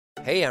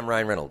Hey, I'm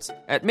Ryan Reynolds.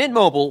 At Mint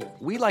Mobile,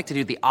 we like to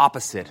do the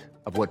opposite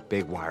of what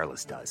Big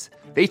Wireless does.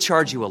 They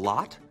charge you a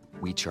lot,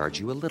 we charge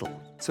you a little.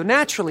 So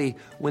naturally,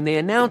 when they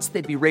announced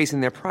they'd be raising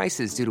their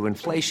prices due to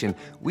inflation,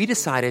 we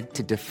decided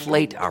to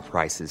deflate our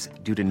prices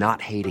due to not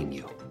hating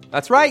you.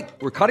 That's right.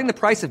 We're cutting the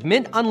price of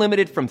Mint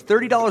Unlimited from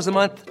 $30 a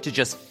month to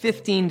just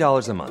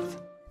 $15 a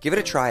month. Give it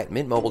a try at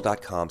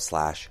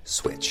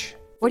mintmobile.com/switch.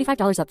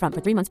 $45 up front for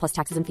 3 months plus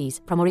taxes and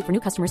fees. Promo rate for new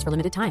customers for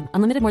limited time.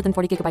 Unlimited more than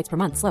 40 gigabytes per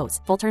month. Slows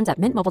full terms at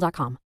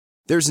mintmobile.com.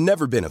 There's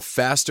never been a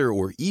faster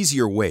or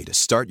easier way to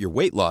start your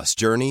weight loss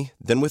journey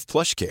than with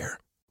PlushCare.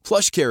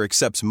 PlushCare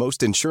accepts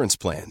most insurance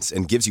plans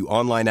and gives you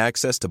online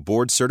access to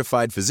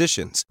board-certified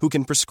physicians who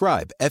can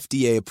prescribe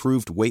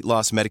FDA-approved weight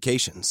loss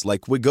medications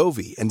like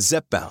Wegovy and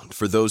Zepbound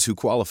for those who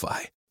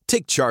qualify.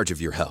 Take charge of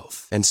your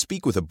health and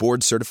speak with a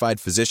board-certified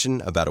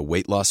physician about a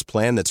weight loss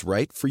plan that's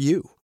right for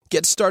you.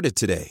 Get started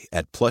today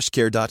at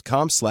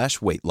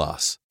plushcare.com/weight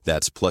loss.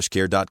 That's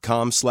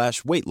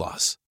plushcare.com/weight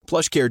loss.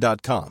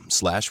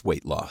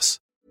 plushcare.com/weight loss.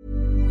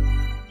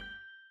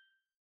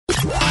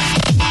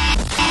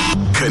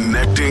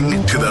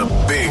 Connecting to the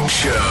big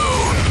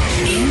show.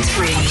 In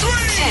 3, 2,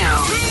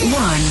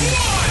 1.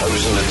 I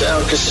was in the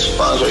darkest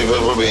spot I've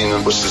ever been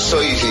in, but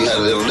society had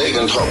a little leg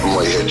on top of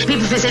my head.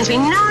 People have said to me,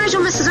 Nigel,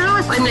 Mrs.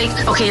 Alive. I'm like,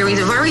 okay, you're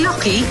either very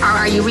lucky or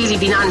are you really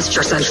being honest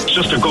yourself? It's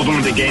just a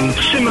government again,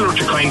 similar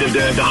to kind of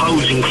the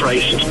housing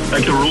crisis.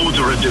 Like the roads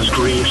are a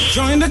disgrace.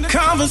 Join the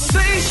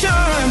conversation.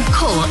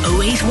 Call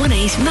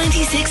 0818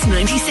 96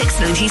 96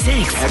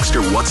 96. Text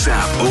or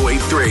WhatsApp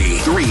 083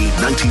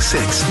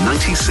 396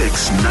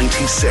 96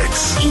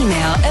 96.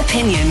 Email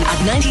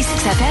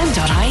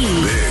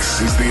opinion@96fm.ie.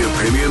 This is the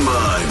Opinion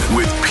Line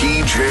with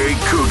PJ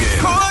Coogan.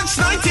 Cork's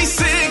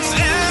 96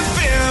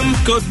 FM.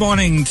 Good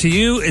morning to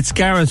you. It's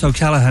Gareth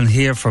O'Callaghan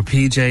here for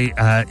PJ.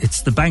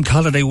 It's the bank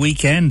holiday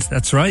weekend,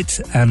 that's right,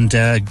 and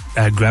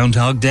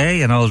Groundhog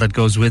Day and all that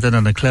goes with it,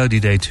 and a cloudy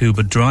day too,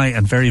 but dry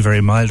and very,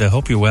 very mild. I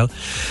hope you're well.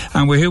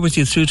 And we're here with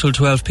you through till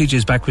 12.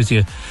 PJ's back with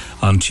you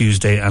on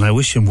Tuesday, and I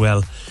wish him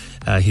well.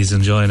 He's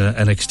enjoying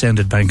an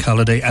extended bank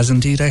holiday, as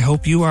indeed I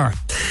hope you are.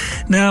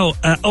 Now,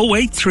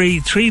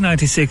 083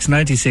 396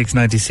 96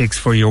 96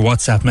 for your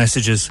WhatsApp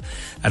messages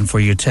and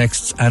for your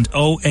texts, and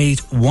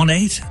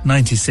 0818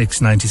 96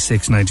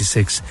 96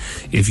 96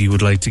 if you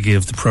would like to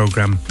give the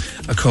programme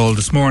a call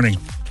this morning.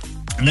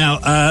 Now,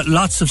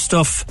 lots of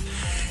stuff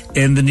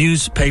in the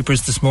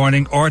newspapers this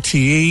morning.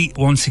 RTE,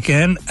 once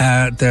again,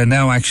 they're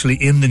now actually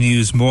in the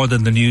news more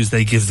than the news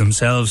they give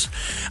themselves,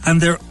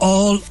 and they're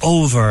all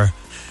over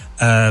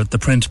the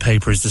print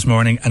papers this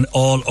morning and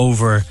all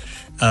over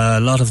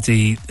a lot of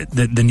the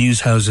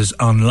news houses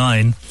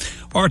online.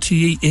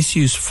 RTE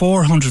issues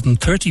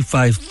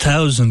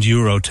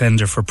 €435,000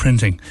 tender for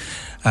printing.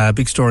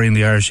 Big story in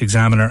the Irish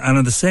Examiner. And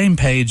on the same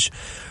page,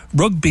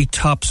 rugby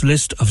tops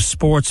list of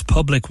sports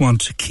public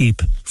want to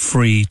keep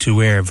free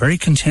to air. Very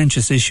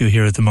contentious issue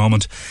here at the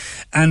moment.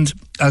 And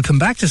I'll come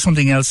back to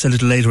something else a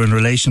little later in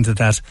relation to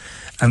that,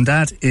 and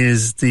that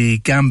is the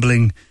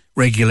gambling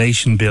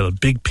regulation bill.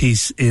 Big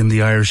piece in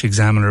the Irish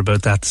Examiner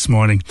about that this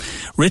morning.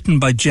 Written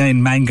by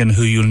Jane Mangan,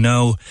 who you'll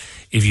know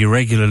if you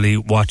regularly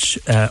watch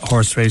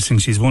horse racing.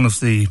 She's one of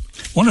their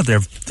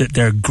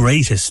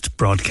greatest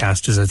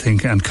broadcasters, I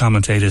think, and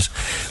commentators.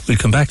 We'll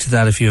come back to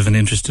that if you have an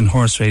interest in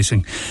horse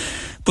racing.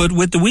 But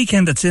with the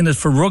weekend that's in it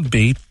for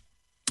rugby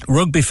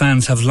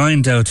fans have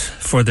lined out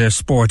for their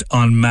sport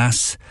en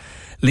masse,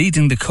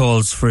 leading the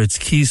calls for its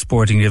key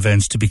sporting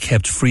events to be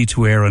kept free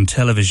to air on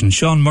television.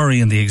 Sean Murray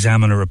in the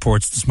Examiner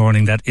reports this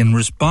morning that in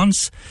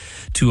response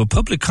to a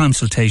public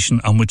consultation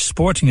on which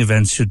sporting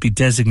events should be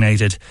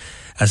designated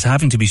as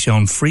having to be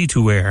shown free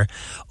to air,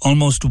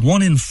 almost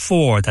 1 in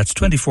 4, that's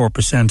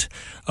 24%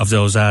 of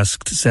those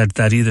asked, said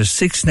that either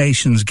Six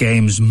Nations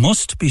games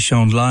must be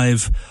shown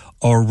live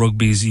or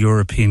rugby's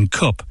European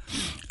Cup.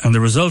 And the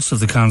results of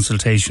the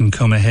consultation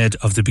come ahead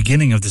of the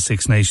beginning of the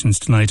Six Nations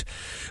tonight,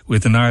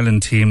 with an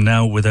Ireland team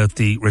now without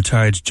the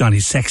retired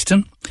Johnny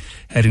Sexton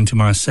heading to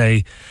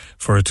Marseille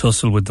for a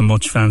tussle with the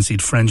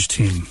much-fancied French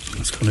team.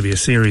 It's going to be a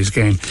serious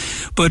game.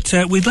 But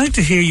we'd like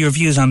to hear your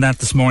views on that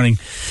this morning.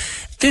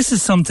 This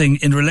is something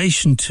in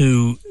relation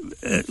to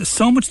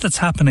so much that's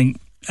happening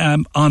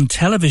on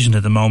television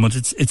at the moment.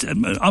 It's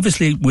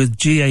obviously with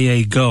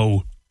GAA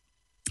Go.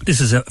 This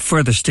is a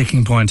further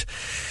sticking point.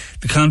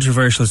 The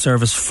controversial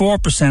service,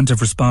 4%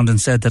 of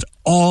respondents said that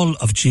all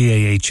of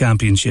GAA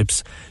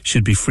championships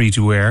should be free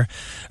to air.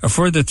 A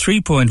further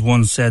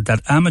 3.1% said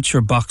that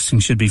amateur boxing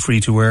should be free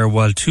to air,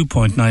 while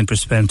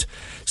 2.9%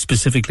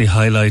 specifically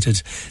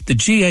highlighted the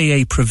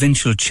GAA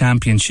Provincial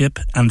Championship,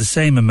 and the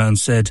same amount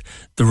said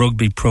the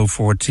Rugby Pro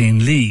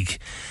 14 League.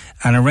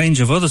 And a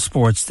range of other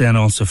sports then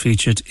also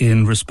featured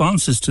in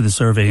responses to the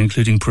survey,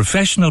 including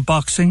professional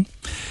boxing,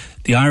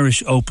 the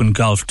Irish Open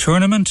Golf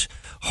Tournament,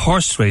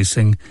 horse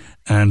racing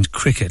and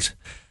cricket.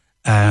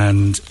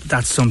 And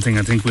that's something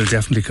I think we'll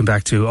definitely come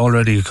back to.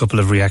 Already a couple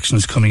of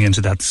reactions coming into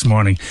that this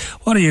morning.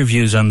 What are your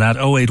views on that?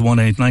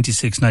 0818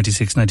 96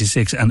 96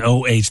 96 and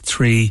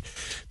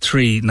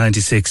 0833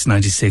 96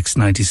 96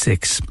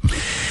 96.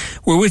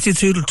 We're with you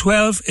 2 to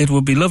 12. It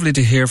would be lovely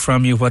to hear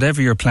from you,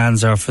 whatever your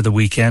plans are for the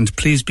weekend.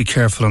 Please be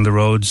careful on the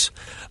roads.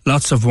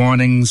 Lots of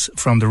warnings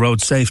from the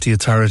Road Safety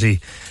Authority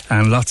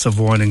and lots of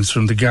warnings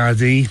from the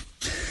Gardaí.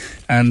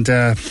 And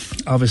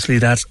obviously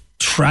that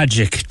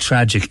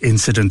tragic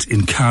incident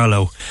in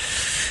Carlow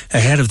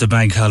ahead of the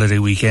bank holiday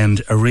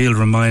weekend, a real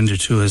reminder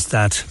to us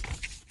that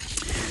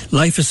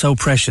life is so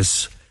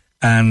precious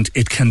and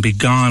it can be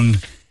gone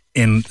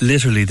in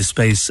literally the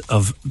space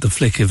of the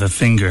flick of a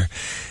finger.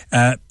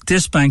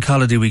 This bank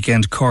holiday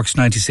weekend, Cork's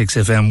 96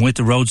 FM with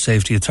the Road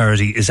Safety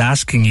Authority is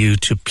asking you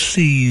to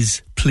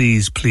please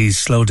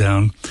slow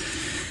down.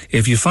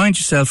 If you find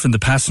yourself in the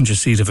passenger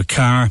seat of a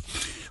car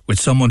with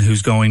someone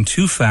who's going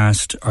too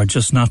fast or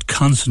just not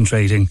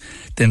concentrating,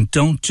 then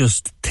don't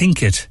just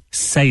think it,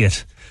 say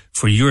it,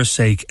 for your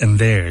sake and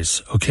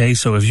theirs, okay?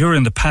 So if you're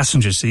in the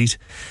passenger seat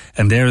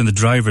and they're in the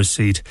driver's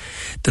seat,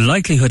 the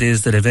likelihood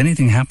is that if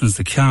anything happens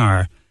to the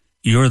car,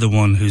 you're the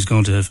one who's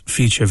going to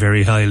feature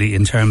very highly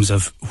in terms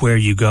of where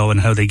you go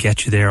and how they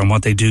get you there and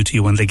what they do to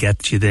you when they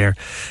get you there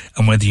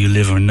and whether you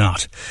live or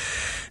not.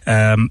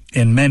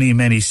 In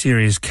many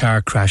serious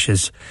car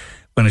crashes,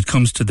 when it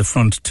comes to the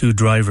front two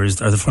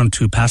drivers or the front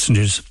two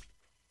passengers,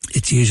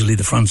 it's usually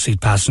the front seat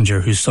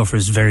passenger who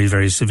suffers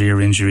very severe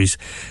injuries.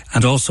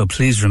 And also,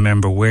 please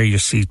remember, wear your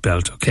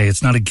seatbelt, okay?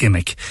 It's not a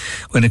gimmick.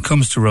 When it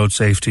comes to road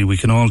safety, we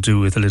can all do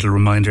with a little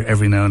reminder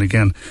every now and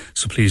again.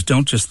 So please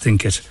don't just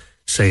think it,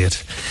 say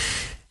it.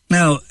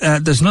 Now,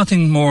 there's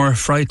nothing more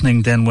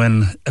frightening than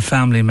when a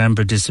family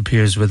member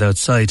disappears without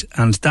sight.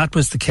 And that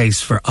was the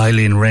case for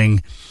Eileen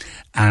Ring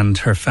and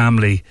her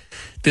family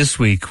this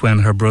week when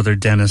her brother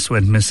Dennis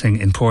went missing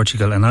in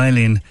Portugal. And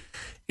Eileen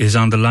is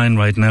on the line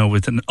right now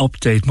with an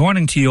update.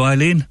 Morning to you,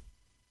 Eileen.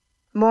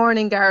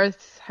 Morning,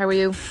 Gareth. How are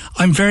you?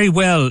 I'm very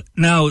well.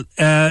 Now,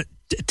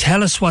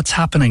 tell us what's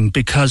happening,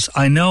 because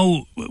I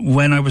know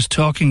when I was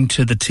talking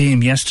to the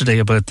team yesterday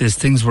about this,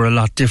 things were a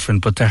lot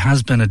different, but there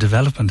has been a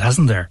development,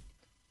 hasn't there?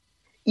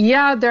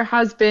 Yeah, there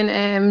has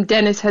been.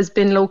 Dennis has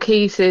been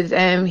located.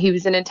 He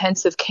was in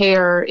intensive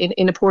care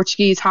in a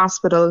Portuguese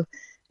hospital.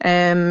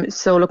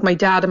 So look, my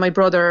dad and my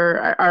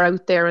brother are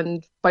out there,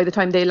 and by the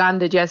time they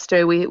landed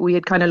yesterday, we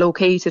had kind of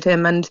located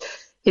him, and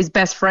his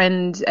best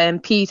friend,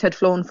 Pete, had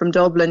flown from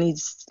Dublin.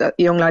 He's a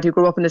young lad who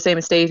grew up in the same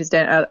estate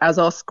as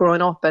us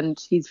growing up, and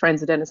he's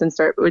friends with Dennis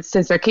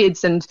since they're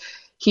kids, and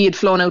he had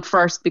flown out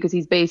first because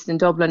he's based in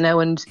Dublin now.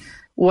 And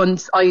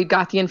once I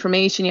got the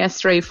information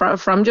yesterday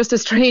from just a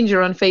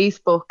stranger on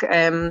Facebook,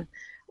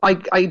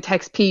 I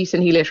text Pete,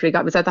 and he literally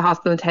was at the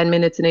hospital in 10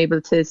 minutes and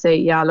able to say,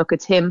 yeah, look,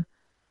 it's him.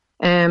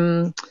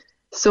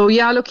 So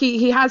yeah, look,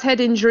 he has head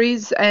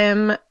injuries.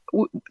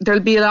 There'll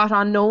be a lot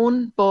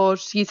unknown, but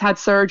he's had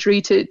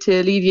surgery to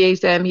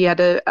alleviate them. He had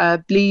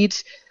a bleed,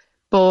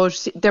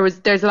 but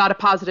there's a lot of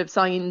positive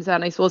signs.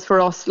 And I suppose for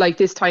us, like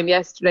this time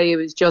yesterday, it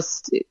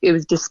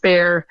was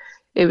despair.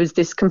 It was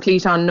this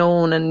complete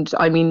unknown. And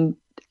I mean,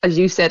 as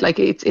you said, like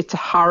it's a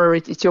horror.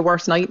 It's your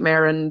worst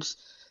nightmare. And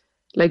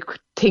like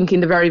thinking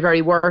the very,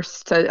 very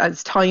worst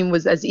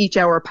as each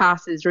hour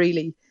passes,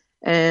 really.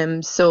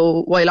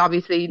 So while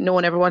obviously no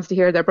one ever wants to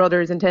hear their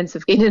brother is in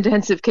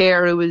intensive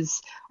care, it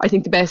was, I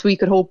think, the best we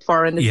could hope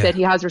for. And instead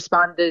he has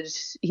responded.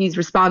 He's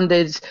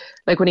responded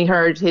like when he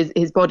heard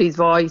his buddy's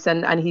voice,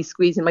 and he's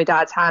squeezing my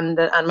dad's hand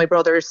and my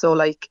brother's. So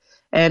like,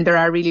 there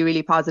are really,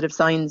 really positive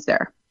signs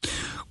there.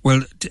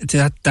 Well,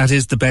 that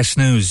is the best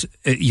news.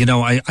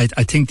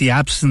 I think the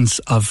absence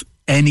of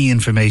any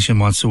information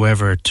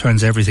whatsoever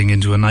turns everything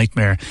into a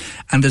nightmare,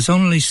 and there's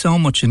only so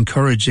much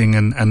encouraging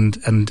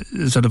and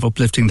sort of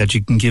uplifting that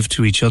you can give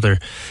to each other.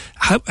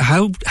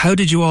 How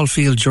did you all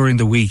feel during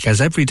the week? As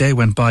every day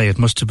went by, it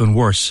must have been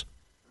worse.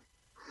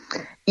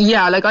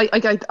 Yeah, like I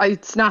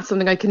it's not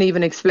something I can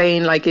even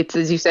explain. Like it's,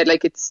 as you said,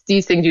 like it's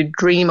these things you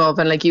dream of,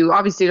 and like you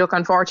obviously, look,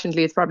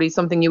 unfortunately, it's probably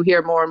something you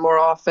hear more and more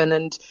often.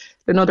 And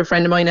another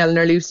friend of mine,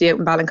 Eleanor Lucy, out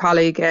in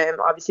Ballincollig,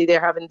 obviously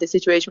they're having the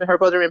situation with her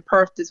brother in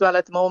Perth as well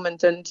at the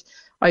moment. And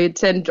I'd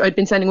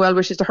been sending well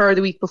wishes to her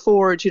the week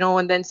before,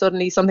 and then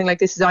suddenly something like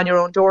this is on your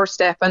own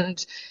doorstep,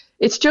 and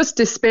it's just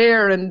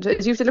despair. And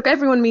as you said, look,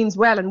 everyone means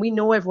well, and we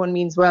know everyone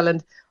means well.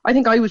 And I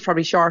think I was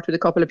probably short with a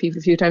couple of people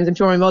a few times. I'm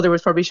sure my mother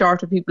was probably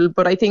short with people,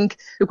 but I think,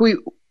 look,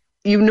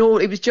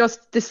 it was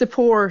just the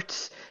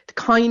support, the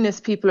kindness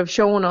people have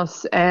shown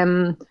us.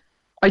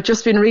 I've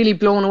just been really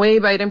blown away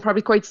by it. I'm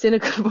probably quite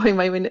cynical by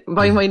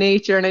my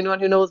nature, and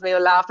anyone who knows me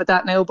will laugh at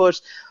that now, but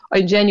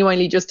I'm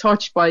genuinely just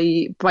touched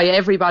by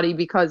everybody,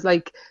 because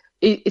like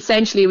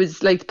essentially it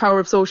was like the power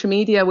of social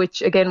media,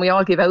 which again we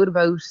all give out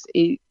about,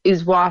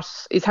 is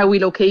how we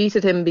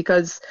located him.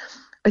 Because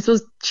I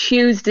suppose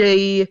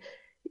Tuesday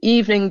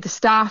evening, the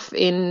staff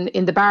in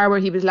the bar where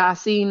he was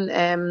last seen,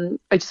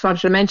 I just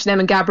wanted to mention them,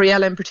 and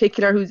Gabriella in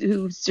particular,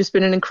 who's just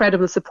been an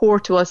incredible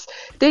support to us.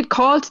 They'd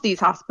call to these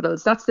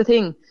hospitals. That's the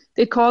thing.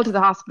 they'd called to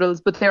the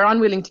hospitals, but they're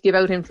unwilling to give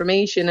out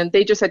information, and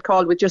they just had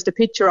called with just a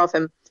picture of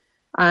him.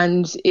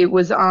 And it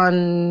was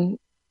on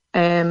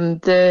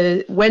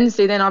the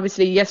Wednesday, then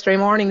obviously yesterday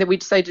morning, that we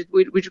decided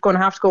we were going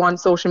to have to go on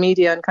social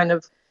media and kind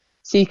of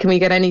see, can we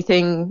get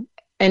anything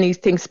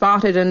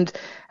spotted. And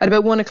at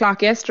about 1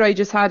 o'clock yesterday, I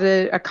just had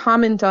a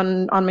comment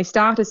on my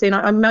status saying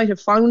I might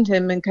have found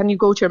him, and can you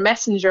go to your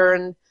messenger?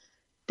 And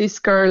this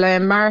girl,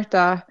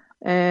 Martha,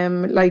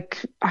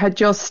 had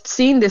just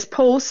seen this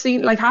post,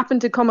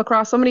 happened to come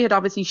across, somebody had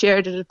obviously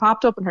shared it, it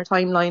popped up in her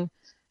timeline.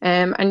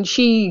 And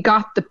she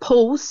got the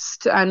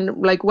post and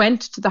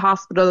went to the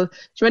hospital.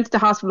 She went to the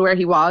hospital where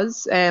he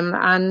was,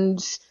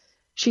 and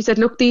she said,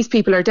 look, these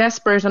people are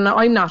desperate, and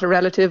I'm not a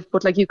relative,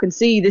 but you can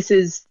see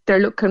they're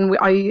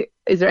looking,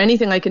 is there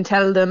anything I can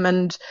tell them?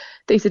 And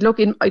they said, look,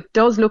 it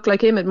does look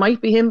like him. It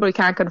might be him, but we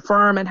can't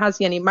confirm. And has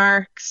he any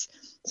marks?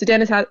 So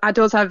Dennis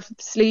does have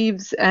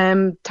sleeves,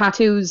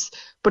 tattoos,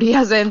 but he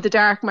has the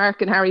dark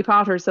mark in Harry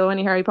Potter. So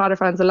any Harry Potter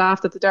fans will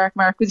laugh that the dark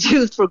mark was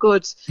used for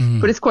good,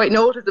 but it's quite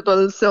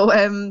noticeable. So,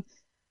 and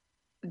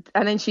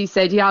then she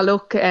said, yeah,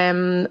 look,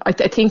 I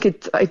think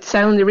it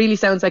really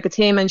sounds like it's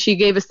him. And she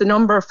gave us the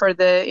number for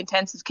the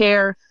intensive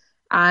care,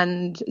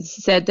 and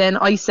said then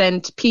I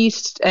sent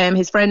Pete,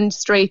 his friend,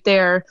 straight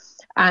there.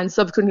 And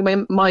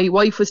subsequently, my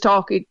wife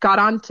got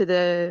onto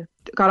the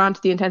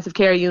intensive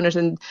care unit,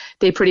 and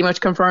they pretty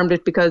much confirmed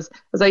it, because,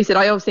 as I said,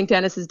 I always think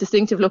Dennis is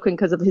distinctive looking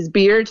because of his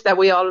beard that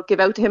we all give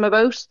out to him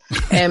about.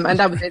 And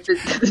that was it.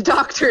 The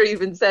doctor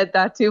even said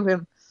that to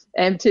him,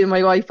 to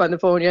my wife on the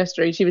phone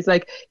yesterday. She was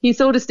like, he's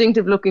so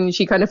distinctive looking.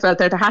 She kind of felt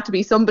that there had to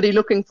be somebody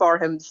looking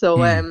for him.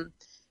 So,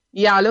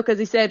 yeah, look, as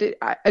I said,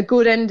 a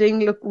good ending.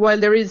 Look, while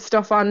there is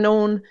stuff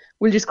unknown,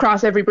 we'll just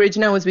cross every bridge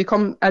now as we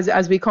come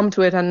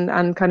to it,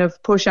 and kind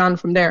of push on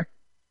from there.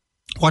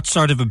 What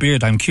sort of a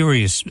beard? I'm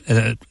curious,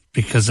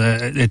 because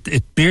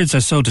beards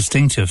are so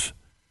distinctive.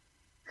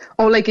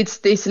 Oh, it's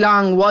this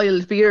long,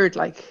 wild beard,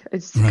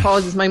 it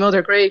causes my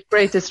mother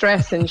great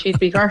distress, and she'd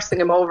be cursing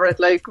him over it,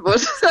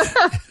 but...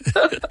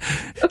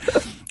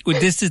 Well,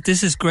 this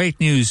is great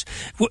news.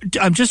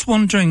 I'm just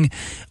wondering,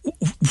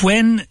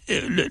 when,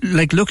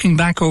 looking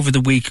back over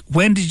the week,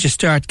 when did you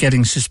start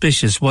getting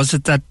suspicious? Was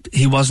it that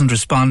he wasn't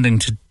responding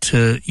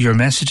to your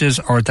messages,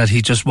 or that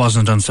he just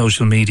wasn't on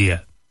social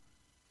media?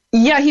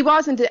 Yeah, he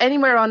wasn't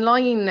anywhere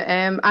online,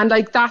 and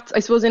that, I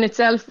suppose, in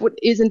itself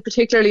isn't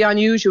particularly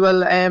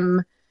unusual.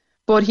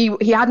 But he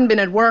hadn't been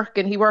at work,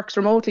 and he works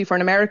remotely for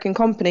an American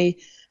company.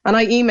 And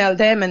I emailed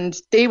them, and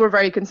they were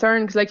very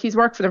concerned, because he's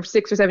worked for them for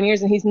 6 or 7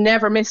 years, and he's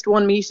never missed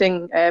one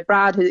meeting.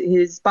 Brad,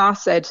 his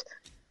boss, said.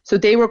 So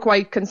they were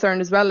quite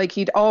concerned as well.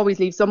 He'd always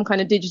leave some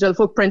kind of digital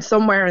footprint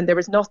somewhere, and there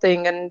was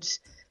nothing. And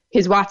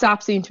his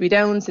WhatsApp seemed to be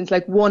down since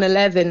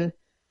 1:11.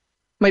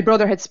 My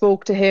brother had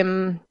spoke to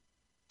him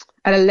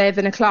at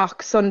 11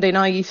 o'clock Sunday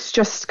night,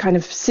 just kind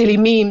of silly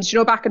memes,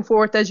 back and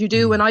forth as you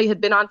do. And I had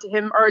been on to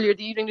him earlier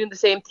the evening doing the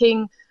same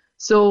thing.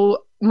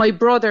 So my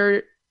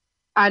brother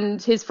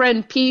and his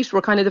friend Pete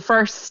were kind of the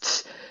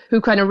first who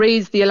kind of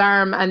raised the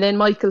alarm. And then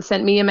Michael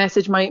sent me a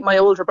message, my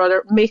older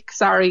brother, Mick,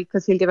 sorry,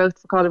 because he'll give out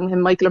for calling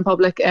him Michael in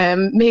public.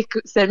 Mick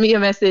sent me a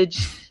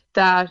message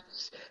that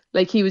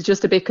he was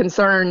just a bit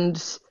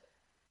concerned,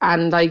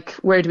 and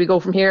where do we go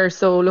from here?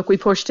 So look, we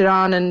pushed it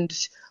on, and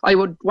I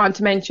would want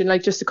to mention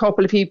just a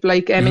couple of people,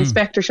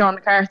 Inspector Sean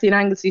McCarthy in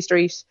Anglesey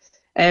Street.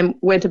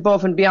 Went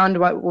above and beyond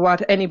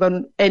what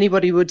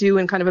anybody would do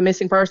in kind of a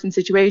missing person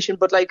situation.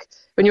 But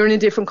when you're in a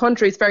different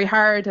country, it's very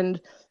hard. And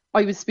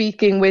I was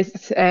speaking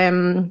with,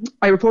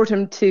 I reported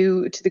him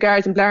to the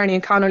guards in Blarney,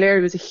 and Conor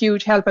O'Leary was a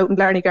huge help out in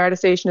Blarney Garda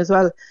Station as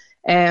well.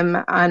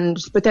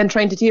 But then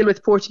trying to deal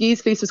with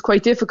Portuguese police was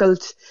quite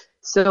difficult.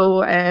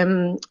 So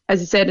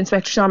as I said,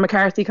 Inspector Sean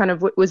McCarthy kind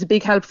of was a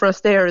big help for us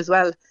there as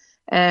well.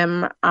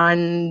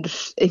 And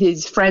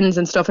his friends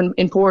and stuff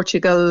in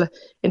Portugal,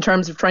 in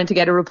terms of trying to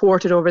get it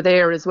reported over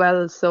there as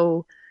well.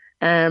 So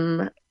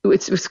it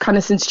was kind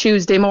of since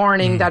Tuesday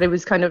morning that it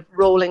was kind of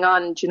rolling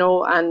on,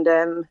 and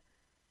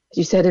as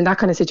you said, in that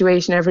kind of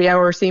situation, every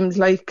hour seems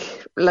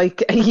like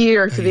a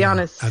year, to be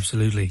honest.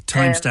 Absolutely.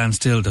 Time stands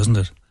still, doesn't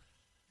it?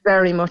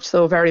 Very much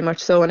so, very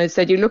much so. And I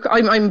said,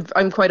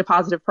 I'm quite a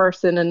positive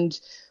person, and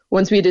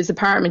once we had his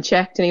apartment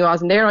checked and he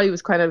wasn't there, I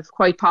was kind of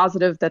quite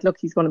positive that, look,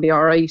 he's going to be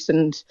all right,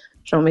 and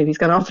maybe he's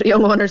gone off with a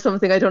young one or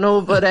something, I don't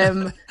know. But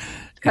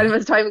kind of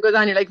as time goes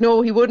on, you're like,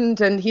 no, he wouldn't.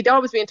 And he'd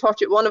always be in touch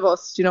with one of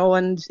us,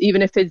 and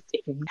even if he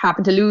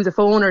happened to lose a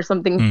phone or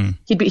something,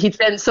 he'd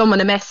send someone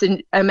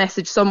a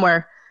message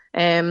somewhere.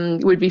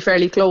 We'd be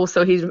fairly close,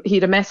 so he'd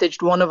have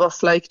messaged one of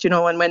us,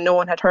 and when no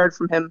one had heard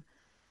from him,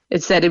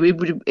 it said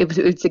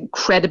it's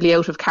incredibly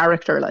out of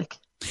character.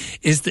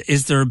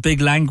 Is there a big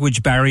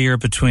language barrier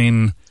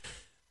between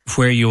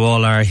where you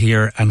all are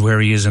here and where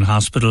he is in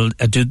hospital?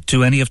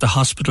 Do any of the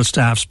hospital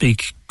staff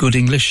speak good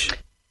English?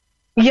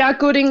 Yeah,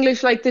 good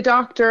English. The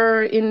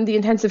doctor in the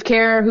intensive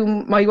care,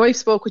 whom my wife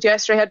spoke with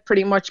yesterday, had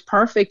pretty much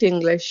perfect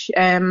English.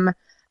 And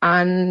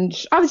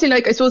obviously,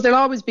 I suppose there'll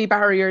always be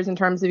barriers in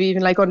terms of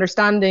even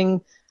understanding,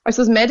 I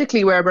suppose,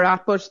 medically where we're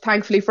at. But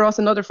thankfully for us,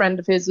 another friend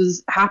of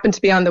his happened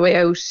to be on the way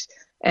out.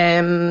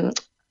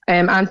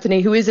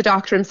 Anthony, who is a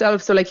doctor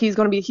himself. So like he's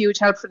going to be a huge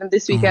help for them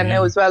this weekend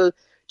now as well,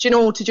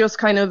 to just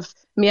kind of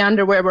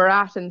meander where we're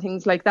at and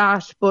things like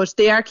that. But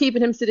they are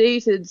keeping him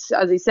sedated,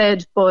 as he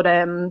said. But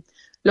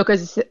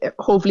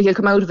hopefully he'll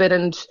come out of it.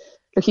 And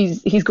look,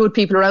 he's good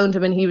people around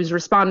him, and he was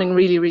responding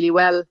really, really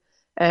well.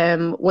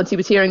 Once he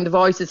was hearing the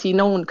voices, he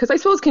known. Because I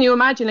suppose, can you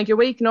imagine, like, you're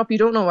waking up, you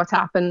don't know what's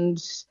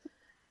happened.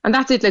 And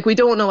that's it, like, we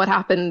don't know what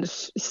happened.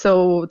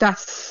 So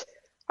that's,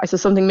 I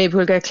suppose, something maybe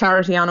we'll get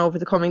clarity on over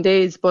the coming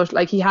days. But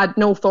like, he had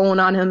no phone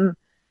on him,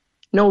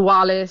 no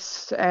wallet.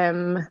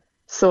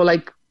 So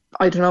like,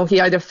 I don't know, he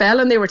either fell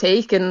and they were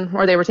taken,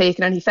 or they were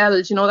taken and he fell,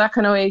 that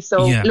kind of way.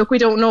 So look, we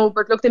don't know.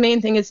 But look, the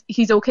main thing is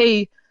he's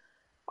okay.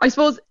 I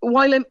suppose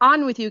while I'm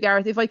on with you,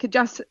 Gareth, if I could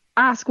just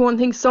ask one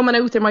thing, someone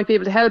out there might be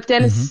able to help.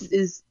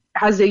 Dennis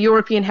has a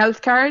European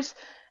health card,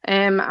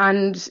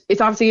 and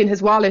it's obviously in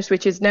his wallet,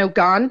 which is now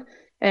gone.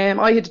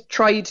 I had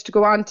tried to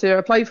go on to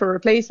apply for a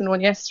replacement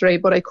one yesterday,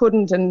 but I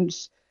couldn't, and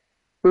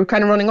we were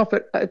kind of running up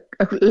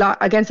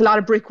against a lot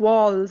of brick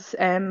walls,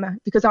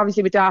 because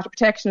obviously with data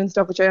protection and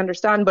stuff, which I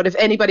understand. But if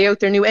anybody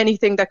out there knew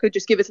anything that could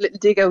just give us a little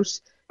dig out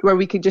where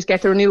we could just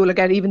get the renewal or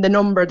get even the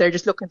number, they're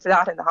just looking for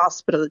that in the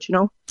hospital,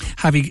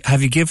 Have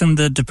you given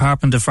the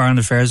Department of Foreign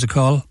Affairs a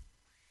call?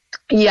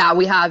 Yeah,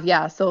 we have.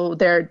 Yeah, so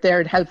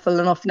they're helpful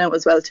enough now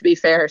as well, to be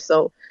fair.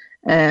 So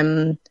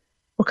we're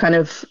kind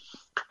of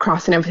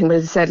crossing everything, but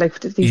as I said, like,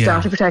 these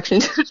data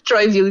protection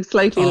drives you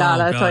slightly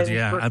at times.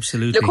 Yeah, but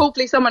absolutely. Look,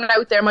 hopefully someone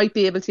out there might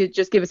be able to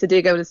just give us a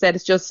dig out. Instead,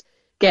 it's just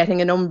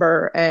getting a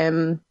number.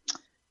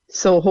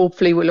 So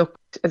hopefully we'll look,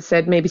 as I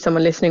said, maybe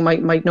someone listening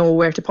might know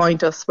where to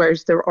point us,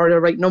 where's the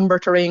right number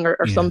to ring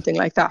or something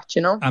like that,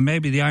 And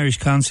maybe the Irish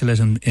consulate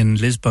in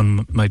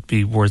Lisbon might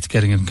be worth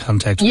getting in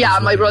contact with. Yeah,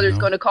 my brother's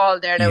going to call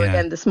there now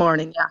again this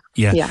morning.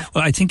 Yeah.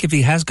 Well, I think if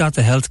he has got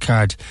the health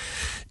card,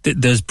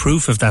 there's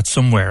proof of that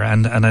somewhere,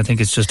 and I think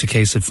it's just a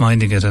case of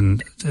finding it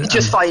and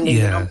just finding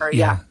the number.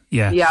 Yeah.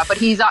 But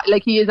he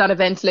is on a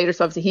ventilator,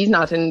 so obviously he's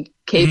not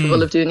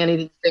capable of doing any of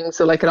these things.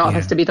 So like, it all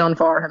has to be done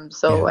for him.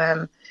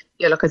 So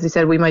look, as you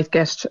said, we might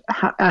get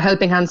a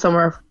helping hand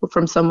somewhere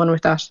from someone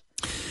with that.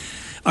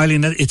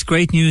 Eileen, it's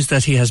great news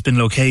that he has been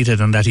located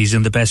and that he's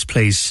in the best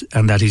place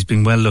and that he's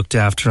been well looked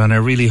after, and I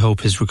really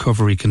hope his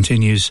recovery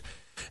continues.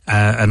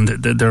 And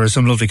there are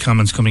some lovely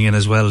comments coming in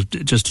as well,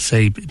 just to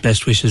say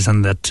best wishes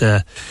and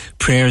that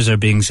prayers are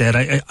being said.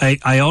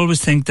 I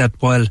always think that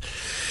while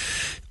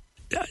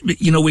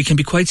we can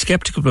be quite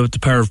sceptical about the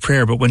power of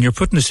prayer, but when you're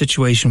put in a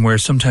situation where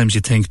sometimes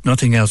you think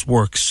nothing else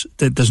works,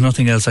 there's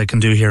nothing else I can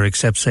do here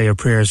except say a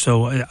prayer.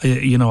 So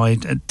I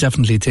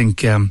definitely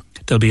think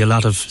there'll be a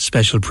lot of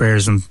special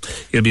prayers, and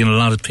it'll be in a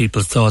lot of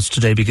people's thoughts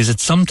today, because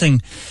it's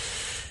something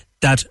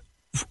that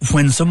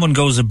when someone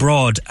goes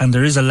abroad and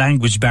there is a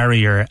language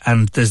barrier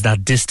and there's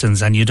that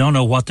distance and you don't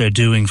know what they're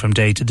doing from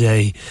day to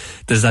day,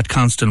 there's that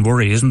constant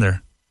worry, isn't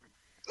there?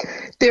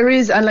 There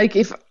is. And like,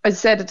 if I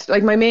said, it's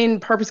like, my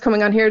main purpose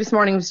coming on here this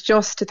morning was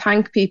just to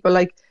thank people.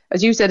 Like,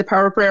 as you said, the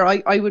power of prayer,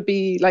 I would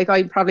be like,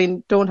 I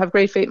probably don't have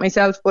great faith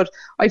myself, but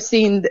I've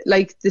seen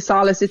like the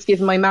solace it's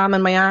given my mum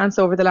and my aunts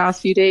over the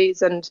last few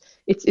days, and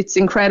it's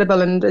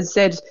incredible. And as I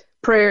said,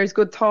 prayers,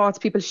 good thoughts,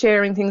 people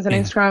sharing things on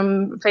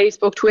Instagram,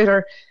 Facebook,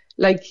 Twitter,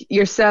 like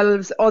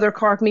yourselves, other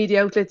Cork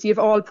media outlets, you've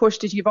all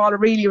pushed it, you've all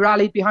really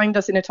rallied behind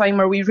us in a time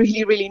where we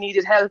really, really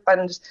needed help.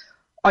 And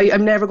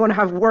I'm never going to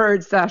have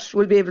words that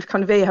will be able to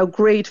convey how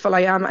grateful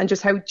I am and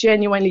just how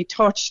genuinely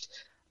touched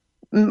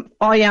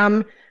I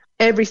am.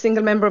 Every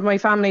single member of my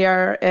family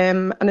are.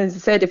 And as I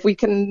said, if we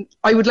can,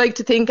 I would like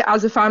to think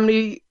as a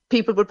family,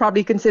 people would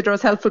probably consider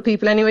us helpful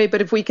people anyway.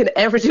 But if we can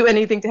ever do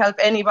anything to help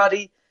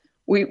anybody,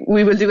 we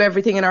will do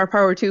everything in our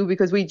power too,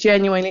 because we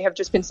genuinely have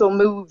just been so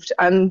moved.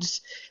 And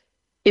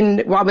in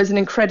what was an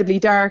incredibly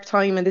dark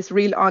time and this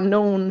real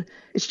unknown,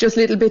 it's just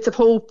little bits of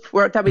hope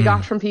that we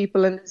got from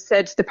people, and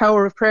said the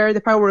power of prayer, the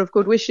power of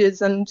good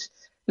wishes. And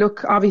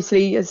look,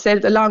 obviously, as I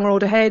said, a long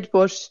road ahead,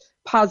 but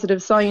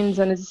positive signs.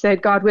 And as I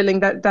said, God willing,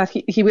 that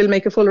he will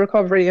make a full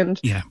recovery, and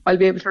I'll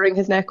be able to wring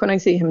his neck when I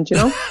see him, do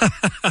you know?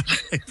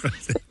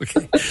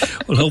 Okay.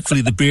 Well,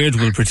 hopefully the beard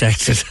will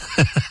protect it.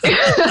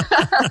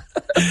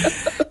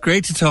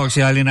 Great to talk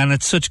to you, Eileen, and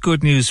it's such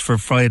good news for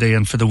Friday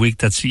and for the week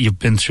that you've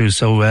been through.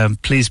 So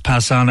please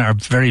pass on our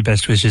very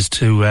best wishes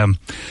to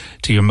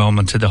your mum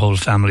and to the whole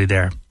family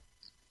there.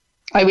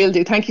 I will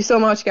do. Thank you so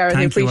much, Gareth.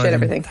 I appreciate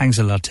everything. Thanks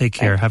a lot. Take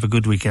care. Have a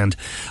good weekend.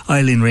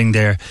 Eileen Ring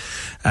there.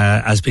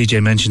 As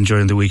PJ mentioned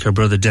during the week, her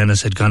brother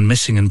Dennis had gone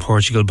missing in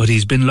Portugal, but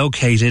he's been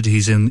located.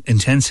 He's in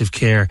intensive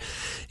care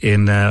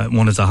in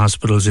one of the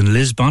hospitals in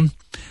Lisbon.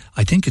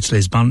 I think it's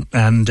Lisbon.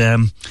 And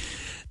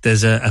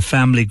there's a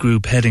family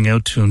group heading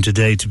out to him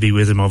today to be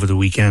with him over the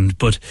weekend.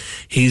 But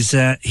he's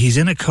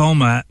in a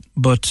coma,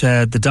 but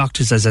the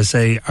doctors, as I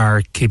say,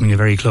 are keeping a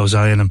very close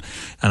eye on him.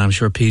 And I'm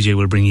sure PJ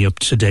will bring you up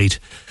to date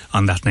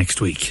on that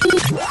next week.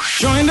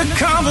 Join the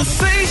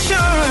conversation.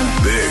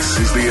 This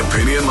is the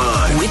Opinion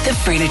Line. With the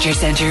Furniture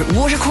Centre,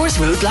 Watercourse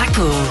Road,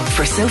 Blackpool.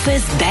 For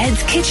sofas,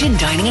 beds, kitchen,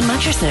 dining and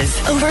mattresses.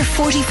 Over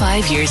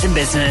 45 years in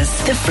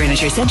business.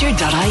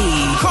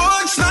 TheFurnitureCentre.ie.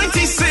 Cork's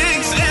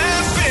 96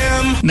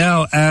 FM.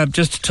 Now,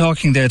 just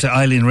talking there to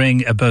Eileen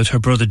Ring about her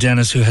brother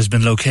Dennis, who has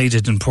been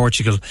located in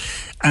Portugal.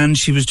 And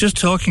she was just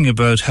talking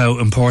about how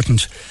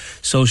important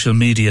social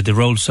media, the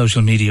role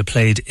social media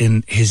played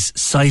in his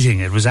sighting.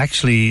 It was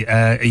actually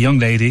a young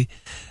lady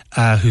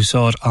who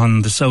saw it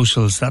on the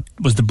socials. That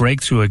was the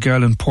breakthrough, a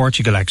girl in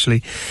Portugal,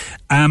 actually.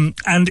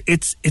 And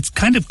it's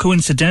kind of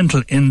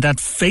coincidental in that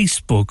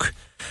Facebook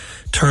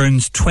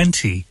turns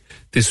 20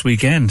 this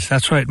weekend.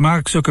 That's right.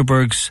 Mark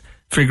Zuckerberg's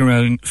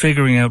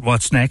figuring out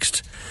what's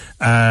next.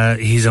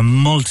 He's a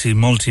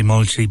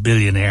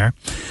multi-billionaire.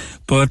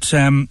 But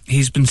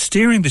he's been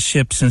steering the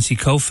ship since he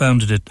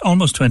co-founded it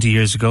almost 20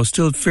 years ago,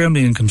 still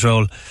firmly in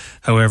control,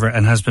 however,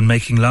 and has been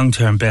making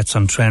long-term bets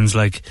on trends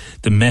like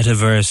the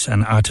metaverse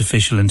and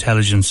artificial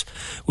intelligence,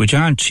 which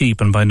aren't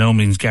cheap and by no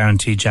means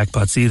guaranteed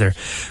jackpots either.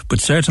 But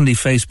certainly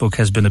Facebook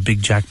has been a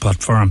big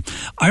jackpot for him.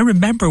 I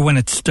remember when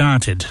it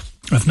started,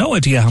 I've no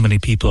idea how many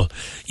people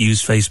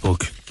use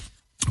Facebook.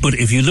 But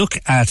if you look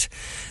at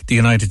the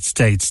United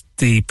States,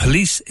 the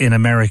police in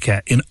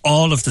America, in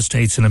all of the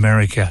states in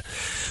America,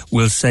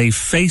 will say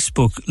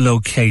Facebook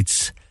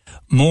locates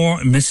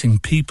more missing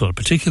people,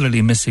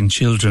 particularly missing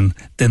children,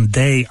 than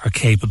they are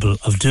capable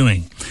of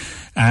doing.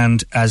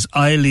 And as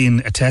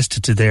Eileen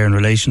attested to there in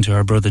relation to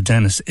her brother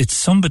Dennis, it's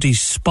somebody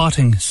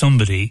spotting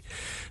somebody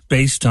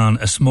based on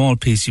a small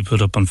piece you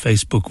put up on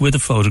Facebook with a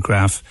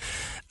photograph.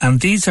 And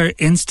these are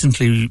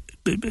instantly,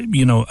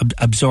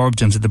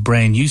 absorbed into the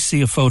brain. You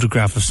see a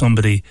photograph of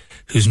somebody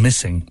who's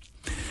missing,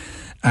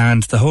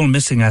 and the whole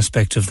missing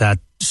aspect of that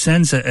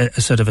sends a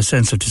sort of a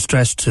sense of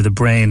distress to the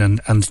brain and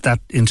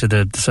that into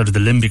the sort of the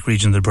limbic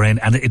region of the brain,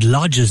 and it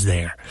lodges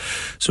there.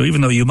 So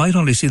even though you might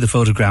only see the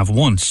photograph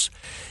once,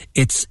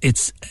 it's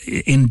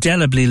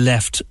indelibly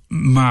left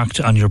marked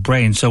on your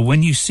brain. So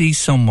when you see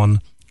someone,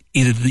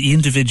 either the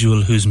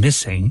individual who's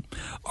missing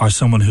or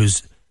someone who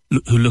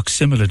looks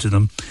similar to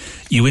them,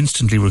 you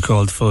instantly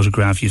recall the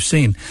photograph you've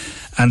seen.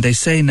 And they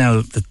say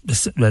now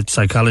that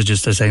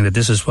psychologists are saying that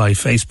this is why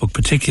Facebook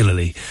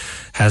particularly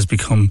has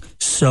become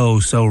so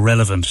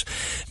relevant.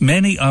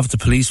 Many of the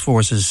police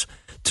forces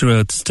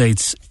throughout the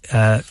states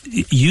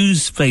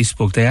use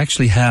Facebook. They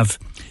actually have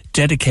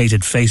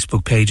dedicated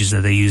Facebook pages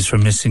that they use for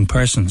missing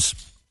persons,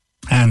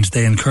 and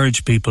they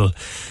encourage people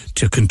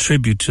to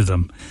contribute to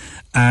them.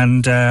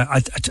 And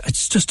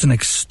it's just an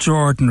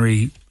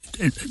extraordinary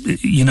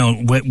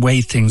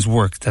way things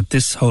work, that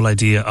this whole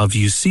idea of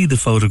you see the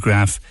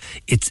photograph,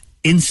 it's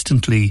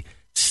instantly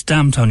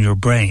stamped on your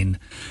brain.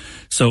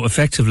 So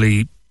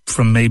effectively,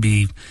 from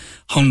maybe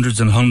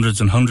hundreds and hundreds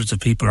and hundreds of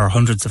people or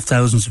hundreds of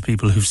thousands of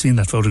people who've seen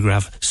that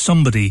photograph,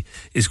 somebody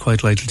is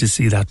quite likely to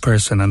see that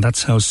person. And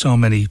that's how so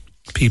many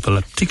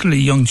people,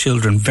 particularly young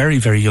children, very,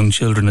 very young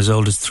children as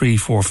old as 3,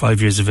 4,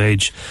 5 years of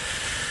age,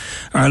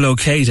 are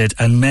located,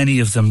 and many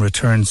of them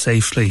return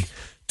safely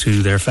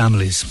to their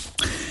families.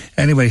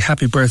 Anyway,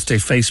 happy birthday,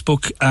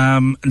 Facebook.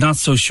 Not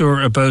so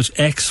sure about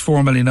X,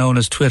 formerly known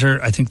as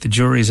Twitter. I think the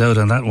jury's out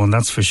on that one,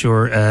 that's for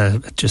sure.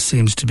 It just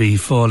seems to be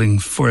falling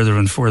further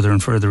and further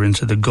and further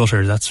into the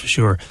gutter, that's for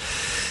sure.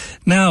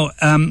 Now,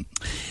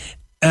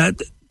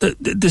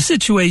 the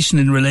situation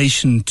in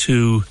relation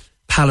to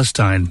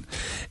Palestine,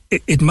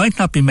 it might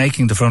not be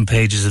making the front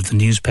pages of the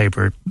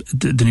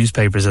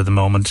newspapers at the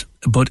moment,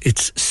 but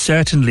it's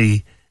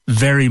certainly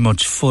very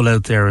much full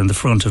out there in the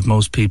front of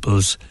most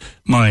people's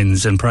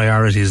minds and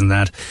priorities and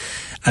that.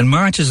 And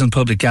marches and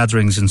public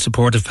gatherings in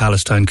support of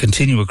Palestine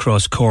continue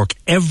across Cork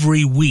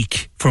every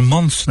week for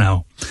months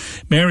now.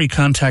 Mary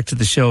contacted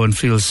the show and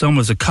feels some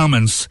of the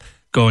comments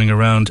going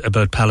around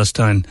about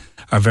Palestine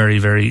are very,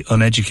 very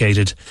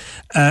uneducated.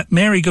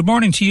 Mary, good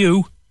morning to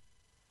you.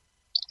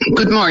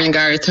 Good morning,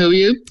 Gareth. How are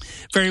you?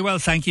 Very well,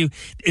 thank you.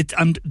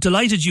 I'm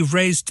delighted you've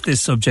raised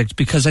this subject,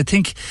 because I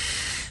think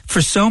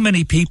for so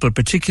many people,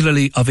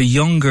 particularly of a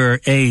younger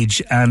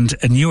age and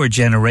a newer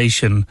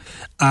generation,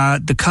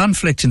 the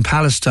conflict in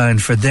Palestine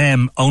for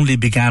them only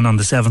began on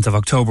the 7th of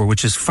October,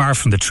 which is far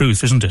from the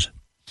truth, isn't it?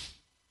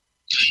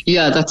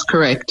 Yeah, that's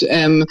correct.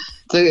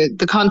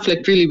 The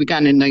conflict really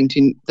began in the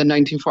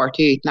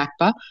 1948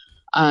 Nakba,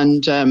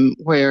 and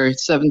where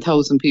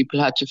 7,000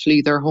 people had to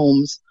flee their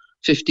homes.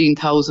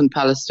 15,000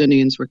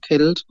 Palestinians were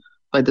killed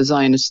by the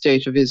Zionist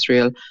State of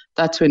Israel.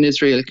 That's when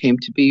Israel came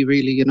to be,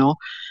 really,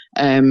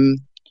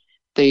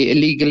 They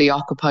illegally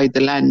occupied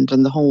the land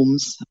and the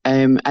homes.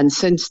 And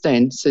since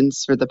then,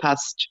 for the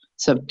past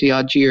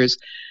 70-odd years,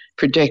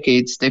 for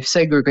decades, they've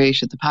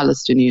segregated the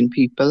Palestinian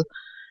people.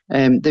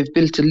 They've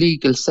built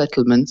illegal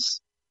settlements,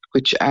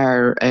 which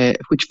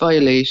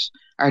violate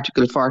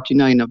Article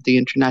 49 of the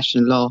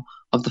International Law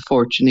of the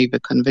Fourth Geneva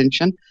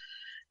Convention.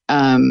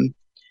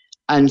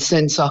 And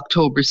since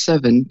October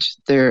 7th,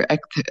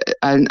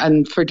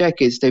 and for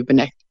decades, they've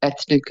been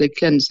ethnically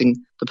cleansing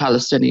the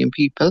Palestinian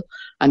people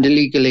and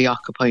illegally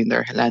occupying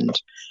their land.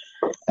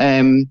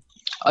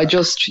 I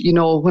just,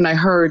 when I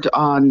heard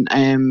on,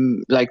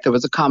 there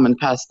was a comment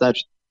passed that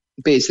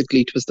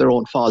basically it was their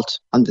own fault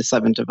on the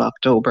 7th of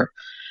October.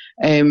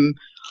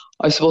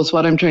 I suppose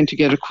what I'm trying to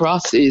get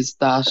across is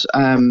that,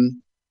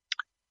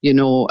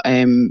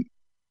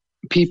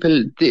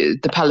 people,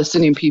 the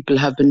Palestinian people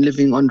have been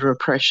living under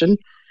oppression.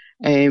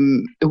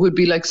 It would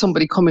be like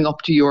somebody coming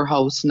up to your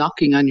house,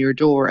 knocking on your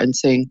door and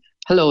saying,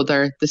 hello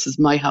there, this is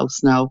my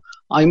house now.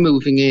 I'm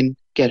moving in,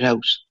 get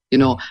out,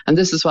 and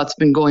this is what's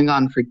been going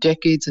on for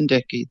decades and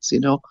decades,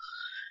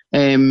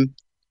 the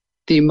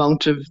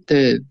amount of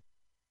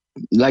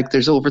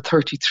there's over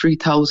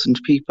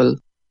 33,000 people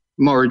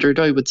murdered,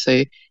 I would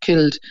say,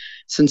 killed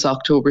since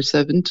October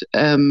 7th.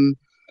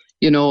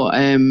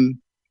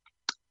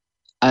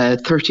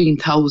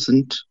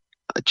 13,000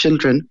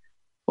 children,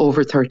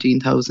 over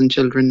 13,000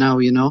 children now,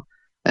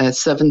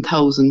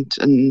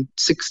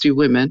 7,060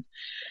 women.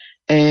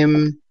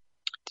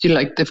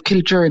 They've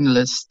killed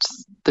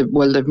journalists. They've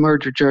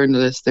murdered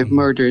journalists. They've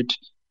murdered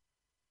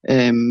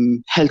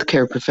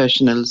healthcare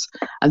professionals,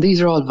 and these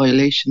are all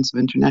violations of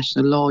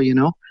international law,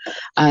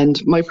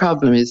 And my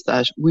problem is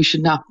that we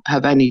should not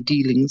have any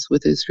dealings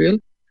with Israel.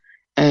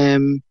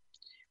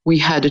 We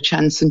had a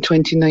chance in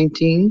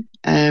 2019.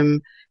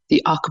 The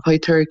Occupy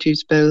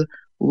Territories Bill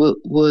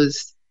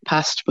was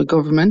passed by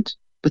government,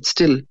 but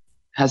still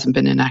hasn't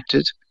been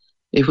enacted.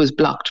 It was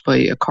blocked by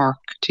a Cork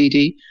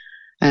TD.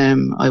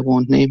 I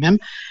won't name him.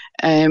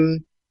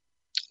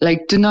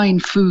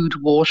 Denying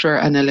food, water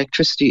and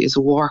electricity is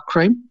a war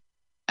crime,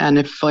 and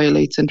it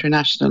violates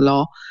international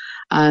law.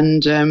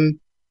 And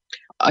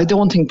I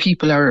don't think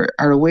people are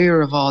aware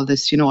of all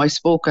this. I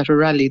spoke at a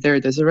rally there.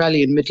 There's a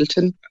rally in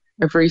Middleton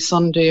every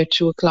Sunday at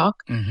 2:00.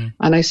 Mm-hmm.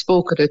 And I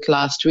spoke at it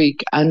last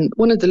week. And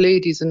one of the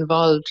ladies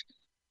involved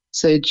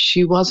said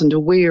she wasn't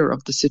aware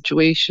of the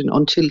situation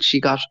until she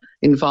got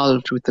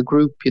involved with the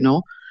group,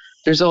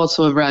 There's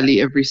also a rally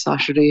every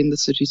Saturday in the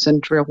city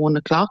centre at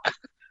 1:00.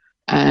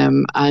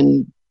 And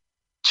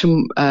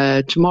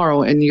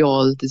tomorrow in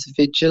Youghal, there's a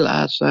vigil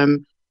at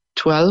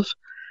 12.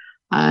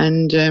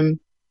 And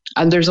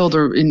there's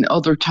in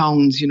other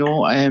towns,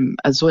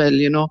 as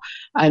well,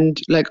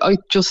 And I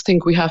just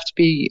think we have to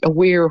be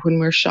aware when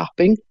we're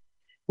shopping.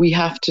 We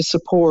have to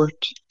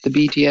support the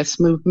BDS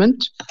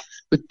movement,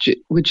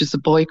 which is a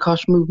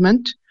boycott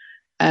movement.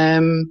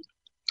 When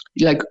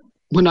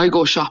I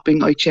go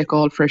shopping, I check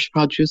all fresh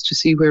produce to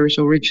see where it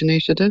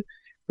originated.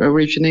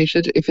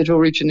 If it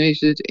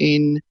originated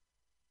in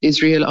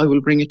Israel, I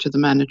will bring it to the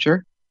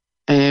manager.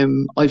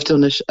 I've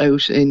done it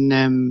out in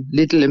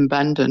Lidl in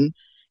Bandon,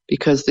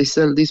 because they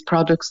sell these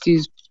products,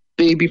 these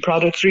baby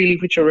products, really,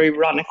 which are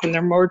ironic when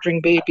they're murdering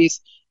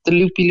babies. The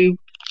Loopy-Loo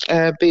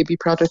baby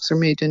products are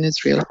made in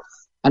Israel.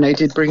 And I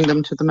did bring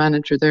them to the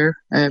manager there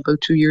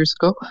about 2 years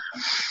ago.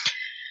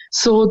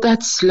 So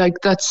that's, I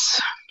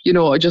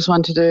just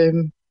wanted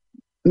to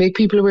make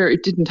people aware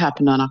it didn't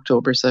happen on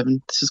October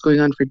 7th. This is going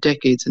on for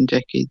decades and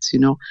decades,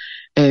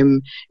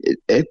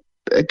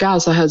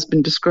 Gaza has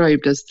been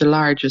described as the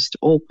largest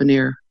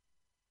open-air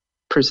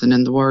prison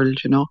in the world,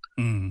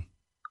 Mm.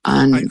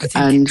 And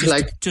I think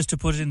just to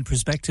put it in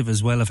perspective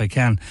as well, if I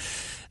can,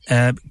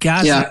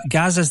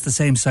 Gaza's the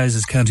same size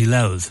as County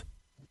Louth.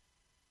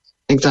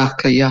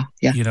 Exactly, yeah.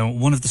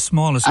 One of the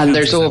smallest and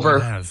countries there's over,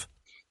 that we have.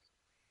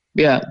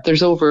 Yeah, there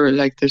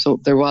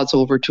was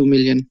over 2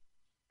 million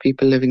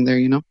people living there,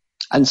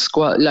 And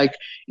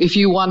if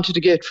you wanted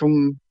to get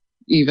from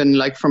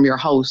your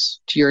house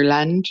to your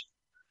land,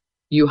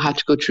 you had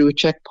to go through a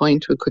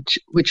checkpoint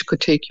which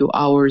could take you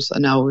hours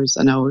and hours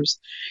and hours.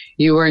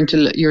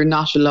 You're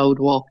not allowed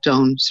to walk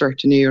down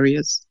certain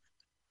areas.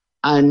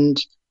 And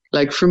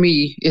for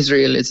me,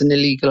 Israel is an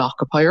illegal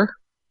occupier,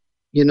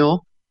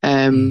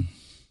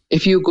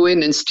 If you go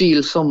in and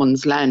steal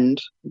someone's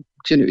land,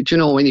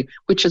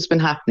 which has been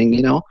happening,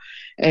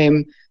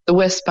 the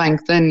West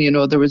Bank then,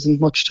 there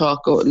wasn't much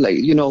talk,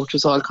 it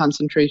was all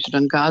concentrated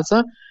on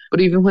Gaza.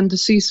 But even when the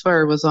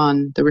ceasefire was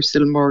on, they were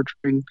still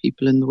murdering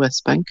people in the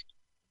West Bank.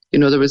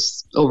 There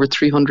was over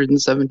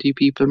 370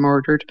 people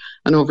murdered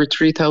and over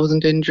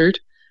 3,000 injured.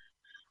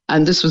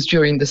 And this was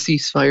during the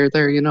ceasefire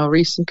there,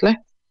 recently.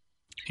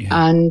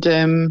 Yeah. And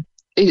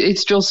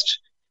it's just,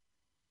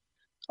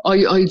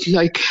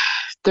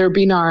 they're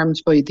being armed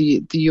by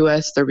the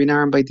US, they're being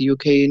armed by the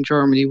UK and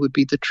Germany would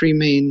be the three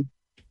main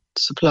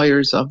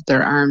suppliers of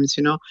their arms,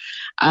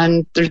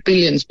 And there's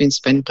billions being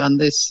spent on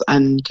this.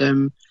 And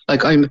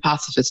I'm a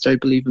pacifist, I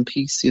believe in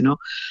peace,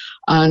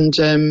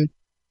 And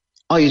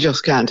I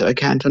just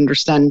can't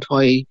understand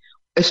why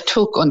it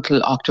took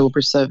until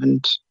October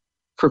 7th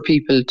for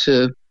people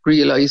to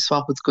realise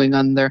what was going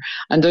on there.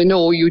 And I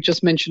know you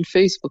just mentioned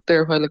Facebook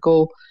there a while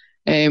ago.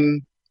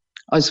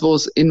 I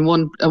suppose in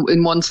one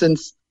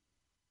sense,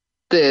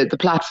 the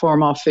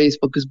platform of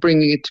Facebook is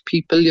bringing it to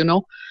people,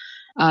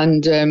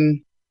 and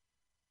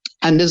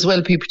as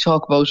well people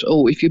talk about,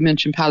 if you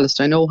mention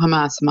Palestine,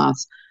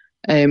 Hamas.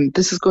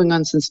 This is going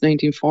on since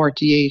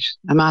 1948.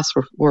 Hamas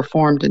were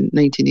formed in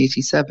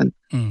 1987.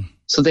 Mm.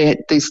 So they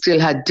still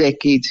had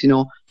decades,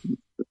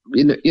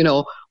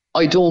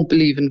 I don't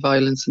believe in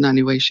violence in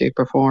any way, shape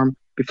or form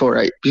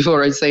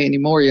before I say any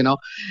more, you know.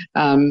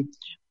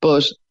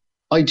 But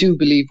I do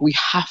believe we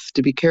have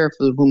to be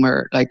careful when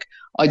we're like,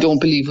 I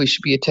don't believe we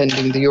should be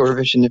attending the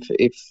Eurovision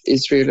if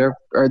Israel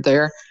are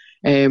there.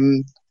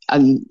 And,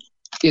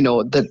 you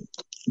know,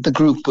 the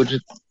group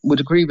would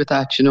agree with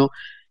that, you know.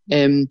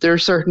 There are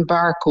certain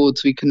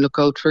barcodes we can look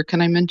out for.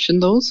 Can I mention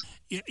those?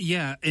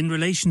 Yeah, in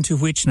relation to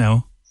which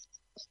now?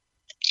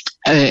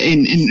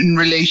 In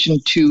relation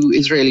to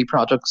Israeli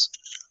products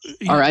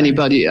or any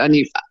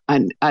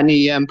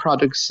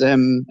products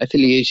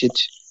affiliated,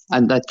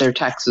 and that their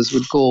taxes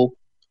would go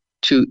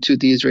to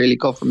the Israeli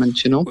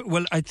government, you know.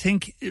 Well, I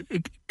think,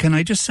 can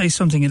I just say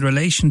something in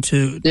relation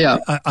to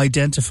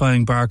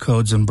identifying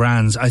barcodes and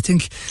brands? I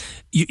think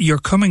you're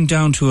coming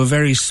down to a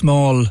very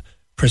small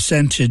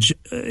percentage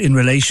in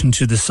relation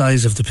to the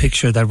size of the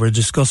picture that we're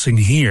discussing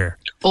here.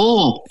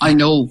 Oh, I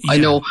know.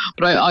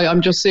 But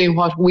I'm just saying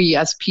what we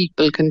as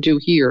people can do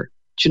here.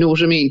 Do you know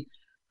what I mean?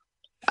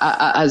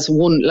 As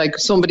one, like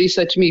somebody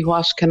said to me,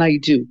 what can I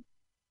do?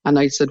 And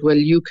I said, well,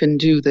 you can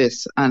do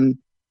this. And,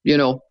 you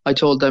know, I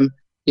told them,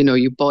 you know,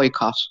 you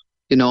boycott,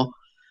 you know.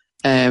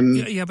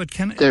 But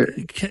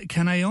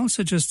can I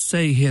also just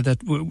say here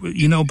that,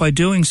 you know, by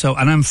doing so,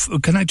 and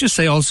can I just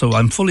say also,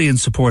 I'm fully in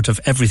support of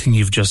everything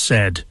you've just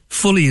said,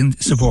 fully in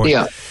support.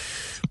 Yeah.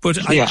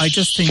 But I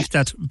just think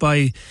that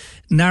by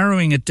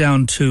narrowing it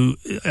down to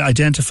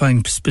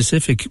identifying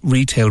specific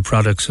retail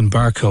products and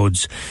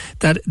barcodes,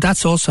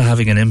 that's also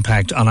having an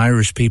impact on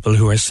Irish people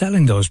who are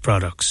selling those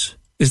products.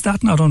 Is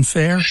that not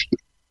unfair?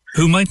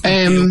 Who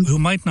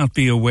might not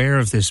be aware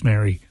of this,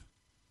 Mary?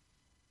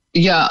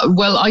 Yeah,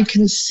 well, I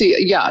can see.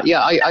 Yeah,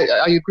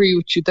 I agree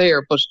with you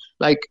there. But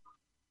like,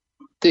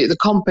 the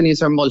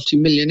companies are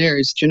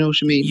multi-millionaires. Do you know what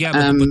I mean?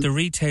 Yeah, but the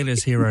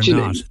retailers here are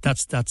not.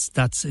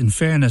 That's in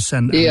fairness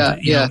and you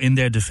know, in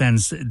their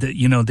defence,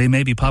 you know, they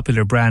may be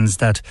popular brands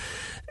that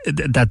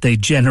they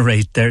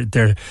generate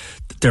their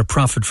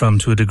profit from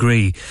to a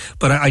degree.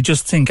 But I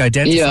just think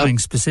identifying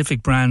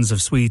specific brands of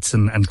sweets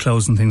and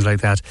clothes and things like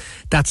that,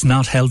 that's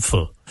not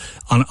helpful.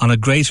 On a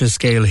greater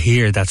scale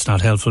here, that's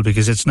not helpful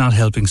because it's not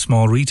helping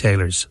small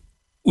retailers.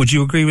 Would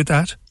you agree with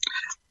that?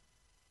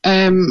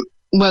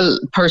 Well,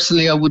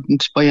 personally, I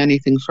wouldn't buy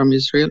anything from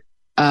Israel.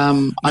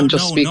 I'm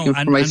just speaking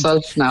for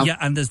myself now. Yeah,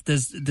 and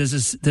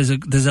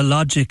there's a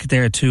logic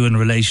there too in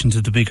relation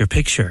to the bigger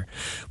picture.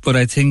 But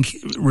I think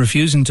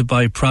refusing to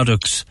buy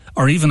products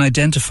or even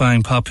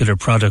identifying popular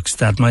products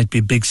that might be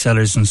big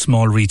sellers in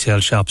small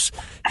retail shops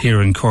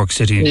here in Cork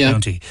City and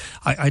County,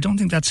 I don't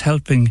think that's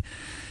helping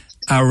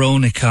our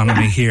own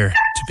economy here,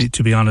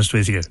 to be honest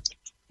with you.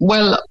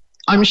 Well,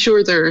 I'm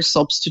sure there are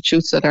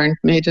substitutes that aren't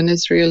made in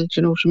Israel. Do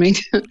you know what I mean?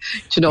 Do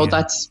you know,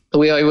 that's the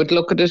way I would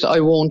look at it. I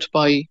won't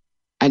buy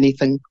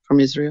anything from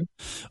Israel.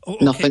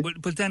 Okay, nothing.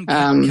 But then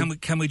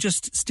can we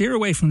just steer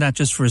away from that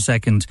just for a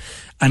second?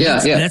 And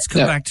let's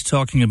come back to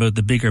talking about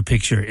the bigger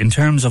picture in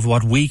terms of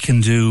what we can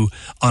do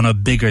on a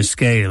bigger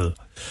scale.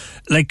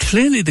 Like,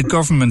 clearly the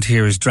government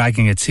here is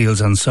dragging its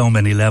heels on so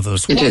many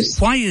levels.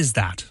 Why is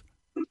that?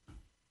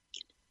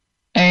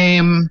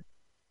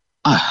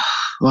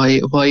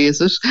 Why is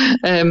it?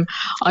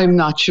 I'm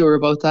not sure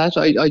about that.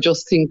 I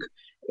just think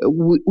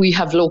we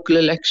have local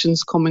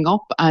elections coming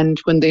up, and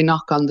when they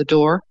knock on the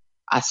door,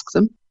 ask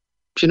them.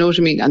 Do you know what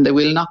I mean? And they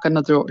will knock on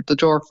the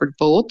door for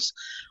votes.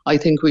 I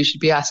think we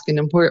should be asking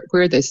them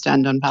where they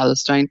stand on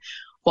Palestine.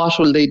 What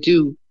will they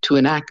do to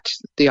enact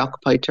the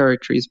Occupied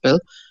Territories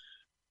Bill?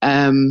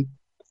 And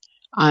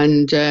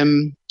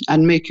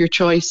make your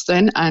choice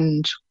then.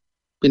 And,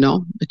 you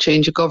know, a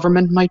change of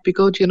government might be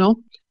good, you know.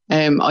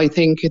 I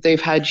think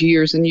they've had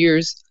years and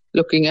years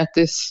looking at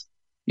this,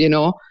 you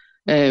know.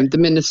 The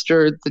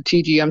minister, the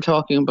TD I'm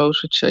talking about,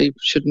 which I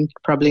shouldn't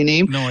probably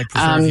name. No,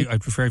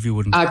 I'd prefer if you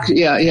wouldn't.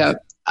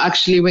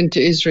 Actually went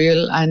to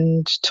Israel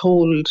and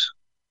told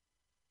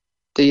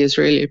the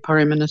Israeli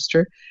Prime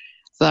Minister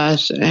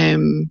that,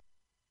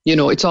 you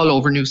know, it's all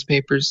over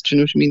newspapers, do you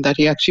know what I mean? That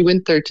he actually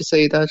went there to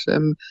say that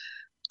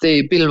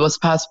the bill was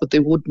passed, but they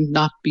would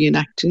not be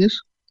enacting it,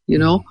 you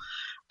know.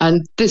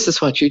 And this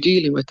is what you're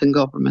dealing with in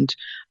government.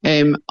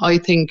 I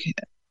think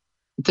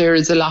there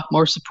is a lot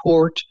more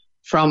support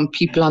from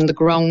people on the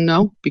ground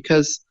now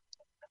because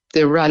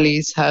the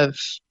rallies have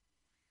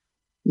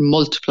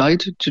multiplied.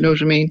 Do you know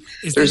what I mean?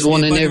 There's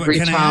one in every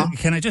town.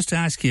 Can I just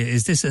ask you,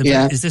 is this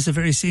a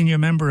very senior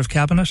member of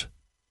cabinet?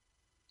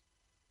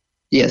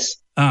 Yes.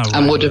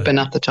 And would have been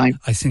at the time.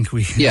 I think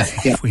we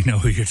know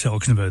who you're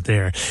talking about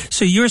there.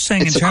 So you're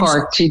saying it's in terms a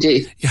Cork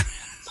TD. Yeah.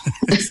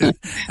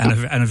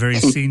 and a very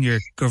senior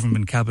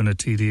government cabinet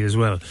TD as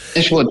well.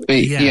 It would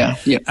be, yeah.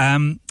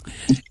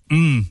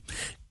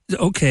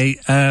 Okay.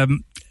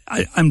 I'm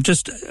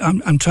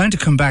trying to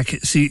come back.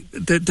 See,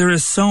 there are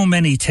so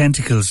many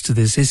tentacles to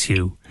this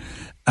issue,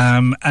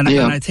 And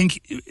I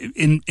think,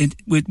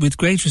 with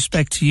great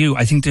respect to you,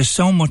 I think there's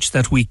so much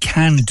that we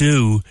can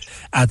do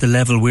at the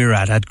level we're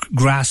at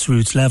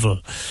grassroots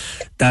level,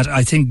 that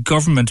I think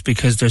government,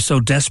 because they're so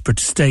desperate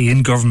to stay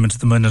in government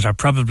at the moment, are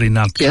probably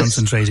not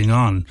concentrating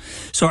on.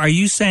 So are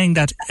you saying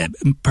that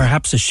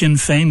perhaps a Sinn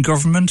Féin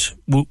government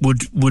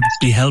would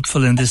be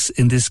helpful in this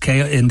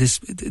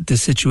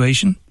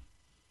situation?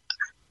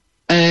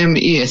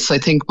 Yes, I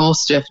think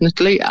most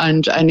definitely,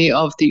 and any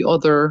of the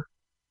other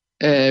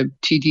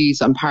TDs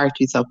and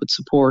parties that would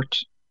support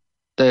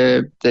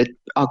the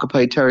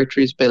Occupied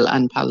Territories Bill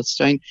and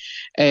Palestine.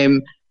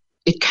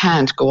 It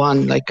can't go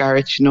on like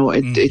Gareth,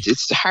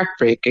 it's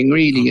heartbreaking,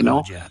 really, it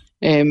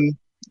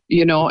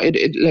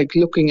like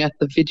looking at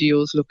the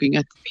videos, looking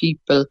at the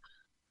people,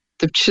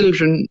 the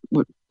children,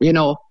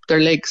 their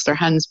legs, their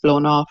hands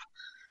blown off,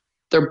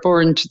 they're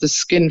burned to the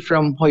skin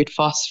from white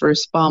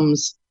phosphorus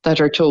bombs that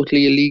are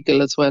totally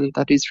illegal as well,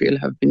 that Israel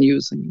have been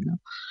using,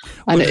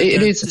 And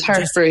it's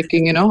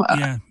heartbreaking,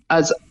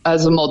 as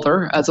a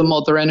mother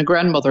and a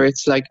grandmother,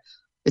 it's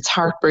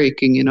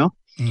heartbreaking,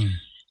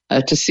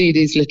 to see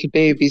these little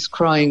babies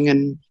crying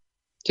and,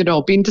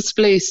 being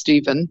displaced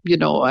even,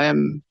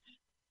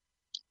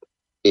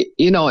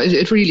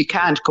 it really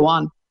can't go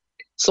on.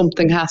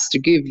 Something has to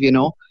give,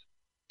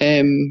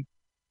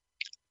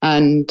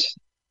 and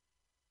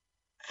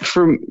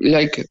from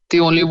the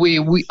only way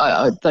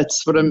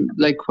that's what I'm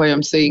why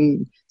I'm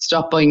saying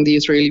stop buying the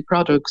Israeli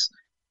products.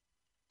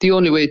 The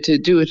only way to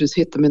do it is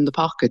hit them in the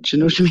pocket. You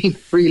know what I mean?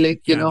 Really,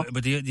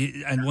 But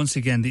and once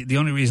again, the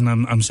only reason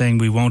I'm saying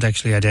we won't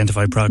actually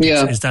identify products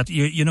is that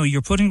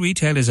you're putting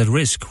retailers at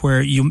risk,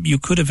 where you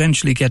could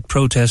eventually get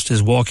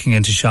protesters walking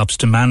into shops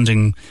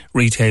demanding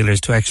retailers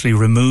to actually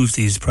remove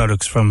these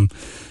products from,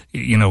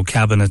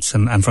 cabinets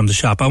and from the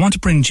shop. I want to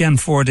bring Jen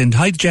Ford in.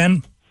 Hi,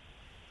 Jen.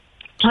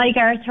 Hi,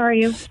 Gareth. How are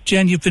you?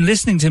 Jen, you've been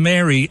listening to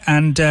Mary,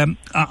 and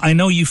I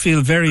know you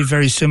feel very,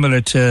 very similar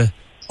to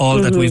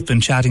all that we've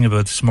been chatting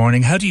about this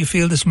morning. How do you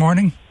feel this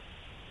morning?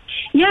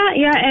 I've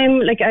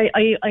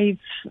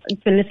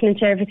been listening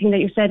to everything that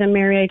you said, and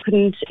Mary, I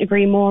couldn't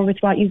agree more with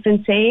what you've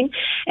been saying.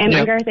 And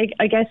Gareth,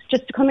 I guess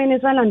just to come in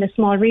as well on the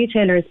small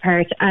retailers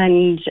part,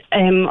 and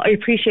I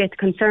appreciate the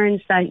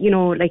concerns that,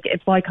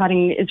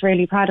 boycotting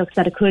Israeli products,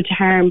 that it could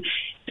harm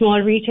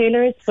small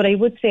retailers, but I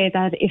would say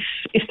that if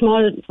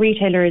small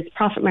retailers'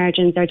 profit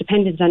margins are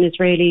dependent on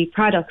Israeli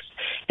products,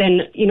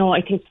 then,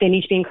 I think they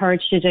need to be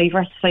encouraged to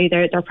diversify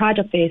their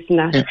product base in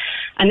that. Yeah.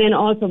 And then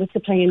also with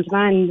supply and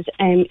demand,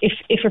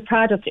 if a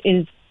product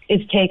is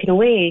taken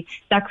away,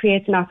 that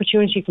creates an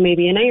opportunity for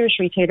maybe an Irish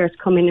retailer to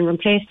come in and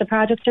replace the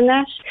product in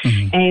that.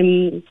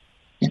 And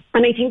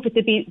I think with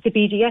the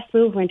BDS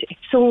movement, it's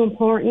so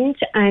important.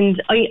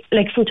 And I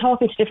from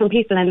talking to different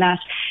people and that,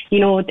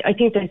 I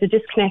think there's a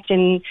disconnect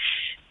in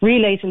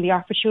realising the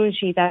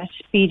opportunity that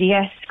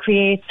BDS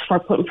creates for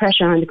putting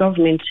pressure on the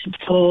government.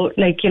 So,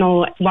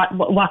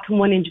 what can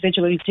one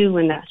individual do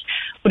in that?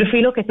 But if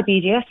we look at the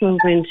BDS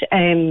movement,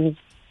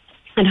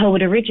 and how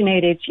it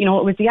originated, it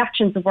was the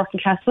actions of working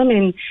class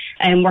women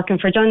working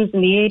for Duns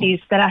in the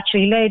 80s that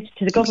actually led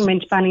to the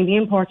government banning the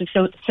import of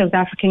South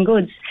African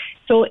goods.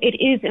 So it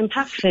is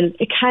impactful.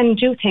 It can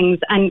do things,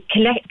 and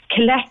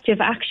collective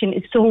action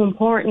is so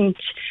important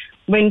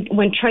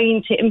when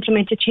trying to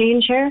implement a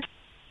change here.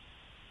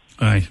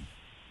 Right.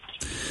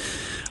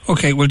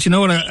 Okay, well, do you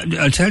know what?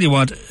 I'll tell you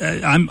what.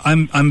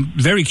 I'm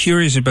very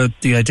curious about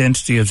the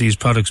identity of these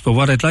products, but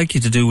what I'd like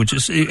you to do would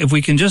just,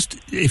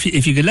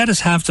 if you could let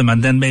us have them,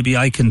 and then maybe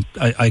I can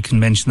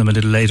mention them a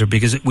little later,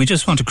 because we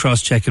just want to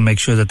cross check and make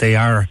sure that they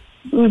are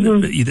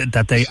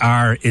that they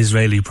are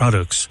Israeli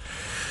products.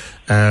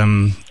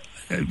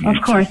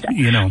 Of course,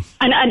 and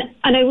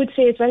I would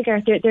say as well,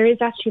 Gareth, there is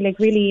actually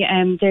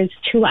there's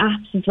 2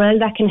 apps as well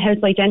that can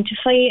help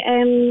identify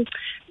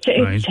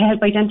to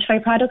help identify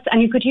products,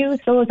 and you could use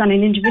those on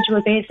an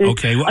individual basis.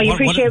 Okay,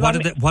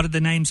 what are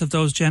the names of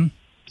those, Jen?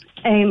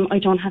 I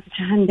don't have it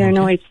to hand there. Okay.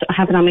 No, I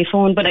have it on my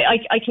phone, but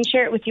I can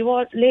share it with you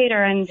all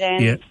later, and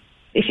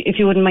if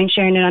you wouldn't mind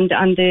sharing it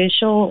on the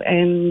show.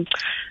 I'm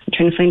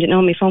trying to find it now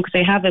on my phone because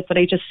I have it, but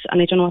I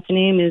don't know what the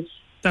name is.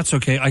 That's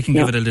okay. I can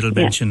give it a little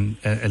mention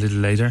a little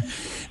later.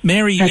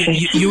 Mary,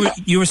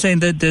 you were saying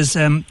that there's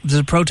a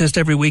protest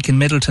every week in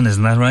Middleton,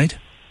 isn't that right?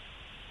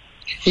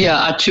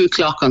 Yeah, at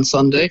 2:00 on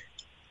Sunday,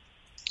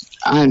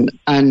 and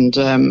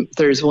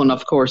there's one,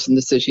 of course, in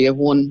the city. I have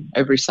one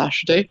every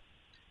Saturday.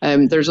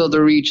 There's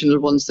other regional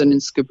ones then in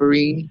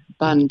Skibbereen,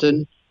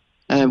 Bandon,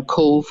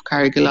 Cove,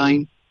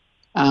 Carrigaline,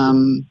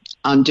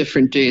 on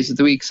different days of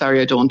the week.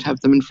 Sorry, I don't have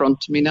them in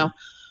front of me now.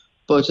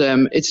 But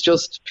it's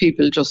just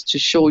people just to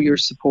show your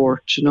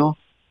support,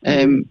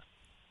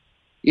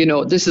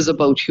 this is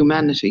about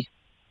humanity,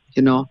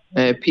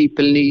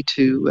 people need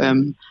to,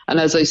 and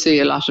as I say,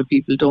 a lot of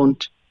people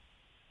don't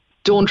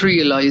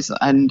realise,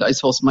 and I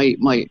suppose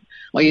my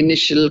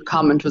initial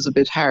comment was a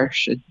bit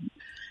harsh,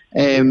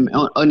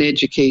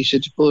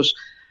 uneducated, but,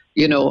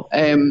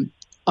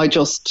 I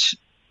just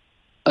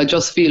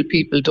feel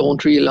people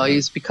don't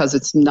realise, because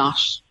it's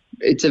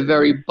a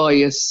very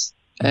biased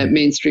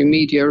mainstream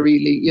media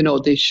really,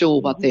 they show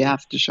what they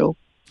have to show.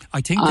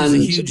 I think there's a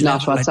huge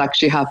not level, what's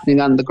actually happening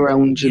on the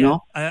ground, you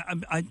know.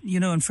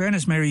 In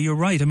fairness, Mary, you're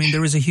right. I mean,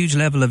 there is a huge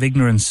level of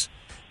ignorance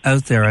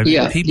out there.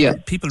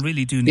 People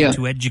really do need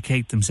to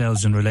educate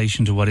themselves in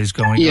relation to what is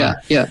going on.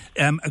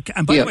 And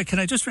by the way, can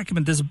I just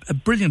recommend, there's a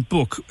brilliant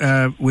book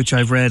which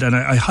I've read, and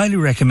I highly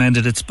recommend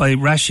it. It's by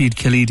Rashid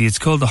Khalidi. It's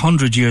called The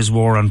 100 Years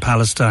War on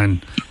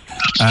Palestine.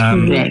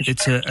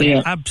 It's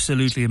an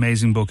absolutely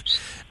amazing book.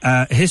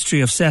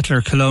 History of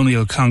settler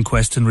colonial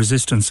conquest and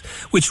resistance,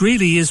 which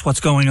really is what's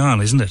going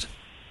on, isn't it?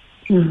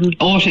 Mm-hmm.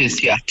 Oh, it is,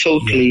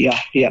 totally,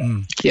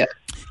 yeah.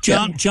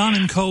 John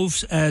in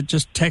Cove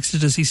just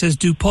texted us. He says,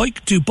 do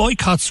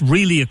boycotts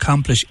really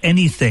accomplish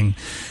anything?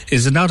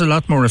 Is it not a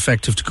lot more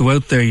effective to go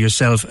out there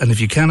yourself, and if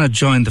you cannot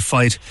join the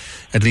fight,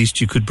 at least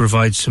you could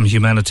provide some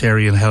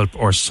humanitarian help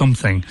or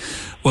something?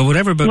 Well,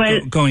 whatever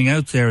about going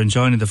out there and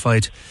joining the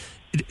fight,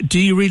 do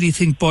you really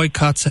think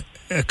boycotts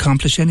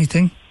accomplish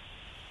anything?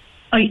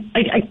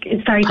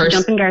 Sorry to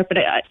jump in, Gareth, but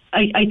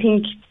I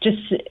think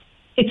just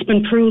it's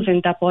been proven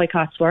that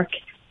boycotts work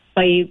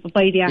by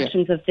the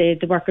actions of the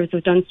workers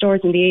who've done stores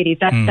in the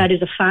 80s. That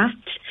is a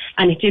fact,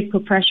 and it did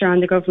put pressure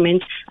on the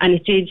government, and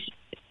it did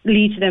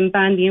lead to them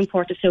ban the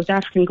import of South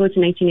African goods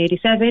in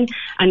 1987,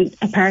 and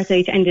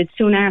apartheid ended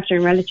soon after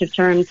in relative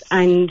terms.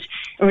 And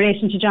in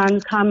relation to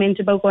John's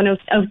comment about going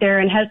out there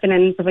and helping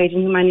and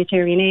providing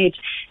humanitarian aid,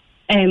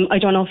 I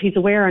don't know if he's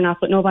aware or not,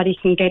 but nobody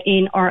can get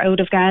in or out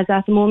of Gaza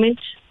at the moment.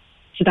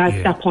 So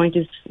that point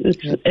is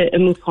a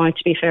moot point,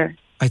 to be fair.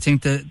 I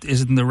think the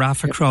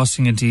Rafah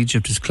crossing into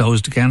Egypt is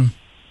closed again.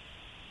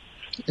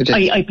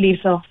 I believe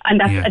so, and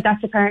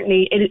that's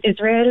apparently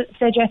Israel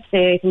said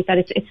yesterday. I think that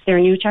it's their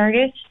new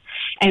target.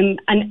 And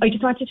I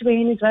just wanted to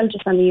weigh in as well,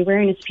 just on the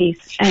awareness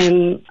piece.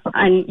 And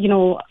I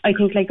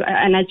think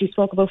and as you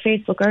spoke about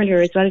Facebook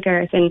earlier as well,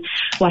 Gareth, and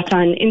what's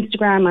on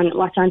Instagram and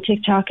what's on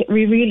TikTok,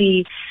 we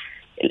really.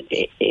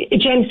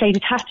 Genocide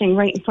is happening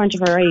right in front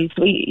of our eyes.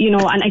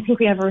 And I think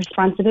we have a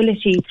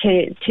responsibility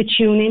to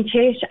tune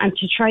into it and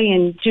to try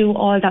and do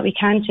all that we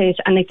can to it.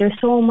 And there's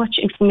so much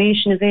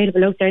information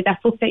available out there.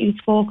 That book that you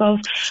spoke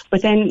of,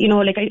 but then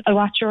I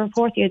watched a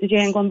report the other day,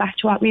 and going back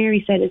to what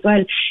Mary said as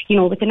well.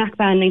 With the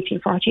Nakba in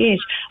 1948,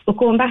 but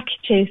going back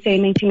to say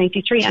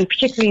 1993, and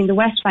particularly in the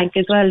West Bank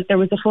as well, there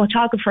was a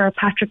photographer,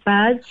 Patrick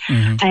Baz,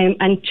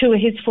 and two of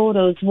his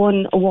photos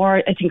won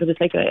award. I think it was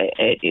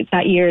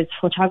that year's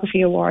photography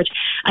award.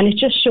 And it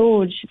just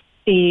showed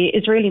the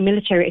Israeli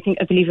military,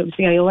 I believe it was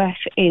the IOF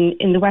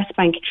in the West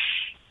Bank,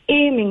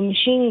 aiming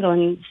machine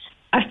guns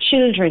at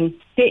children.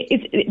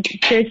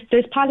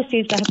 There's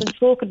policies that have been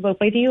spoken about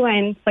by the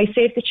UN, by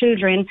Save the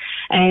Children,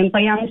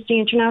 by Amnesty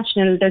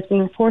International. There's been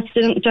reports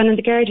done in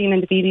The Guardian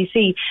and the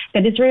BBC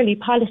that Israeli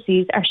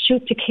policies are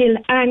shoot to kill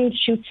and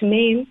shoot to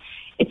maim.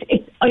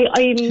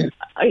 I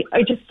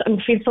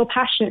feel so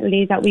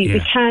passionately that we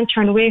can't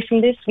turn away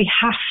from this. We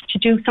have to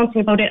do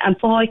something about it, and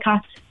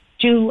boycotts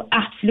do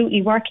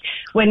absolutely work.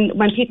 When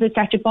people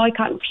started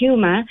boycotting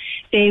Puma,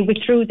 they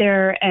withdrew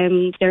their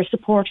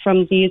support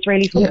from the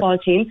Israeli football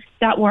team.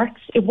 That works.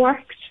 It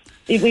works.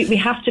 We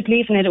have to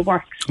believe in it. It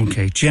works.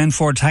 Okay, Jen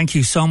Ford, thank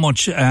you so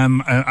much.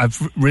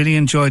 I've really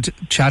enjoyed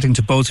chatting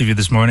to both of you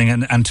this morning,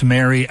 and to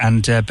Mary,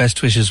 and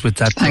best wishes with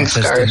that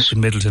protest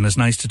in Middleton. It's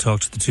nice to talk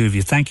to the two of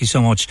you. Thank you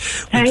so much.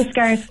 Thanks,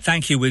 Gareth.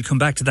 Thank you. We'll come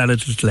back to that a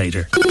little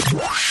later.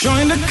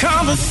 Join the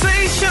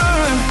conversation.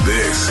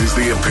 This is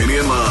the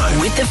Opinion Line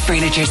with the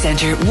Furniture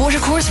Centre,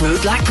 Watercourse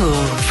Road,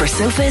 Blackpool. For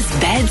sofas,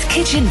 beds,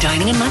 kitchen,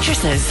 dining and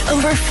mattresses.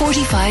 Over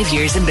 45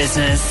 years in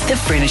business.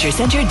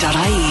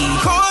 TheFurnitureCentre.ie.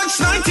 Cork's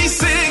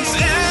 96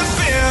 FM.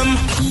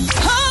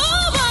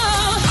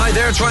 Hi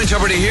there, it's Ryan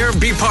Tuberty here.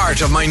 Be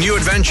part of my new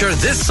adventure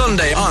this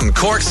Sunday on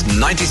Cork's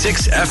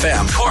 96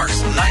 FM.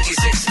 Cork's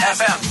 96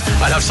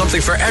 FM. I'll have something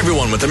for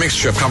everyone with a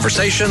mixture of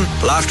conversation,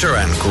 laughter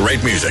and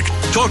great music.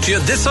 Talk to you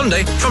this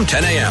Sunday from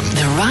 10 a.m.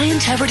 The Ryan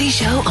Tuberty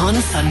Show on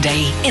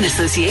Sunday in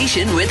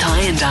association with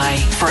Hyundai.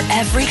 For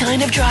every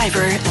kind of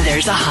driver,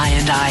 there's a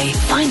Hyundai.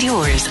 Find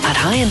yours at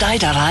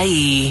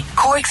hyundai.ie.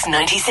 Cork's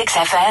 96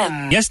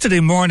 FM.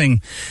 Yesterday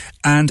morning,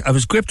 and I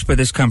was gripped by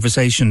this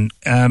conversation.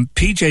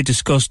 PJ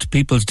discussed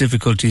people's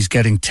difficulties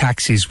getting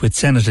taxis with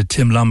Senator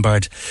Tim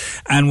Lombard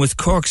and with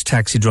Cork's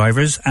taxi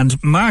drivers. And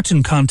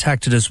Martin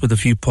contacted us with a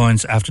few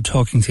points after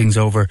talking things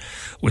over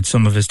with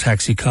some of his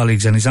taxi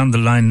colleagues. And he's on the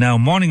line now.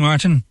 Morning,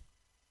 Martin.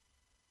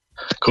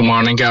 Good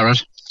morning,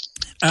 Gareth.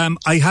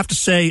 I have to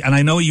say, and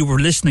I know you were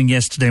listening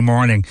yesterday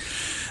morning,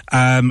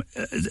 and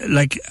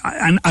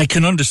I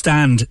can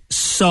understand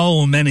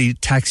so many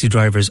taxi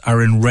drivers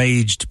are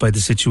enraged by the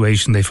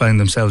situation they find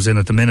themselves in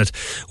at the minute,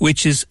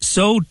 which is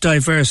so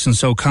diverse and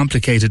so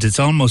complicated, it's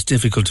almost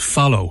difficult to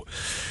follow.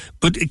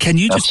 But can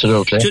you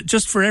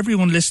just for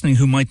everyone listening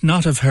who might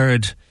not have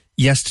heard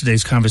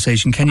yesterday's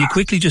conversation, can you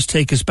quickly just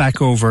take us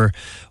back over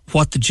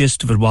what the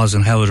gist of it was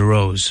and how it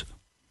arose?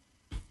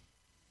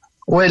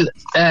 Well,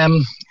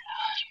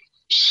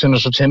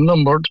 Senator Tim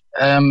Lombard,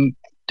 he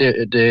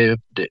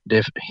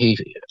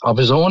of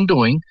his own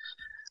doing,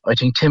 I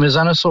think Tim is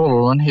on a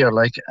solo run here,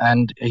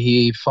 and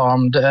he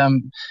formed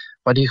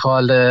what he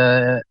called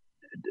a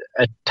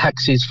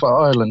Taxis for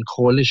Ireland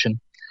coalition,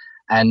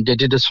 and they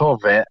did a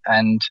survey,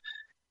 and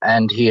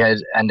they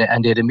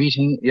had a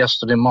meeting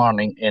yesterday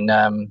morning in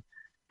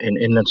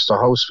Leinster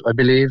House, I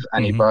believe,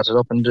 and he brought it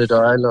up in the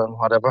dial or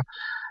whatever.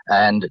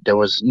 And there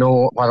was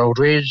what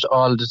outraged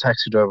all the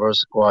taxi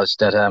drivers was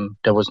that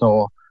there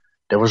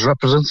was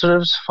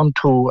representatives from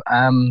two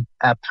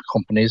app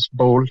companies,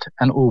 Bolt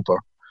and Uber.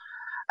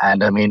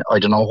 And I mean, I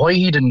don't know why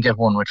he didn't get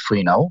one with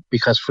Free Now,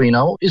 because Free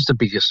Now is the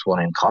biggest one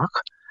in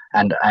Cork,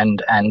 and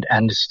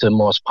it's the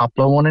most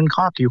popular one in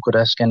Cork. You could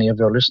ask any of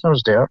your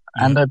listeners there,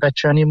 and I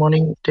bet you any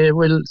money they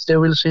will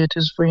say it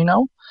is Free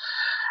Now.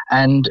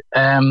 And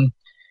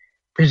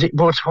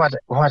but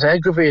what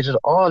aggravated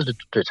all the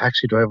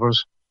taxi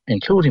drivers,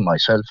 including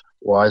myself,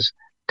 was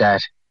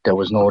that there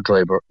was no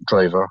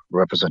driver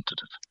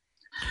representative.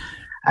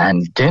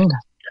 And then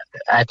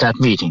at that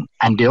meeting,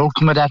 and the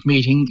outcome of that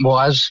meeting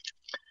was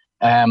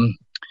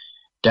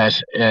that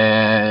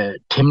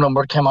Tim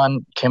Lombard came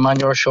on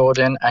your show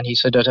then, and he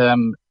said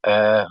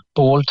that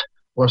Bolt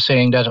were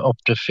saying that up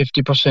to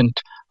 50%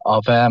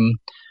 of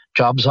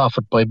jobs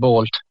offered by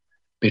Bolt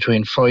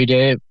between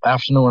Friday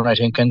afternoon, I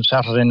think, and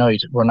Saturday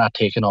night were not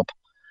taken up.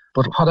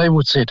 But what I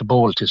would say to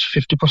Bolt is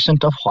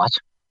 50% of what?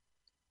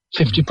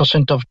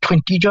 50% of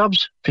 20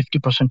 jobs?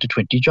 50% of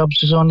 20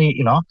 jobs is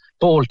only,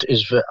 Bolt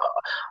is...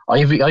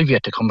 I've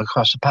yet to come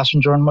across a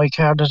passenger in my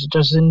car that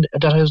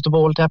has the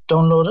Bolt app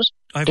downloaded.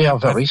 They are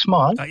very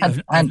small,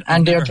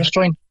 and they're just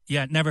trying...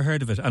 Yeah, never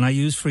heard of it, and I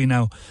use Free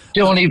Now.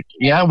 You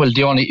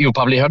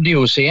probably heard the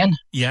Usain.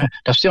 Yeah.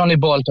 That's the only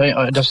Bolt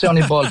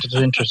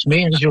that interests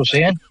me, is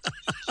Usain.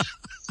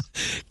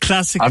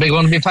 Classic. Are they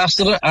going to be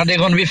faster? Are they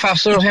going to be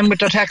faster than him with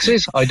their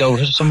taxis? I doubt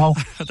it somehow.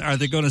 Are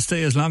they going to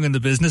stay as long in the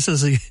business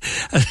as he?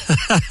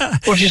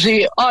 But you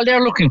see, all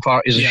they're looking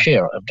for is a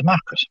share of the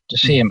market, the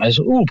same as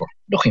Uber,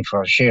 looking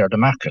for a share of the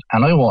market.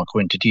 And I won't go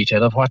into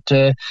detail of what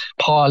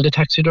Paul, the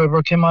taxi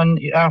driver, came on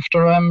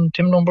after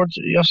Tim Lombard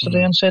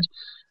yesterday and said,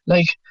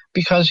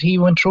 because he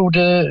went through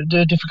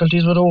the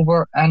difficulties with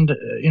Uber, and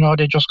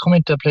they just come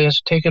into the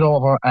place, take it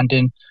over, and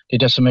then they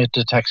decimate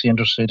the taxi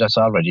industry that's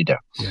already there.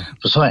 Yeah.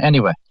 So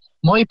anyway,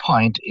 my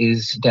point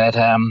is that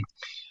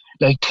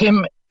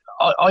Tim,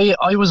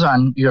 I was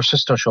on your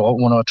sister show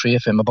 103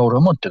 FM about a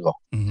month ago,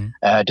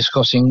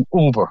 discussing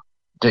Uber.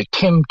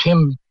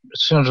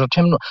 Senator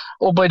Tim.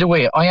 Oh, by the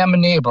way, I am a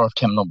neighbour of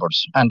Tim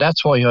Lombard's, and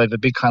that's why I have a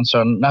big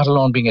concern. Not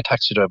alone being a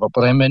taxi driver,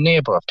 but I'm a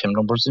neighbour of Tim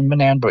Lombard's in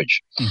Manan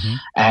Bridge,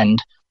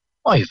 and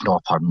I have no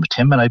problem with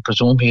him, and I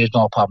presume he has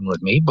no problem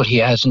with me. But he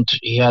hasn't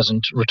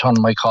returned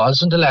my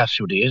calls in the last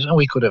few days, and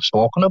we could have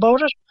spoken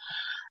about it.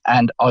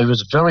 And I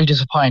was very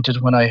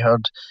disappointed when I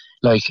heard,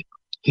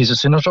 he's a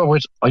senator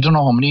with I don't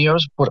know how many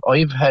years, but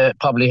I've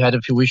probably had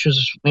a few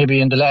issues maybe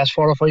in the last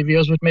 4 or 5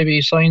 years with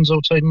maybe signs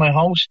outside my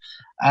house,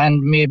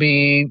 and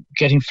maybe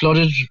getting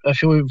flooded a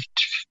few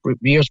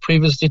years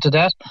previously to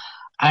that.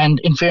 And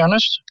in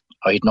fairness,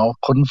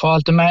 couldn't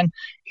fault the man.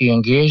 He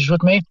engaged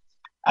with me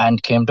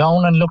and came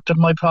down and looked at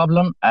my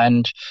problem,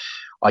 and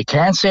I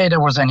can't say there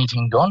was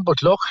anything done,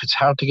 but look, it's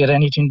hard to get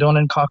anything done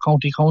in Cork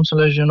County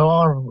Council, as you know,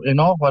 or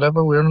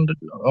whatever. We're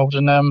out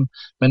in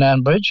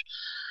Manan Bridge.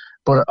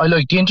 But I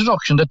like the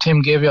introduction that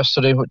Tim gave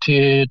yesterday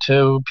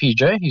to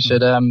PJ. He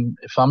said,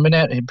 if I'm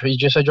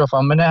PJ said you're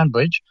from Manan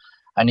Bridge,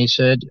 and he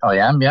said, I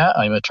am, yeah,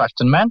 I'm a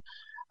Tracton man,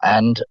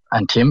 and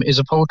Tim is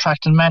a proud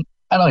Tracton man,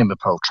 and I'm a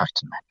proud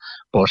Tracton man.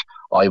 But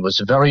I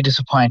was very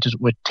disappointed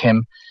with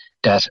Tim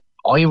that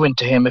I went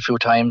to him a few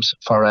times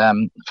for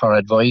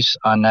advice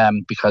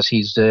on because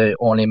he's the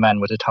only man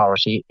with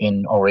authority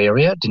in our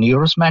area, the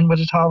nearest man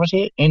with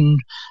authority in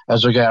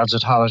as regards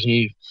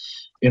authority,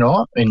 in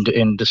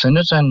the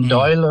Senate, and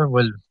Dáil, or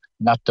well,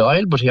 not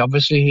Dáil, but he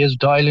has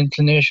Dáil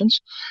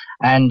inclinations.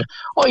 And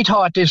I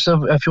thought this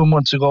a few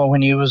months ago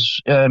when he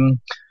was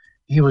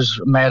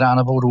mad on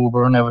about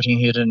Uber and everything.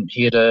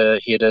 He had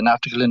an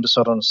article in the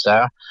Southern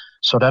Star.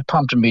 So that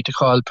prompted me to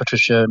call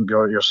Patricia,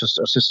 your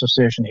sister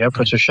station here,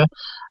 Patricia,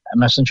 a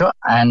messenger,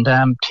 and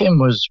Tim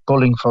was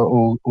bullying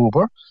for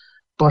Uber.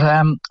 But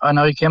and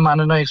I came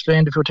on and I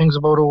explained a few things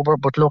about Uber,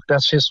 but look,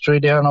 that's history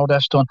there, now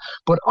that's done.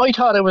 But I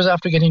thought I was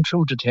after getting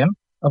through to Tim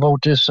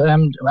about this,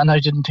 and I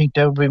didn't think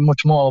there would be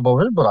much more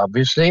about it, but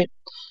obviously,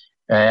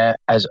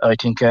 as I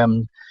think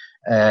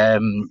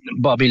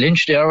Bobby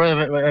Lynch there,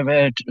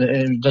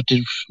 that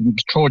did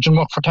Trojan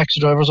work for taxi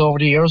drivers over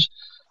the years,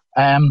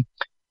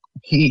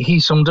 he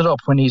summed it up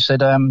when he said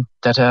that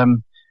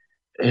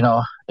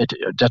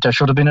there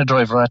should have been a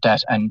driver at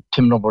that, and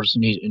Tim Lombard's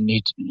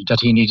needed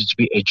to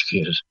be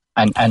educated.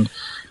 And I'm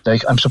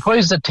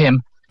surprised that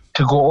Tim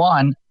to go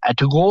on and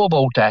to go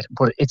about that,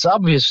 but it's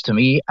obvious to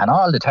me and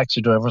all the taxi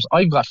drivers.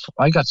 I got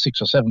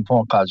 6 or 7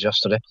 phone calls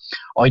yesterday.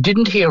 I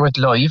didn't hear it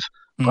live,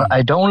 but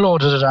I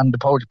downloaded it on the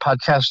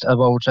podcast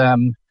about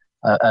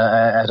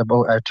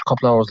a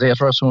couple of hours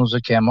later, as soon as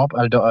it came up.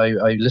 I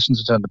listened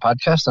to it on the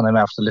podcast, and I'm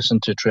after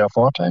listening to it 3 or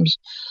 4 times.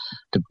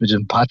 The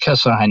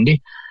podcasts are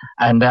handy,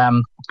 and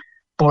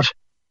but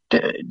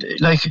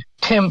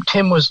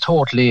Tim was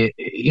totally,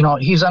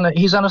 he's on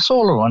a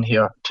solo run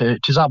here.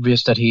 It's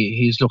obvious that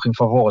he's looking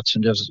for votes,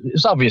 and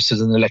it's obvious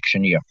it's an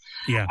election year.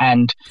 Yeah.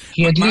 And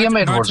he had Liam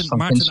Edwards from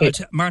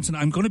Martin,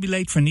 I'm going to be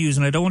late for news,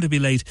 and I don't want to be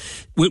late.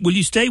 Will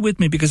you stay with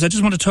me, because I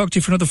just want to talk to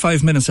you for another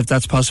 5 minutes, if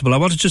that's possible. I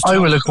want to just. I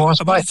will, of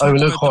course.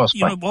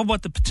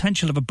 What the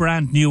potential of a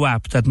brand new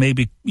app that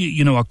maybe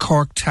a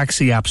Cork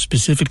taxi app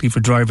specifically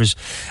for drivers,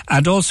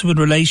 and also in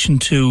relation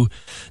to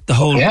the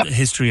whole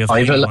history of.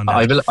 I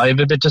have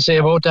a bit to say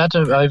about that.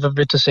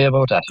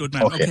 Good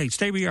man. Okay,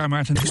 stay where you are,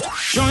 Martin.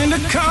 Join the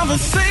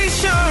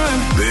conversation.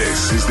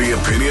 This is the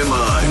Opinion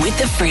Line with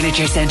the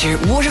Furniture Centre,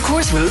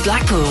 Watercourse Road,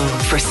 Blackpool.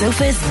 For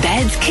sofas,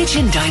 beds,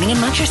 kitchen, dining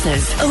and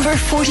mattresses. Over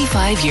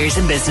 45 years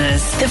in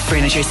business.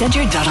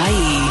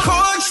 TheFurnitureCentre.ie.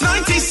 Cork's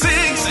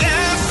 96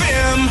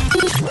 FM.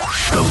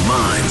 The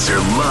lines are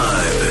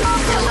live.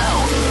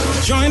 Hello.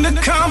 Join the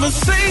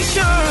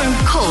conversation.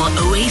 Call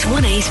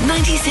 0818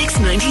 96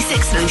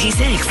 96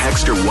 96.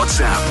 Text or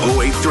WhatsApp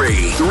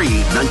 083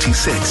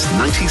 396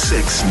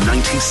 96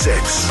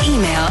 96.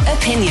 Email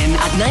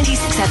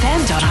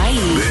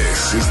opinion@96fm.ie.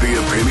 This is the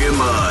Opinion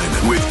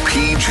Line with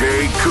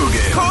PJ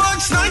Coogan.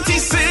 Cork's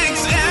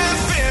 96 FM.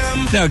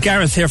 Now,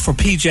 Gareth here for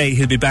PJ.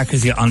 He'll be back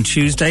with you on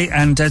Tuesday,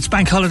 and it's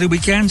bank holiday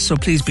weekend, so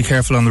please be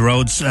careful on the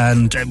roads.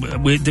 And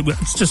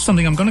it's just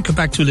something I'm going to come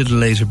back to a little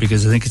later,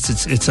 because I think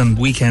it's on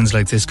weekends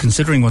like this,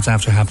 considering what's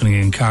after happening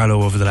in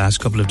Carlow over the last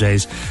couple of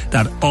days,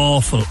 that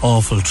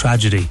awful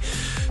tragedy.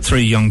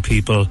 3 young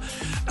people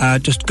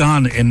just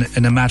gone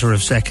in a matter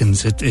of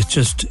seconds.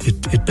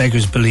 It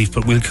beggars belief,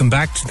 but we'll come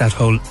back to that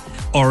whole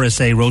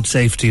RSA, Road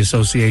Safety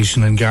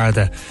Association, and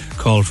Garda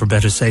call for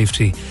better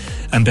safety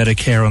and better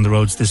care on the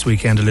roads this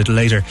weekend a little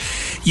later.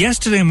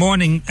 Yesterday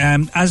morning,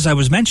 as I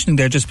was mentioning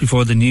there just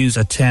before the news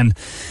at 10,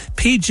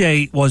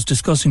 PJ was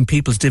discussing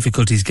people's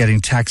difficulties getting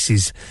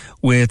taxis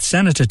with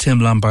Senator Tim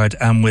Lombard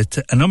and with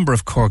a number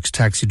of Cork's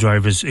taxi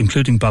drivers,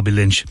 including Bobby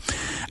Lynch.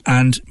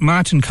 And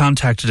Martin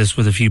contacted us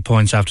with a few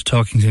points after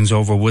talking things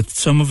over with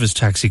some of his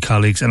taxi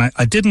colleagues. And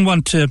I didn't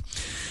want to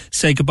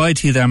say goodbye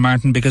to you there,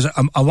 Martin, because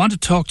I want to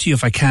talk to you,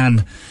 if I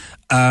can,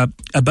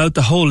 about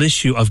the whole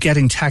issue of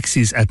getting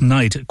taxis at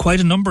night. Quite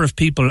a number of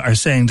people are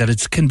saying that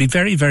it can be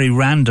very, very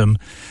random,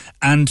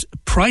 and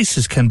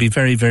prices can be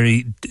very,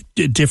 very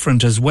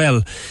different as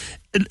well.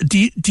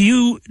 Do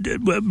you,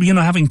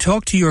 having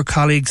talked to your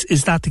colleagues,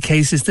 is that the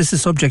case? Is this a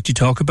subject you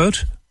talk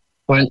about?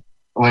 Well,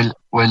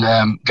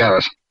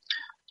 Gareth,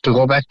 to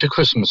go back to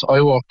Christmas, I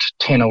worked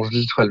 10 out of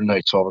the 12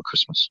 nights over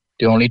Christmas.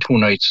 The only 2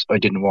 nights I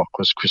didn't work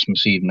was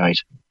Christmas Eve night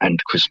and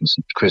Christmas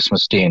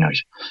Day night.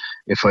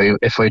 If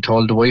I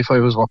told the wife I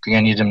was working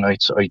any of them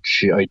nights, I'd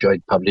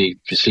probably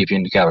be sleeping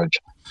in the garage.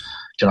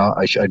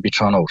 I'd be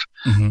thrown out.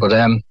 Mm-hmm. But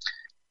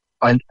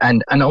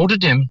and out of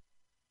them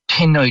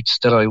 10 nights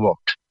that I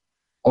worked,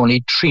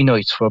 only 3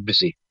 nights were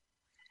busy.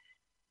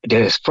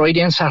 There's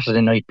Friday and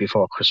Saturday night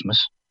before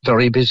Christmas,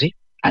 very busy.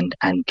 And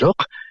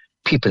look,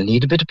 people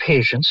need a bit of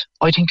patience.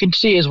 I think in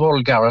today's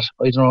world, Gareth,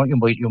 I don't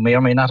know, you may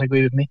or may not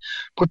agree with me,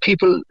 but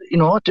people,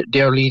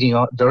 they're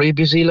leading very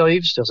busy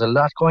lives. There's a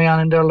lot going on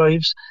in their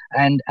lives,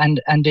 and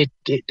they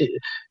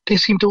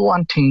seem to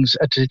want things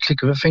at the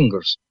click of their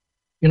fingers.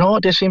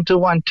 They seem to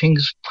want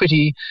things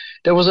pretty.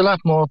 There was a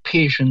lot more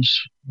patience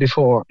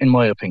before, in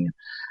my opinion.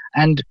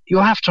 And you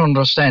have to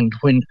understand,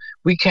 when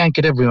we can't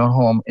get everyone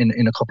home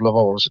in a couple of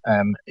hours,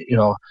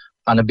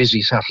 on a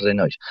busy Saturday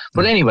night.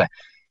 But anyway,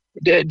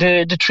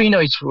 the 3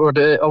 nights were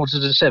out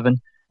of the 7,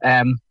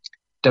 out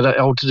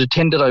of the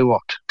 10 that I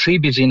worked. 3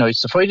 busy nights: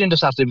 the Friday and the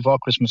Saturday before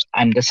Christmas,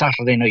 and the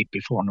Saturday night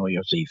before New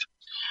Year's Eve.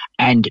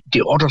 And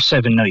the other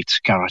 7 nights,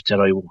 Gareth, that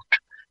I worked,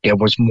 there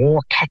was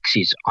more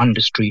taxis on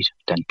the street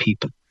than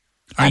people.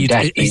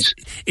 Is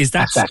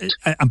that fact?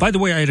 And by the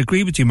way, I'd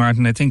agree with you,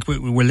 Martin. I think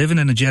we're living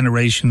in a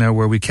generation now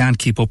where we can't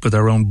keep up with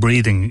our own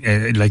breathing.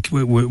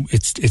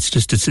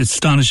 It's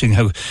astonishing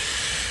how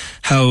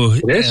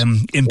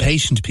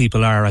impatient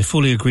people are. I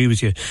fully agree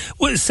with you.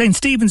 Well, St.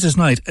 Stephen's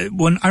night,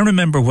 I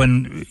remember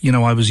when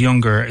I was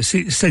younger,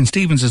 St.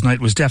 Stephen's night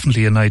was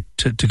definitely a night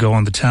to go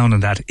on the town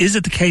and that. Is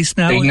it the case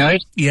now? Big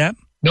night? Yeah.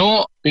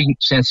 No,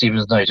 St.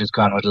 Stephen's night has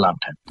gone out a long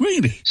time.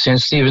 Really?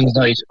 St. Stephen's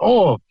night,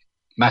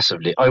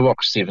 massively. I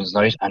work Stephen's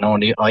night, and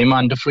I'm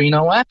on the Free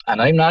Now app,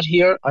 and I'm not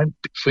here. I'm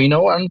Free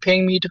Now aren't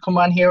paying me to come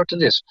on here to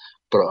this,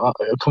 but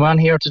come on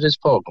here to this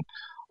program.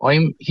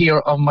 I'm here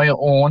of my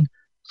own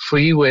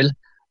free will,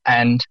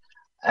 and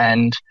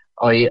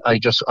I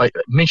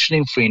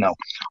mentioning Free Now.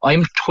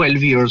 I'm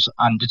 12 years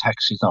on the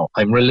taxis now.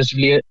 I'm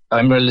relatively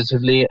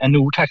a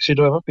new taxi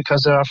driver,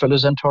 because there are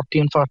fellas in 30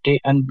 and 40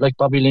 and like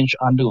Bobby Lynch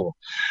on the go.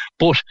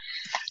 But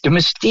the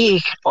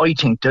mistake, I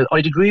think, that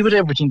I'd agree with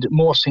everything,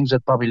 most things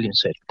that Bobby Lynch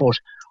said, but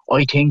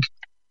I think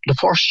the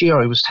first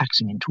year I was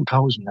taxing in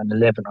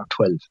 2011 or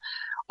 12,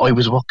 I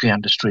was working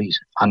on the street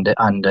on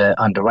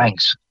the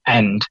ranks,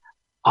 and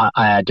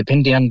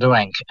depending on the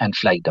rank and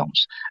flag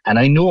downs. And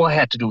I knew I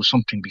had to do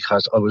something,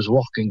 because I was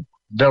working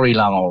very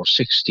long hours,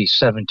 60,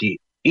 70,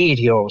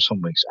 80 hours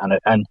some weeks,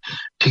 and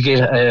to get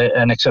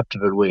an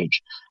acceptable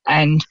wage.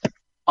 And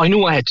I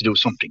knew I had to do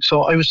something.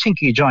 So I was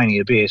thinking of joining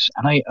a base,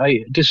 and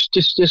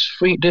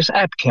this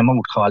app came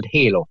out called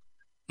Halo.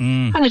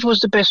 And it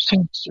was the best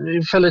thing.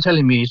 A fella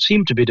telling me it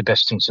seemed to be the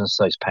best thing since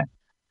sliced pan.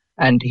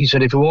 And he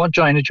said, if you won't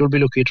join it, you'll be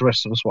lucky at the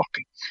rest of us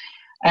working.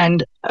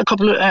 And a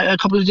couple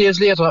of days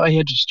later, I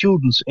had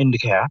students in the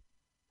car,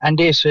 and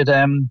they said,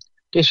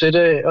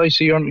 I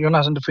see you're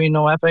not on the Free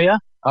Now app, are you?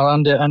 Or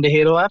on the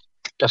Halo app?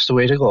 That's the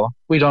way to go.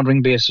 We don't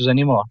ring bases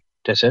anymore,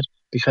 they said,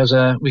 because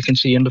we can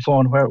see on the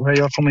phone where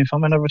you're coming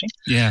from and everything.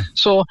 Yeah.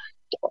 So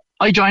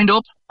I joined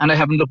up, and I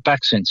haven't looked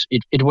back since.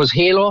 It was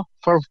Halo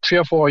for 3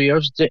 or 4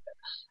 years.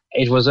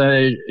 It was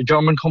a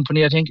German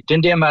company, I think. Then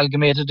they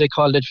amalgamated. They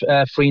called it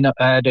Free Now.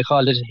 They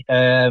called it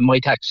My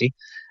Taxi.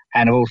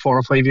 And about 4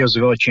 or 5 years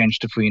ago, I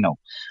changed to Free Now.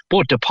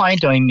 But the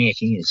point I'm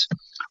making is,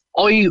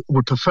 I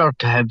would prefer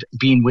to have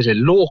been with a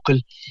local.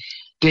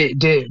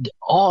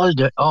 All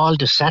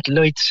the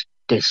satellites,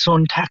 the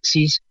Sun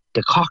taxis,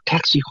 the Cork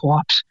taxi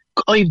co-ops.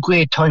 I have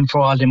great time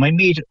for all them. I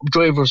made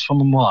drivers from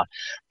them all,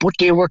 but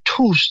they were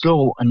too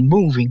slow and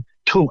moving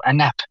to an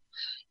app.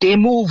 They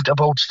moved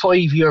about 5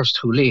 years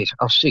too late,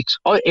 or 6.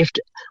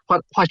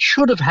 What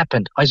should have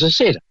happened, as I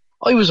said,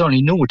 I was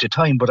only new at the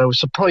time, but I was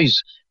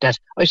surprised that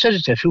I said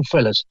it to a few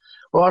fellas,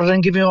 rather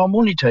than giving our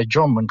money to a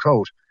German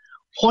crowd,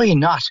 why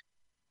not?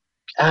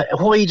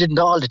 Why didn't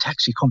all the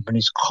taxi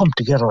companies come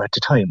together at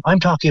the time? I'm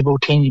talking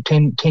about 10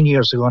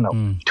 years ago now,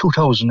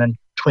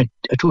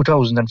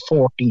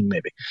 2014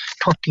 maybe,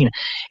 13.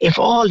 If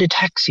all the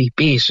taxi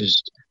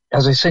bases,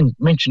 as I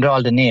mentioned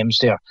all the names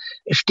there,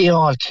 if they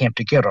all came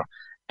together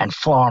and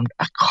formed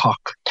a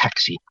Cork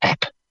taxi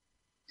app,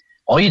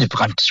 I'd have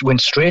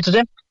went straight to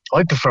them.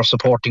 I prefer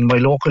supporting my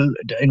local,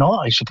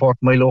 I support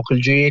my local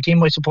GA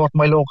team, I support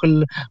my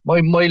local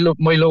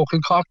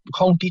Cork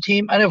county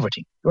team and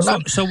everything.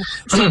 So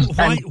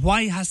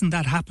why hasn't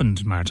that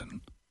happened,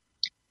 Martin?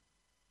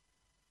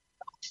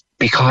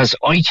 Because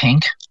I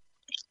think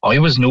I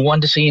was new on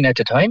the scene at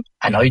the time,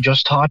 and I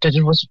just thought that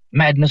it was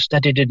madness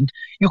that they didn't.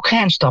 You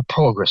can't stop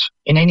progress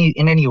in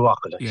any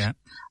walk of life. Yeah.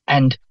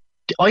 And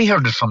I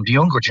heard it from the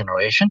younger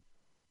generation.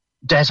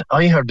 That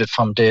I heard it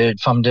from the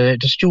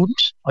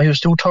students. I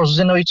used to do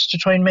Thursday nights to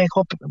try and make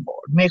up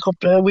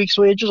the week's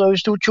wages. I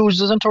used to do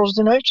Tuesdays and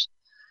Thursday nights.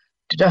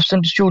 That's the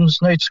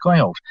students' nights going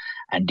out.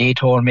 And they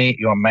told me,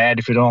 you're mad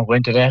if you don't go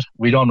into that.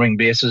 We don't ring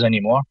bases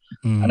anymore.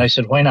 And I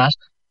said, why not?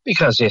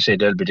 Because they say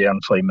they'll be there in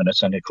 5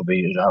 minutes, and it could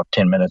be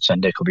 10 minutes,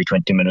 and they could be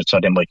 20 minutes, or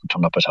they mightn't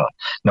turn up at all.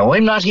 No,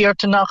 I'm not here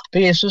to knock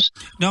bases.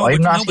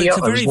 I'm not here. I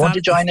was going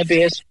to join a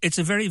base. It's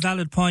a very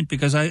valid point,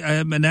 because I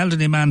am an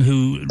elderly man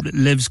who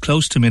lives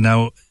close to me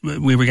now.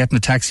 We were getting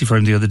a taxi for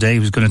him the other day. He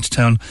was going into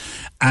town,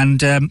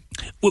 and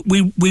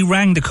we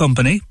rang the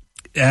company.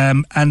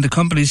 And the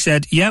company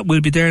said, yeah, we'll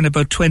be there in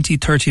about 20,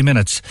 30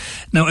 minutes.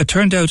 Now, it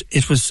turned out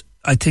it was,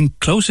 I think,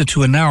 closer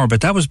to an hour,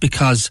 but that was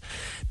because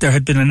there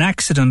had been an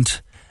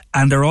accident,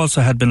 and there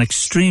also had been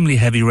extremely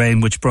heavy rain,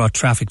 which brought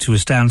traffic to a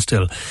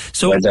standstill.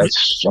 So, that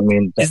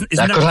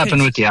could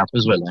happen with the app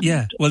as well.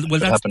 Yeah, well,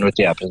 that happen with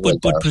the app as well.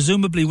 But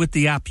presumably with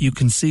the app, you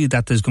can see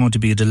that there's going to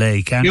be a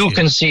delay, can't you? You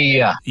can see,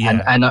 yeah.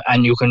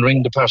 And you can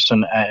ring the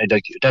person.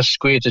 That's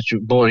great that you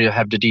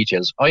have the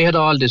details. I had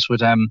all this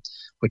with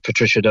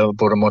Patricia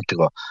about a month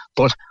ago,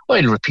 but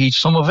I'll repeat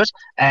some of it.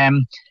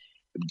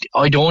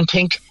 I don't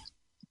think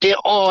they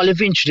all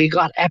eventually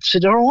got apps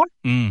of their own.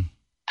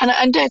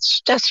 And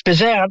that's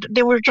bizarre.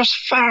 They were just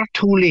far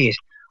too late.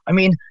 I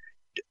mean,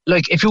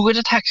 like, if you get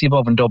a taxi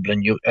above in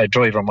Dublin, a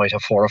driver might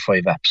have 4 or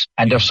 5 apps,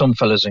 and there's some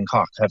fellas in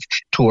Cork have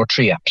 2 or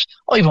 3 apps.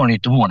 I've only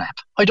the one app.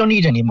 I don't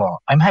need any more.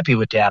 I'm happy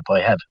with the app I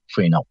have,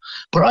 Free Now.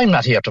 But I'm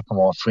not here to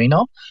promote Free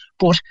Now.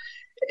 But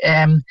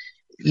if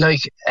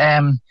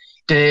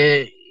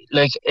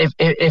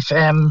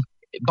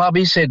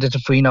Bobby said that the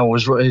Free Now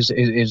is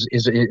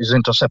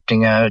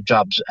intercepting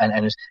jobs,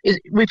 and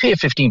we pay a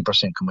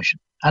 15% commission,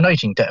 and I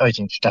think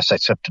that's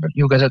acceptable.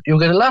 You get a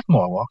lot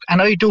more work,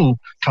 and I do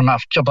turn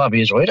off. So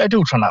Bobby is right. I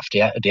do turn off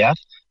the app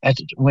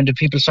when the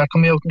people start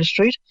coming out in the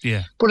street.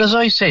 Yeah. But as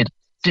I said,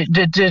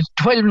 the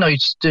 12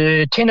 nights,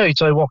 the 10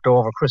 nights I worked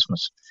over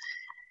Christmas,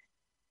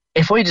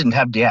 if I didn't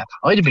have the app,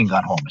 I'd have been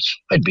gone home.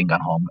 I'd been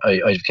gone home.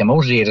 I came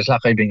out at 8 o'clock.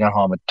 I'd been gone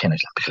home at 10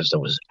 o'clock because there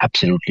was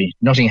absolutely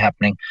nothing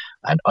happening.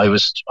 And I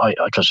was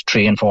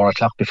 3 and 4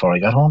 o'clock before I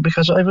got home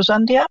because I was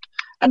on the app.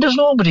 And there's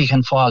nobody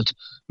can fault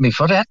me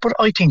for that. But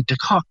I think the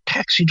Cork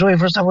taxi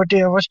drivers that were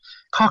there with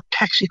Cork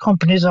taxi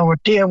companies that were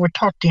there with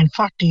 30 and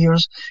 40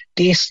 years,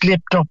 they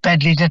slipped up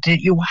badly. That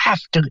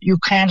you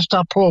can't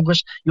stop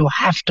progress. You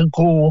have to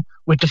go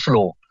with the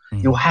flow.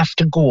 You have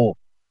to go.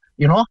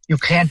 You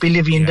can't be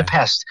living in the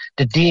past.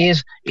 The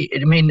days,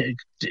 I mean,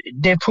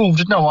 they proved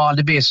it now. All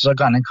the bases are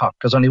gone in Cork.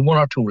 There's only 1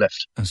 or 2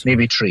 left,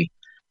 maybe 3.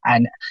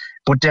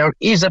 But there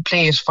is a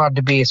place for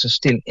the bases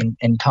still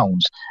in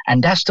towns.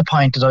 And that's the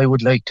point that I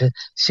would like to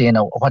say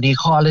now. What do you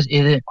call it?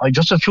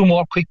 Just a few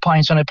more quick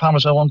points, and I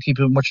promise I won't keep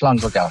you much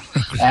longer, Gareth.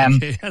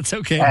 Okay, that's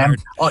okay,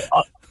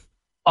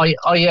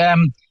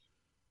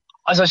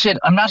 as I said,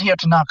 I'm not here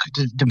to knock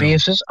the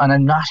bases, and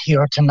I'm not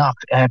here to knock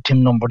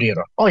Tim Lombard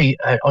either. I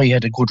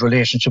had a good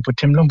relationship with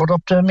Tim Lombard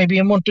up to maybe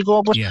a month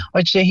ago, but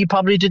I'd say he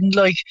probably didn't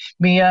like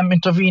me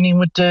intervening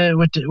with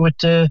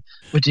the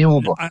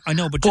Uber. I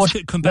know, but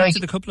just come back to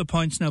the couple of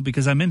points now,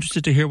 because I'm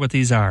interested to hear what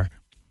these are.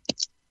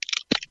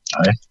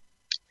 All right.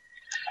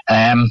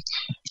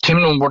 Tim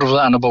Lombard was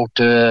on about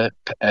a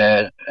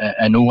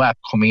new app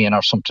coming in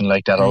or something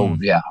like that. Oh,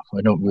 yeah,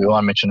 we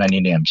won't mention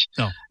any names.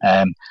 No.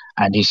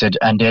 And he said,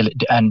 and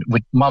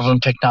with modern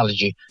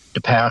technology,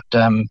 the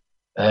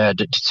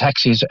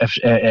taxis,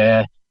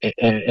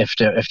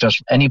 if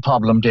there's any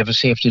problem, they'll have a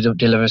safety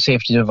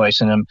device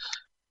in them.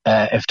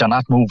 If they're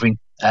not moving,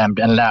 an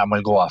alarm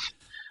will go off.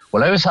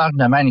 Well, I was talking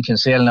to a man in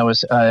Kinsale, and I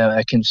was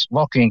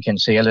working in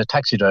Kinsale, a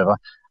taxi driver,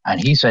 and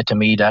he said to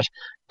me that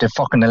the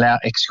fucking alarm,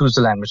 excuse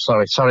the language,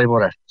 sorry about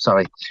that,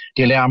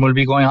 the alarm will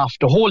be going off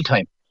the whole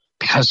time,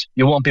 because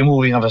you won't be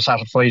moving on a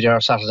Friday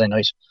or Saturday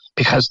night,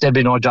 because there'll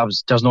be no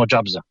jobs, there's no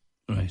jobs there.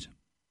 Right.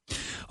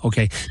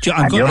 Okay.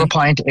 The other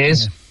point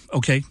is,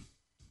 okay.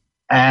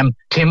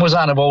 Tim was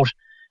on about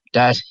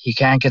that he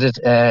can't get it.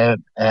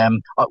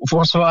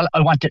 First of all,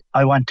 I want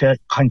to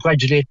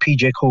congratulate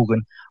PJ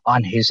Coogan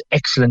on his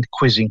excellent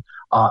quizzing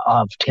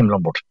of Tim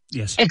Lombard.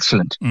 Yes,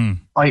 excellent.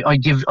 I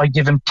give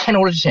him 10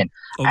 out of 10.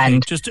 Okay,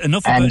 and just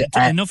enough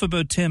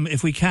about Tim,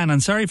 if we can.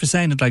 And sorry for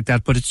saying it like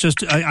that, but it's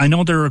just I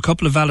know there are a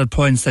couple of valid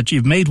points that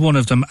you've made. One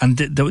of them, and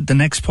the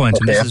next point,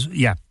 okay. And this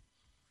is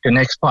the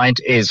next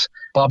point is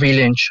Bobby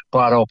Lynch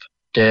brought up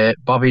a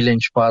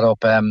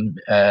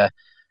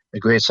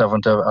great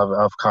servant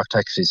of Cork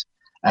taxis,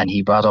 and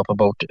he brought up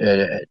about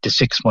the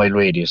 6 mile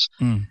radius.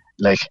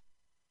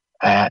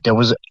 There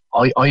was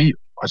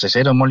as I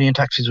said, I'm only in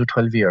taxis for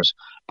 12 years,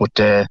 but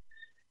the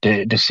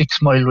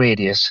 6 mile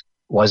radius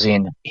was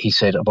in, he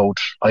said, about,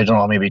 I don't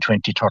know, maybe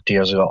 20, 30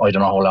 years ago, I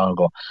don't know how long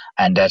ago,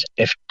 and that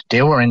if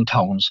they were in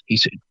towns, he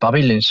said,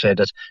 Bobby Lynch said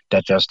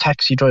that there's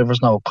taxi drivers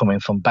now coming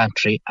from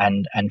Bantry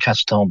and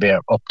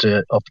Castletownbere up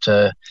to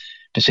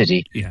the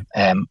city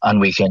on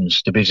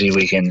weekends, the busy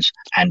weekends,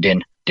 and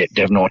then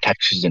there are no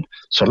taxis in.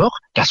 So look,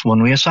 that's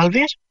one way to solve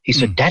it. He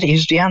said that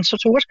is the answer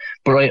to it.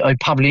 But I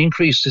probably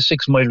increase the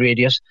 6 mile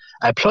radius.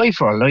 I apply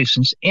for a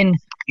license in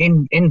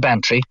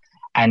Bantry,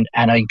 and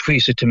I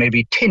increase it to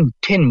maybe 10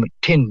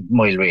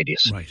 mile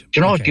radius. Right. Do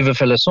you know, give a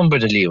fella some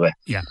bit of leeway.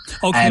 Yeah.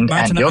 Okay,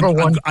 Martin, the other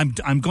one,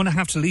 I'm going to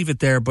have to leave it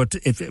there, but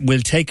if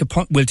we'll take a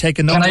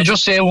note. Can I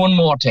just say one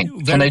more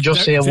thing? I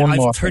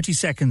have 30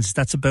 seconds.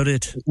 That's about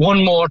it.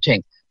 One more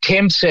thing.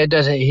 Tim said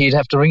that he'd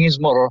have to ring his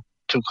mother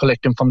to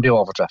collect him from the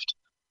overdraft.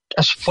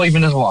 That's 5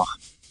 minutes walk.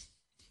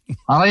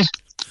 All right?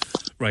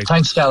 Right.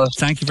 Thanks, Dallas.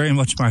 Thank you very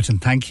much, Martin.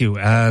 Thank you.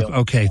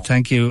 Okay,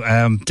 thank you.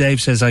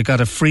 Dave says, I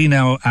got a Free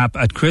Now app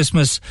at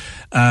Christmas,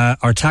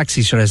 or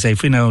taxi, should I say,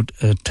 Free Now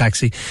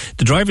taxi.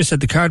 The driver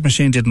said the card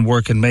machine didn't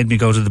work and made me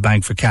go to the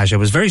bank for cash. I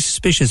was very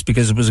suspicious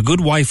because it was a good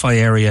Wi-Fi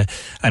area,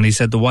 and he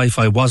said the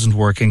Wi-Fi wasn't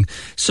working.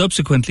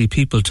 Subsequently,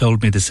 people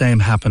told me the same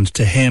happened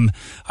to him.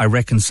 I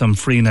reckon some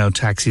Free Now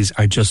taxis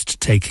are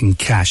just taking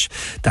cash.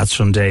 That's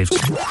from Dave.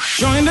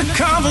 Join the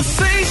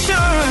conversation.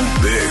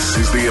 This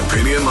is the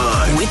Opinion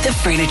Line. With the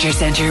Furniture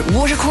Centre,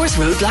 Watercourse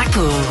Road,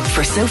 Blackpool.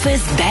 For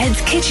sofas, beds,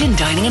 kitchen,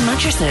 dining and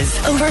mattresses.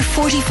 Over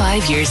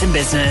 45 years in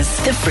business.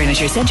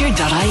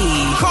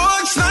 TheFurnitureCentre.ie.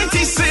 Cork's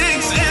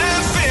 96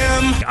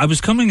 FM. I was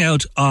coming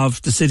out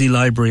of the City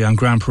Library on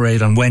Grand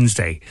Parade on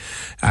Wednesday,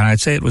 and I'd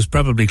say it was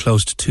probably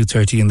close to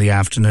 2:30 in the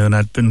afternoon.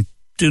 I'd been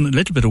doing a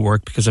little bit of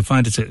work because I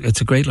find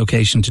it's a great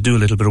location to do a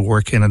little bit of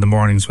work in the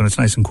mornings when it's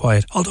nice and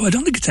quiet, although I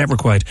don't think it's ever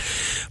quiet.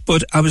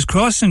 But I was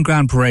crossing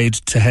Grand Parade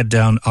to head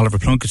down Oliver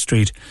Plunkett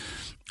Street,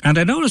 and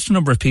I noticed a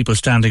number of people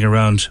standing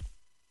around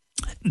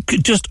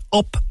just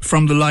up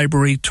from the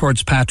library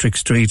towards Patrick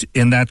Street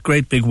in that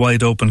great big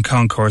wide open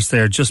concourse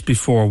there just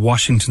before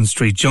Washington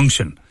Street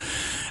Junction.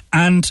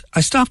 And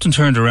I stopped and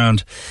turned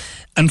around,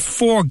 and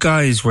 4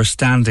 guys were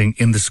standing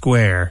in the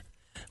square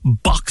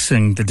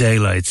boxing the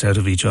daylights out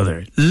of each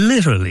other,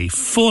 literally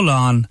full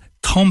on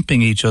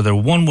thumping each other.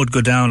 One would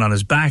go down on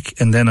his back,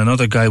 and then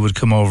another guy would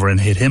come over and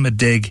hit him a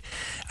dig,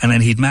 and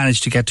then he'd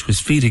manage to get to his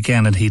feet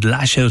again, and he'd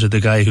lash out at the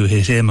guy who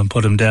hit him and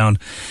put him down.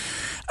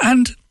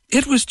 And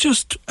it was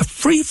just a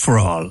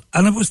free-for-all,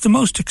 and it was the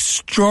most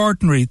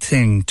extraordinary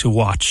thing to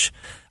watch.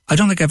 I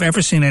don't think I've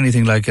ever seen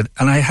anything like it,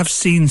 and I have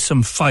seen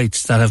some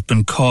fights that have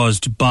been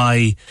caused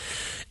by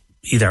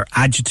either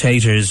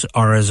agitators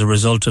or as a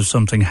result of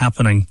something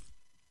happening.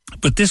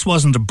 But this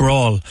wasn't a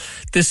brawl.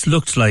 This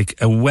looked like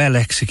a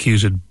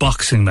well-executed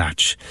boxing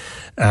match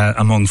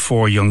among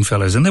 4 young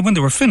fellas. And then when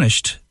they were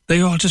finished,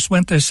 they all just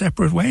went their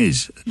separate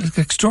ways. It's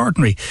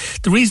extraordinary.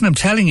 The reason I'm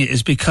telling you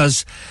is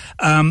because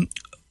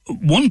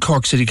one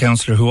Cork City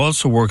Councillor who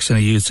also works in a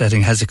youth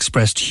setting has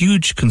expressed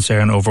huge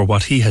concern over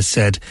what he has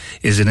said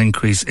is an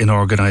increase in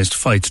organised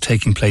fights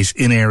taking place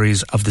in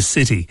areas of the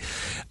city.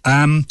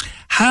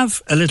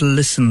 Have a little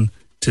listen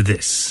to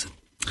this.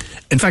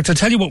 In fact, I'll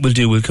tell you what we'll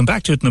do. We'll come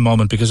back to it in a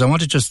moment because I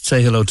want to just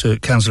say hello to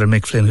Councillor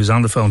Mick Flynn, who's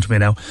on the phone to me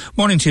now.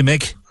 Morning to you,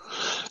 Mick.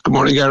 Good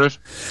morning, Garrett.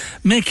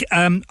 Mick,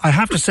 I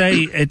have to say,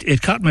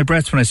 it caught my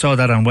breath when I saw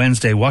that on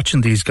Wednesday,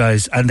 watching these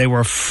guys, and they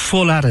were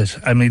full at it.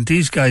 I mean,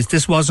 these guys,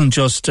 this wasn't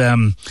just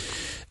a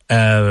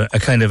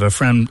kind of a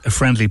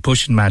friendly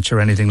pushing match or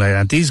anything like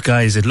that. These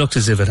guys, it looked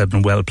as if it had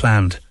been well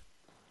planned.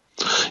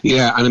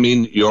 Yeah, and I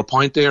mean, your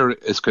point there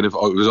is kind of,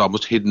 it was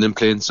almost hidden in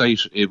plain sight.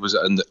 It was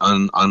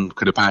on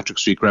kind of Patrick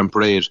Street Grand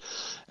Parade,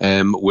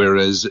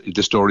 whereas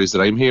the stories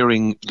that I'm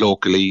hearing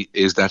locally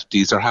is that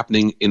these are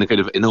happening in a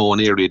kind of an own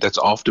area that's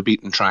off the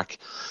beaten track.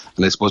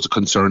 And I suppose the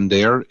concern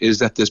there is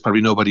that there's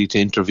probably nobody to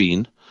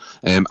intervene.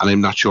 And I'm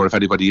not sure if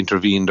anybody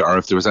intervened or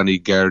if there was any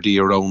Gardaí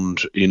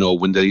around,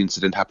 when the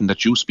incident happened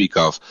that you speak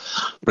of.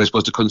 But I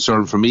suppose the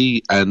concern for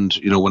me, and,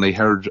 when I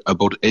heard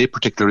about a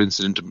particular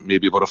incident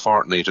maybe about a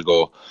fortnight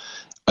ago,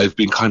 I've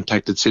been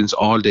contacted since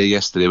all day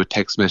yesterday with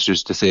text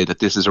messages to say that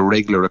this is a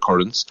regular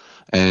occurrence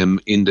in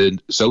the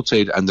south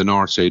side and the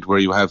north side, where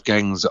you have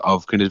gangs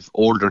of kind of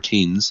older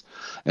teens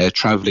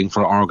travelling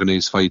for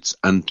organised fights.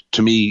 And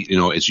to me,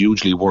 it's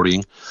hugely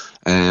worrying.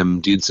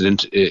 The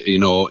incident,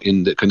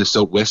 in the kind of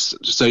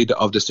southwest side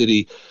of the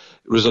city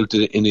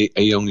resulted in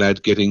a young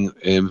lad getting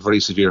very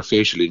severe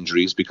facial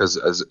injuries because,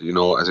 as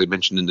I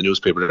mentioned in the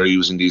newspaper, they're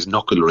using these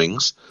knuckle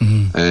rings.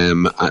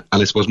 And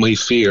I suppose my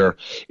fear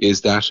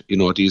is that,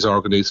 these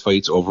organised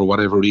fights, over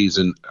whatever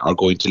reason, are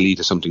going to lead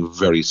to something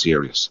very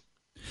serious.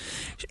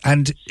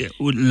 And,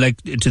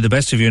 to the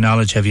best of your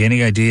knowledge, have you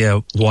any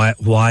idea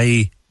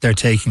why they're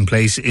taking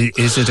place?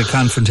 Is it a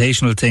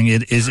confrontational thing?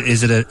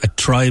 Is it a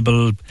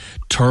tribal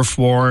turf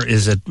war?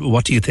 Is it,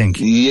 what do you think?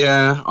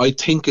 Yeah, I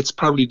think it's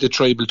probably the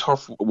tribal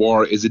turf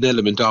war is an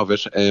element of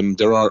it.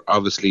 There are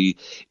obviously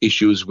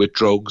issues with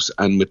drugs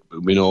and with,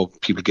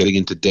 people getting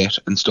into debt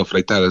and stuff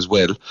like that as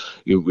well,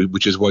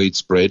 which is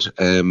widespread.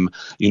 And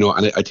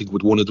I think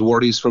with one of the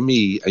worries for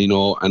me,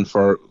 and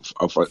for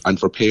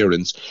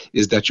parents,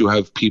 is that you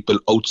have people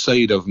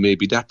outside of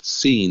maybe that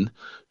scene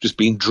just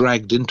being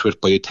dragged into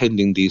it by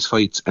attending these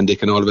fights, and they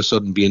can all of a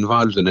sudden be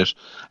involved in it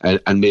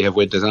and may have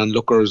went as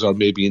onlookers or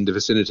maybe in the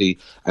vicinity,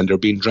 and they're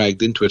being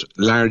dragged into it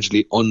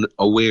largely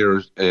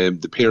unaware.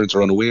 The parents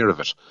are unaware of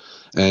it.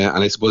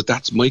 And I suppose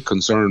that's my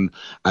concern.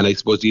 And I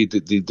suppose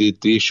the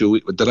issue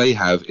that I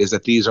have is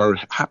that these are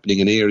happening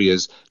in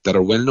areas that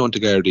are well known to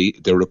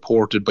Gardaí. They're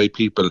reported by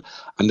people,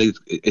 and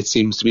it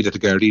seems to me that the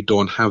Gardaí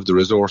don't have the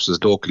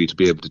resources locally to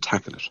be able to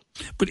tackle it.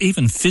 But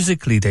even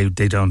physically, they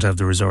don't have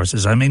the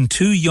resources. I mean,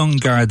 two young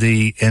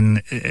Gardaí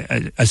in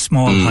a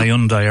small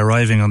Hyundai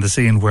arriving on the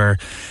scene where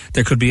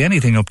there could be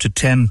anything up to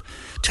 10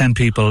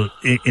 people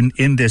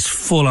in this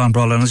full-on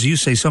brawl. And as you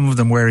say, some of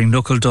them wearing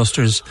knuckle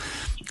dusters.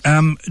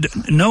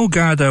 No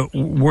Garda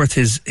worth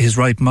his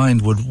right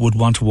mind would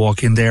want to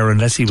walk in there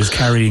unless he was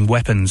carrying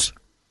weapons.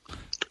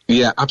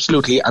 Yeah,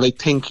 absolutely. And I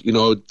think,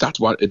 that's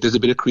there's a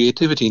bit of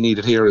creativity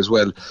needed here as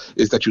well,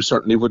 is that you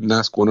certainly wouldn't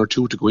ask one or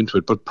two to go into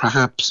it, but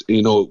perhaps,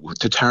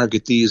 to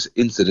target these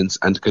incidents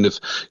and kind of,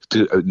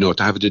 to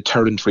have a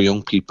deterrent for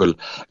young people,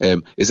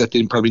 is that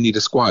they probably need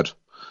a squad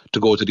to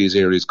go to these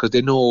areas because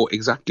they know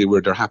exactly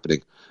where they're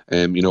happening.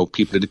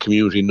 People in the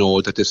community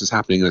know that this is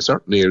happening in a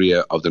certain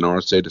area of the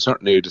north side, a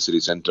certain area of the city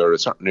centre, a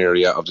certain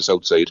area of the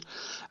south side.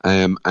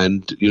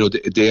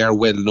 They are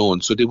well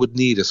known. So they would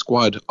need a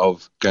squad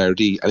of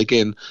Gardaí. And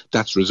again,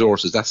 that's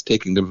resources. That's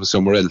taking them from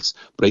somewhere else.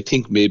 But I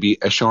think maybe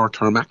a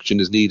short-term action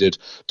is needed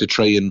to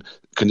try and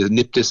kind of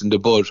nip this in the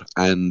bud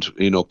and,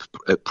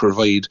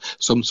 provide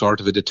some sort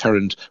of a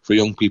deterrent for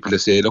young people to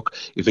say, look,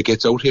 if it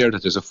gets out here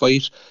that there's a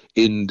fight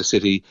in the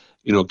city,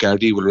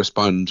 Gardaí will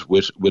respond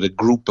with a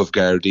group of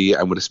Gardaí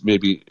and with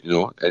maybe,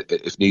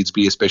 if needs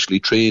be, a specially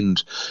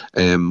trained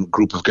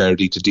group of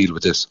Gardaí to deal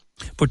with this.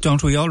 But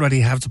don't we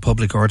already have the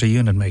public order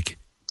unit, Mick?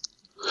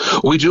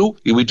 We do.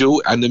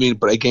 And I mean,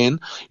 but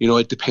again,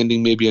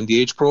 depending maybe on the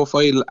age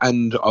profile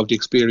and of the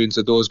experience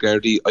of those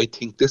Gardaí, I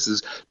think this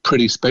is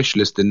pretty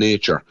specialist in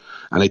nature.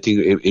 And I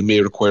think it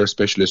may require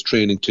specialist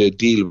training to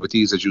deal with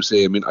these, as you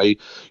say. I mean,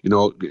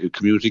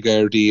 community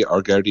Gardaí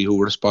or Gardaí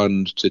who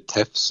respond to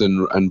thefts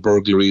and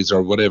burglaries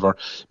or whatever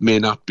may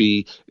not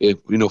be,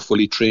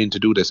 fully trained to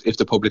do this. If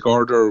the public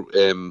order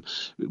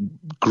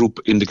group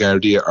in the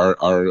Gardaí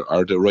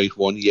are the right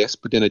one, yes,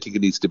 but then I think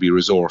it needs to be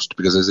resourced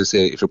because, as I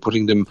say, if you're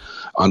putting them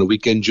on a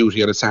weekend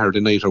duty on a Saturday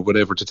night or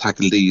whatever to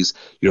tackle these,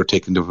 you're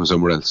taking them from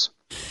somewhere else.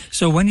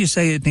 So when you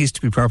say it needs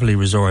to be properly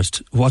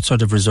resourced, what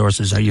sort of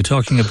resources are you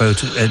talking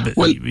about?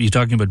 Are you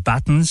talking about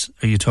batons?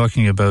 Are you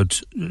talking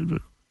about...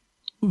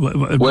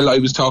 Well, I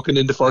was talking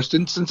in the first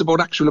instance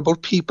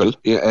about people,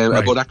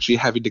 about actually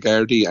having the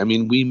Gardaí. I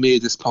mean, we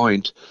made this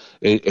point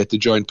at the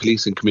Joint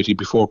Policing Committee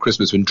before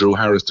Christmas when Drew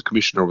Harris, the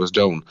Commissioner, was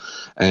down.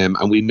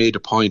 And we made a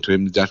point to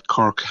him that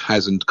Cork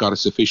hasn't got a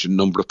sufficient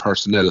number of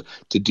personnel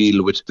to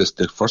deal with this.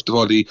 First of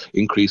all, the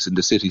increase in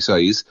the city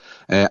size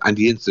and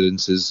the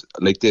incidences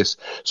like this.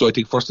 So I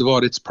think, first of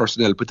all, it's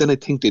personnel. But then I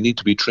think they need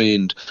to be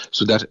trained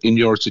so that in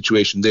your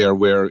situation there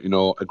where,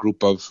 a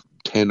group of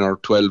 10 or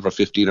 12 or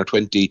 15 or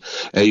 20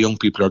 young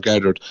people are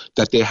gathered,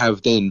 that they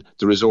have then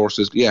the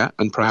resources,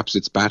 and perhaps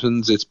it's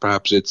batons,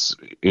 perhaps it's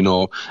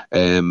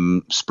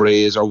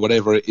sprays or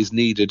whatever is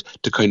needed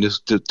to kind of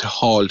to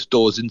halt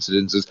those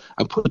incidences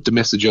and put the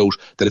message out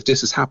that if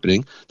this is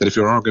happening, that if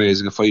you're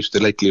organising a fight, the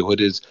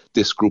likelihood is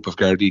this group of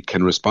Gardaí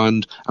can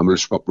respond and will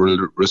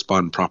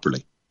respond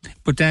properly.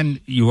 But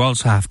then you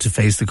also have to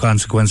face the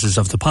consequences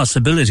of the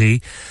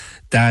possibility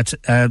that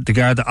the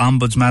Garda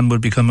Ombudsman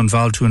would become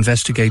involved to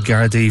investigate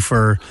Gardaí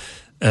for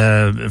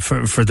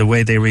the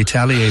way they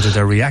retaliated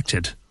or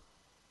reacted.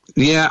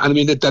 Yeah, and I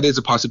mean that is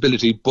a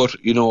possibility, but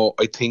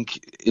I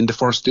think in the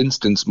first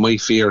instance, my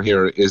fear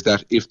here is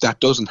that if that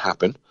doesn't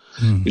happen,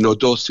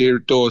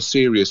 those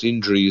serious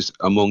injuries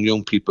among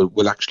young people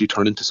will actually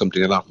turn into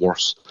something a lot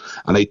worse.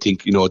 And I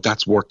think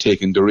that's worth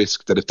taking the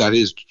risk that if that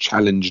is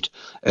challenged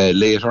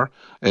later,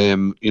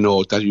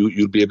 that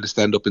you'll be able to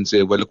stand up and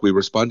say, well, look, we're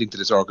responding to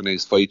this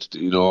organised fight,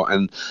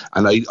 and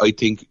I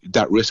think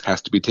that risk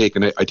has to be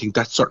taken. I think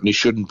that certainly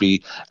shouldn't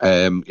be,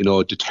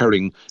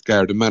 deterring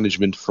Garda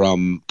management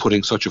from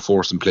putting such a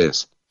force in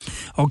place.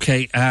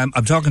 Okay, I'm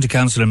talking to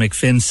Councillor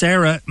McFinn.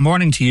 Sarah,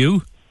 morning to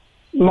you.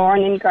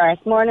 Morning,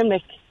 Garth. Morning,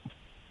 Mick.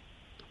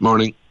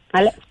 Morning.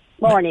 Hello.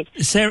 Morning.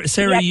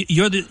 Sarah,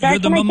 you're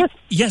the mum.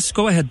 Yes,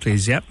 go ahead,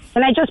 please. Yeah.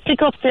 Can I just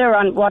pick up there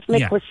on what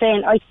Mick was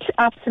saying? I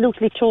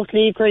absolutely,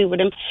 totally agree with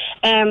him.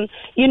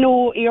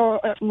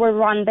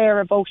 We're on there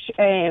about,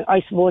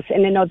 I suppose,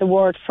 in another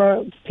word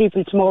for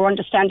people to more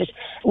understand it,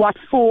 what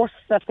force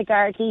that the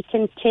Gardaí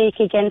can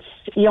take against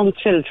young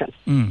children.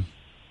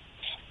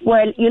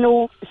 Well,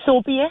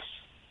 so be it.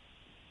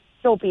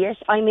 So be it.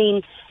 I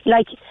mean,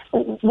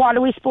 what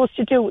are we supposed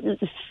to do?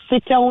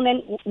 Sit down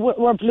and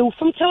we're blue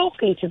from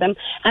talking to them.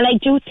 And I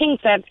do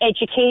think that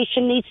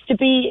education needs to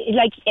be,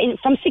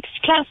 from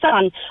 6th class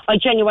on, I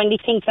genuinely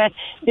think that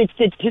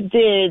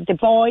the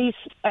boys,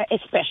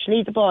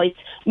 especially the boys,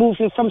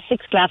 moving from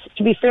 6th class,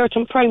 to be fair to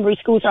them, primary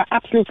schools are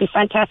absolutely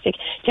fantastic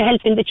to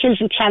helping the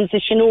children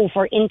transition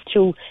over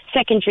into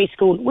secondary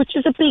school, which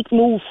is a big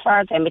move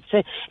for them. It's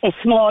a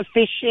small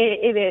fish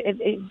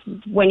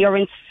when you're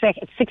in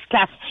 6th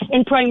class.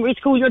 In primary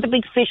school, you're the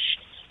big fish.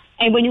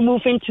 And when you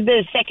move into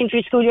the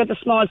secondary school, you're the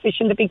small fish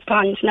in the big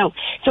pond now.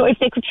 So if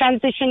they could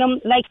transition them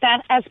like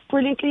that as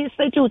brilliantly as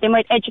they do, they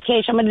might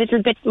educate them a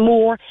little bit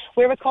more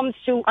where it comes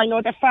to, I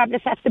know they're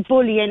fabulous at the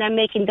bullying and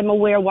making them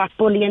aware what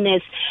bullying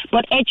is,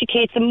 but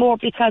educate them more,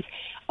 because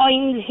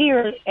I'm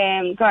here,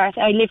 Garth,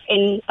 I live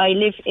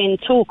in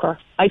Toker.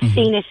 I've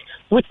seen it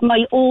with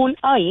my own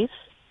eyes.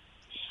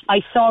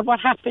 I saw what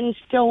happened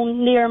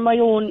down near my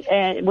own,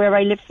 where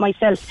I live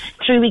myself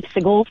 3 weeks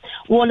ago.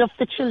 One of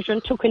the children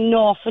took an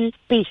awful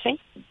beating.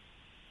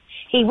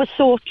 He was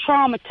so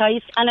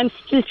traumatised, and I'm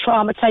still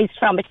traumatised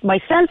from it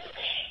myself,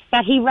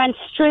 that he ran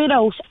straight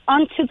out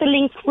onto the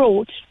Link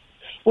Road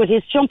with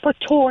his jumper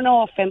torn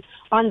off him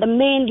on the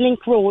main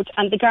Link Road,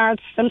 and the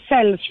guards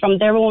themselves, from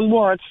their own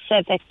words,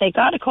 said that they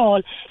got a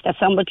call that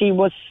somebody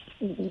was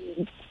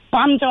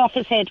bombed off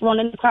his head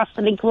running across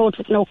the Link Road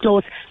with no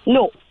clothes.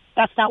 No.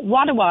 That's not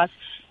what it was.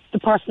 The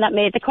person that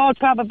made the call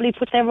probably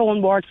put their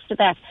own words to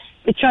that.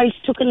 The child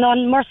took an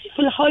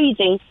unmerciful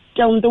hiding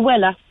down the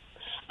Wella,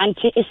 and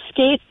to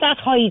escape that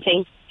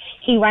hiding,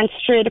 he ran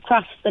straight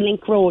across the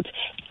Link Road.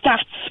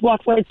 That's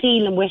what we're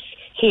dealing with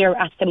here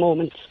at the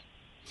moment.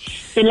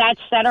 The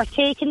lads that are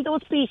taking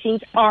those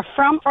beatings are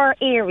from our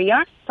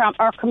area, from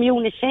our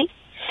community.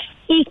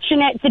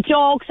 The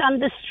dogs on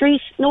the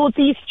street know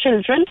these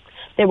children.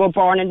 They were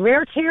born and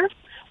reared here.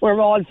 We're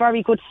all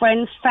very good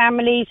friends,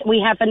 families. We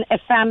have a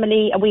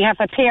family, we have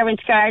a parent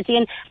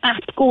guardian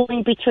app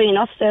going between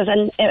us. There's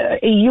a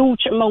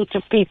huge amount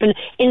of people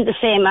in the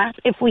same app.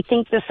 If we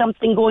think there's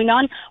something going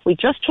on, we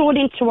just throw it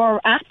into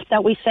our app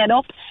that we set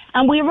up,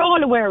 and we're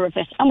all aware of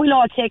it, and we'll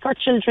all take our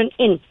children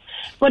in.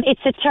 But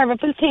it's a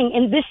terrible thing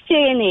in this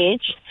day and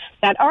age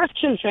that our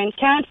children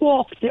can't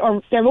walk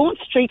their own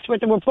streets where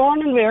they were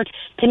born and reared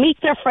to meet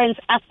their friends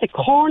at the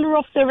corner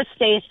of their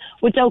estate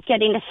without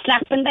getting a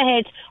slap in the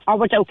head or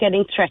without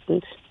getting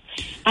threatened.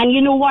 And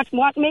you know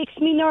what makes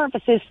me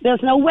nervous is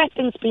there's no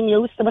weapons being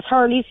used. There was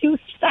Hurley's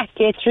used that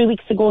day 3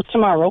 weeks ago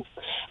tomorrow.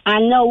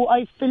 And now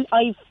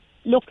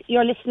look,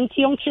 you're listening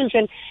to young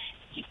children.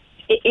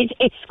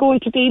 It's going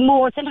to be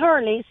more than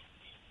Hurley's.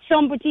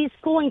 Somebody's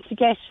going to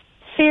get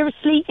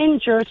seriously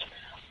injured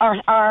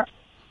or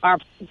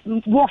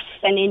worse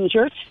than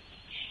injured,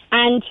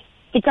 and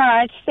the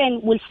guards then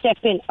will step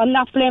in. I'm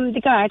not blaming the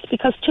guards,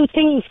 because two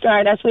things,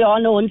 guard, as we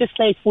all know in this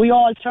life, we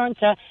all turn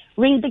to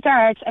ring the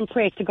guards and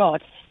pray to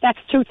God. That's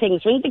two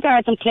things, ring the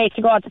guards and pray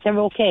to God that they're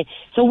okay.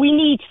 So we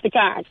need the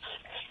guards.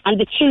 And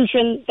the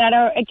children that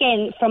are,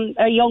 again, from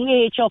a young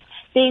age up,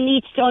 they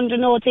need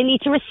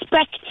to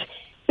respect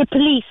the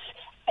police,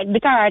 the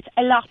guards,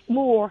 a lot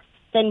more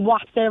than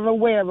what they're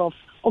aware of.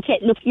 Okay,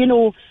 look,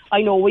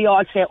 I know we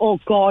all say, oh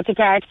God, the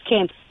guards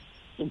came.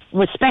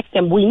 Respect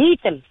them. We need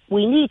them.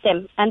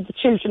 And the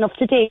children of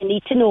today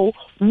need to know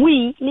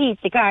we need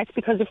the guards,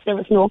 because if there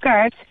is no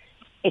guards,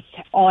 it's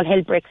all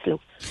hell breaks loose.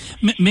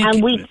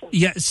 Mick,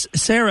 yes,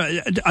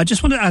 Sarah, I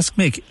just want to ask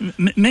Mick.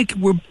 Mick,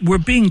 we're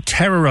being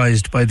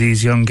terrorised by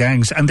these young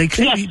gangs, and they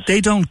clearly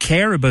they don't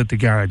care about the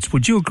guards.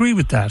 Would you agree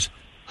with that?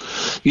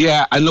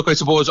 Yeah, and look, I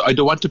suppose I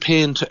don't want to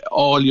paint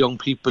all young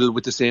people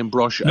with the same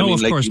brush. No, I mean,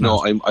 of like, course you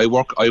know, not.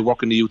 I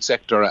work in the youth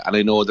sector, and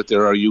I know that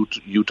there are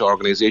youth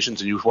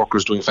organisations and youth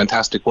workers doing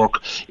fantastic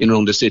work in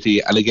around the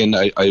city. And again,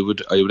 I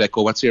would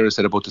echo what Sarah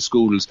said about the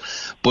schools.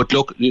 But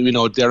look, you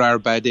know, there are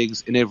bad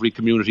eggs in every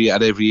community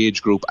at every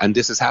age group, and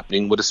this is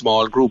happening with a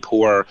small group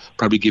who are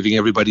probably giving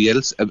everybody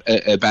else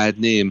a bad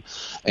name.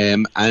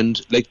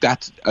 And like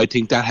that, I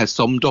think that has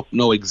summed up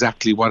now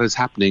exactly what is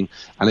happening.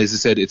 And as I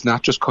said, it's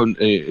not just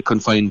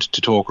confined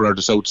to Toker or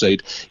the south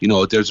side. You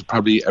know, there's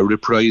probably a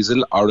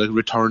reprisal or a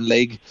return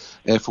leg,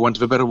 for want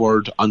of a better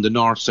word, on the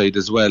north side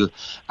as well.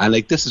 And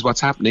like, this is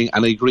what's happening,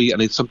 and I agree,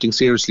 and it's something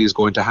seriously is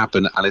going to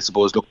happen. And I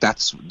suppose, look,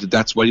 that's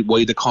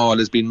why the call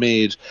has been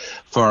made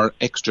for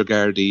extra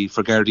Gardaí,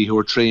 for Gardaí who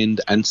are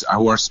trained and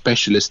who are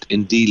specialists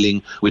in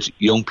dealing with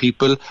young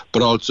people,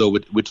 but also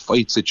with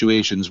fight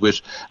situations.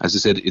 With, as I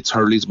said, it's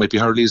Hurleys, might be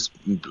Hurleys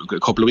a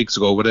couple of weeks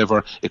ago,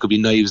 whatever. It could be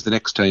knives the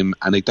next time,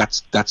 and like,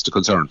 that's the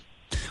concern.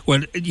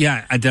 Well,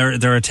 yeah, there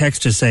are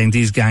texters saying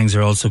these gangs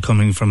are also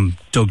coming from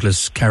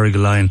Douglas,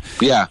 Carrigaline.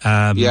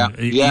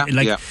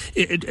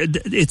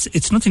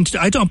 It's nothing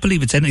to. I don't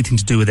believe it's anything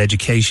to do with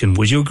education.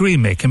 Would you agree,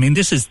 Mick? I mean,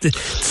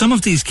 some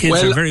of these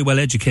kids are very well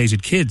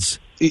educated kids.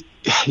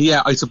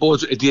 Yeah, I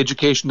suppose the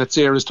education that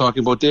Sarah is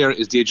talking about there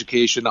is the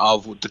education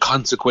of the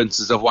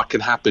consequences of what can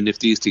happen if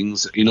these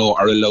things, you know,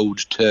 are allowed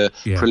to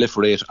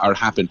proliferate or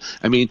happen.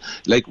 I mean,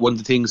 like, one of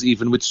the things,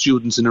 even with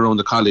students in around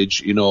the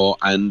college, you know,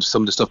 and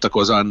some of the stuff that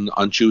goes on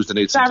Tuesday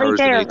nights and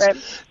Thursday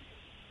nights.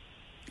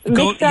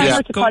 What I'm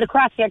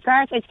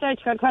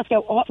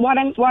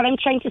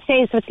trying to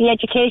say is with the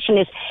education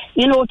is,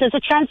 you know, there's a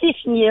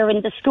transition year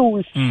in the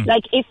schools.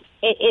 Like, if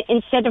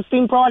instead of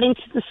being brought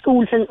into the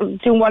schools and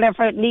doing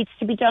whatever it needs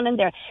to be done in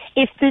there,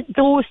 if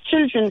those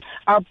children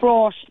are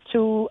brought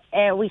to,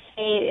 we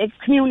say, a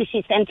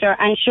community centre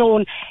and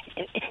shown.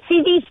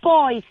 See, these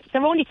boys,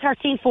 they're only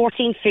 13,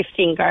 14,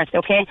 15, Garth,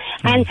 okay?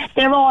 And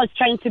they're all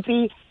trying to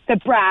be the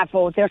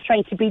bravo, they're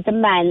trying to be the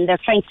man, they're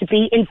trying to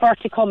be,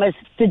 inverted commas,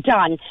 the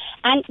don.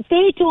 And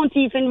they don't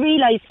even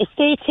realise if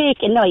they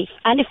take a knife,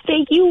 and if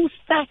they use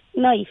that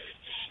knife,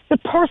 the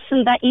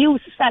person that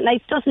uses that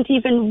knife doesn't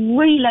even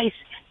realise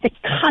the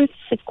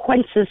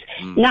consequences,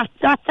 not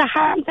the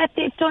harm that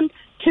they've done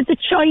to the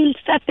child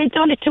that they've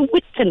done it to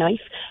with the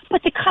knife,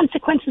 but the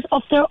consequences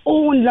of their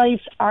own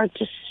lives are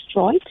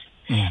destroyed.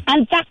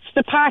 And that's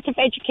the part of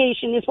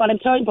education is what I'm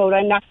talking about.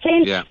 I'm not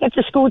saying that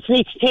the schools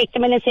need to take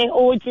them in and say,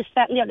 oh, this,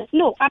 that and the other.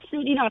 No,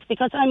 absolutely not,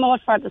 because I'm all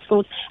for the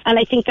schools, and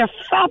I think they're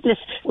fabulous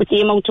with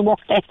the amount of work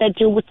that they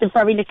do with the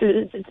very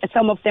little,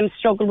 some of them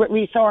struggle with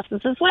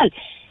resources as well.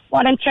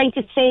 What I'm trying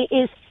to say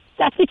is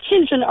that the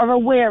children are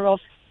aware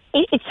of,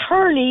 it's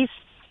Hurleys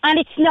and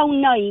it's now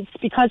knives,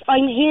 because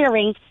I'm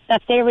hearing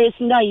that there is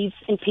knives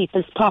in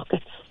people's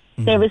pockets.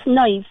 There is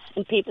knives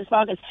in people's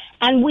pockets,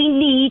 and we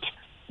need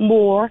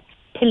more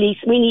police,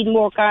 we need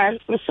more guard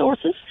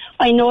resources.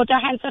 I know their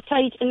hands are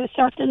tied in a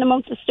certain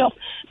amount of stuff,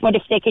 but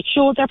if they could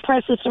show their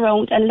presence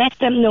around and let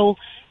them know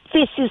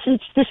this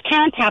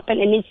can't happen,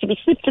 it needs to be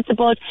snipped at the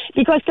bud,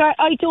 because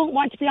I don't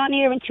want to be on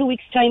here in 2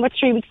 weeks' time or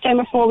 3 weeks'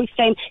 time or 4 weeks'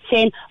 time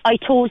saying I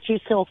told you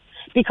so,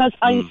 because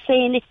I'm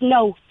saying it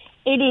now.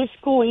 It is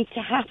going to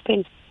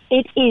happen.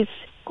 It is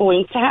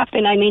going to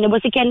happen. I mean, it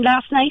was again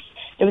last night.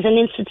 There was an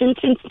incident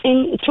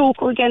in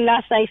Toker again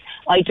last night.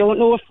 I don't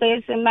know if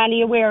there's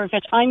many aware of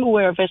it. I'm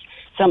aware of it.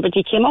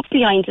 Somebody came up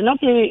behind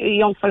another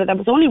young fella that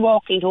was only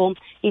walking home.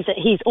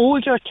 He's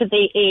older to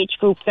the age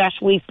group that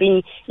we've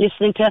been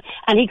listening to,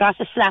 and he got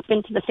a slap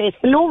into the face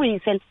for no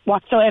reason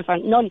whatsoever,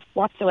 none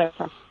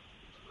whatsoever.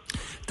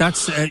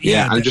 That's and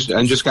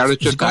just Gareth,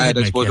 just to add,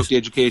 I suppose, look, the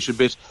education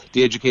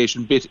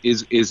bit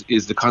is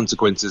the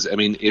consequences. I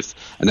mean, if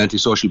an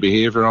antisocial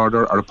behaviour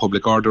order or a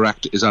public order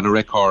act is on a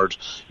record,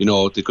 you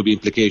know, there could be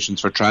implications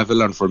for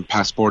travel and for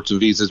passports and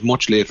visas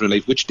much later in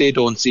life, which they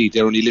don't see.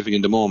 They're only living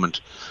in the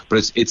moment.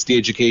 But it's the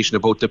education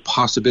about the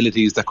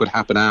possibilities that could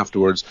happen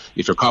afterwards.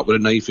 If you're caught with a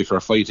knife, if you're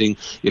fighting,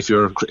 if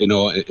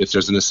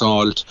there's an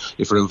assault,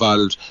 if you're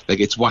involved, like,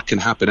 it's what can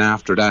happen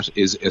after that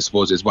is, I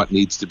suppose, is what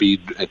needs to be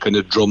kind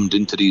of drummed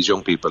into these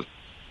young people.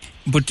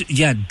 But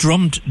yeah,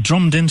 drummed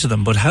into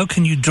them. But how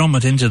can you drum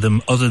it into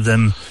them other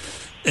than,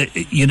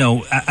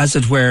 as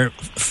it were,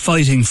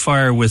 fighting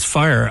fire with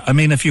fire? I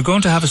mean, if you're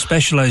going to have a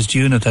specialised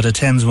unit that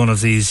attends one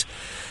of these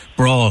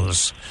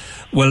brawls,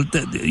 well,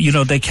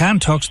 they can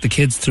talk to the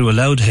kids through a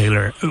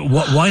loudhailer.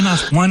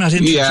 Why not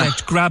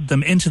interject, grab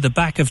them into the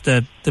back of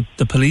the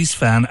police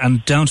van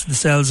and down to the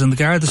cells in the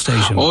Garda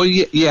station? Oh,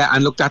 yeah,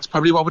 and look, that's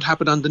probably what would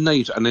happen on the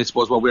night. And I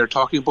suppose what we're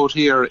talking about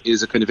here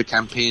is a kind of a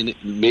campaign,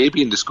 maybe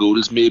in the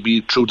schools,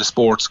 maybe through the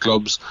sports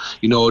clubs,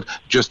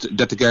 just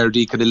that the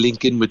Gardaí kind of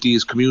link in with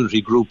these community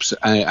groups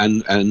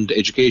and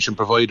education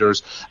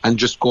providers, and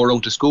just go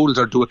around to schools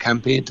or do a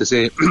campaign to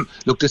say,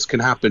 look, this can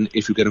happen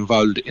if you get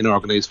involved in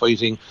organised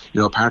fighting,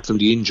 apart from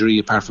the injury,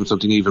 apart from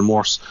something even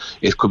worse,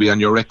 it could be on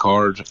your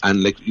record,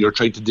 and like you're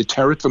trying to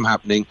deter it from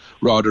happening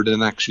rather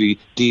than actually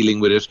dealing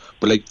with it.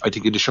 But like I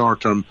think in the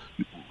short term,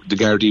 the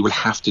Gardaí will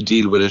have to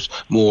deal with it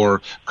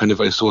more kind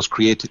of, I suppose,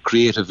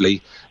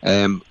 creatively.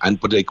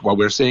 But like what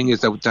we're saying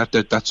is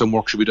that some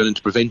work should be done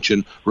into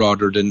prevention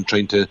rather than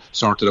trying to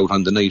sort it out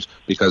on the night,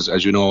 because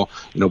as you know,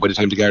 by the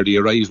time the Gardaí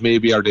arrive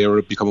maybe, or they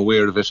become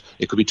aware of it,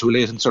 it could be too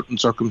late in certain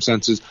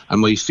circumstances.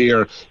 And my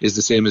fear is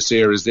the same as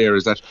Sarah's there,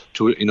 is that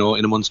in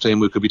a month's time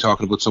we could be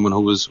talking about someone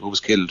who was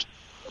killed.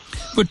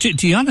 But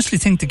do you honestly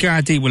think the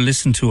Gardaí will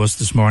listen to us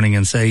this morning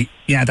and say,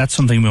 yeah, that's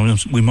something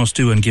we must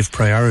do and give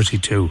priority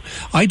to?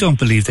 I don't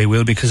believe they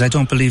will, because I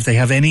don't believe they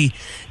have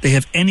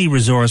any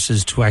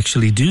resources to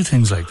actually do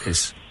things like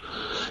this.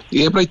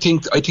 Yeah, but I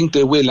think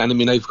they will, and I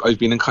mean I've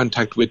been in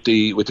contact with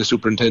the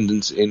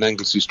superintendents in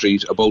Anglesey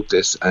Street about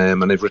this,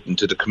 and I've written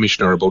to the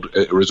commissioner about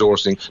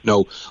resourcing.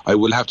 Now, I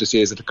will have to say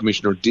is that the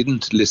commissioner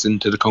didn't listen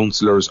to the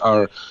councillors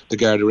or the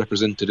Garda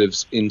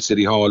representatives in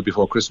City Hall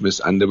before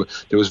Christmas, and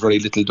there was very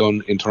little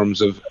done in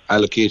terms of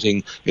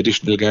allocating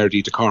additional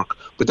Gardaí to Cork.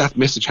 But that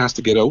message has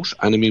to get out,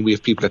 and I mean we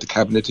have people at the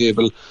cabinet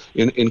table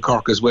in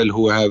Cork as well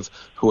who have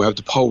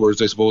the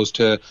powers, I suppose,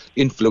 to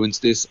influence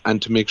this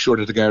and to make sure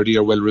that the Gardaí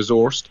are well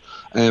resourced.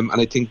 And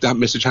I think that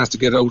message has to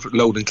get out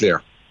loud and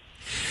clear.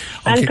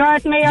 Okay. And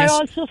Garth, may I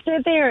also say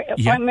there?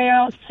 Yeah.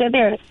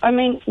 I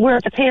mean,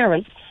 we're the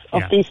parents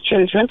of these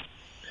children.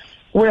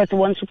 We're the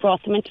ones who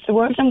brought them into the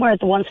world, and we're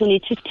the ones who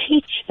need to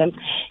teach them.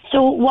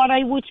 So what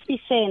I would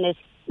be saying is,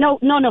 no,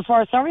 none of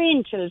us are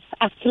angels.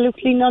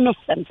 Absolutely none of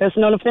them. There's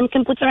none of them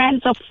can put their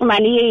hands up from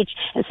any age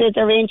and say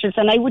they're angels.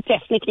 And I would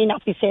definitely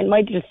not be saying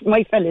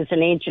my fella's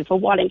an angel. But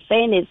what I'm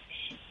saying is,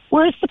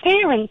 where's the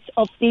parents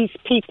of these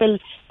people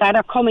that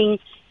are coming?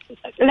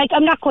 Like,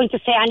 I'm not going to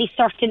say any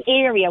certain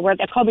area where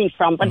they're coming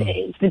from, but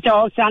the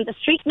dogs on the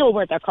street know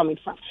where they're coming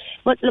from.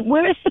 But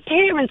where is the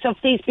parents of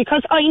these?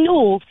 Because I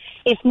know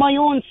if my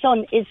own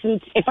son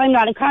if I'm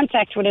not in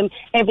contact with him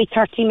every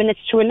 30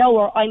 minutes to an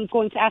hour, I'm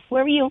going to ask,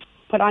 where are you?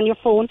 Put on your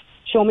phone,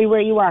 show me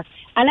where you are.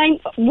 And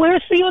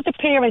where's the other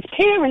parents?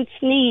 Parents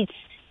need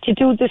to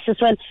do this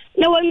as well.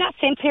 No, I'm not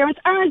saying parents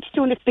aren't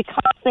doing it,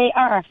 because they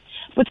are.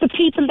 But the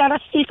people that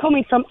are still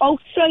coming from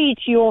outside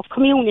your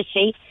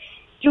community,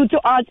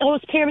 are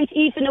those parents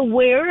even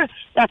aware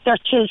that their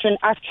children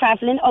are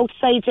travelling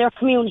outside their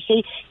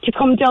community to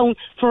come down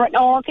for an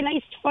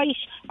organised fight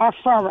or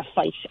for a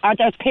fight? Are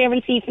their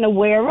parents even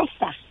aware of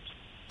that?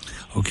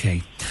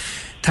 Okay.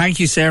 Thank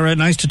you, Sarah.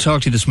 Nice to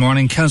talk to you this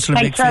morning. Councillor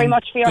Mick, very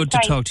much for your good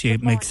time. To talk to you,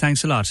 Mick.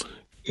 Thanks a lot.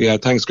 Yeah,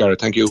 thanks, Gareth.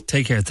 Thank you.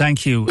 Take care.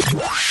 Thank you.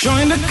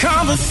 Join the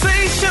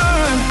conversation.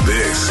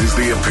 This is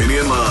the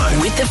Opinion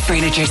Line. With the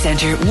Furniture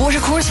Centre,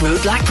 Watercourse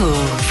Road, Blackpool.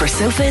 For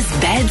sofas,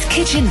 beds,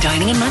 kitchen,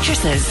 dining and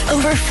mattresses.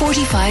 Over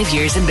 45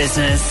 years in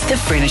business.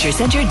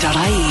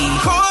 TheFurnitureCentre.ie.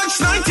 Cork's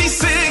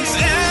 96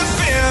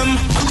 FM.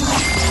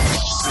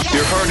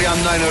 You're currently on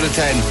 9 out of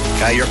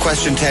 10. Your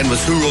question 10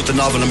 was who wrote the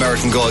novel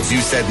American Gods? You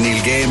said Neil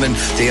Gaiman.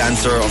 The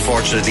answer,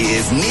 unfortunately,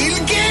 is Neil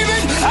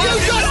Gaiman. You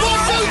just won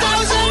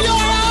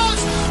 €2,000!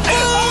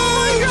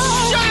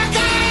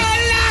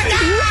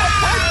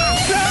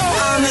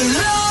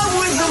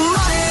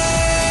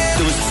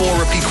 There was 4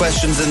 repeat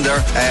questions in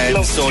there,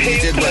 so you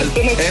did well.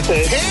 It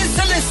pays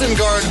to listen,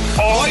 girl.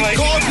 Oh my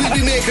God, we'll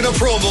be making a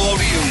promo out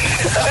of you.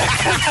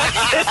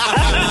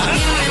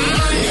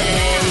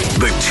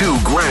 The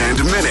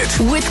 $2,000 minute.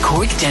 With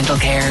Cork Dental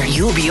Care,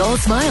 you'll be all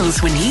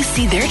smiles when you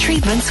see their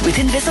treatments with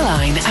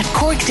Invisalign at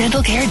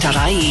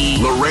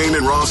corkdentalcare.ie. Lorraine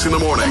and Ross in the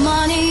morning.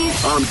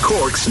 On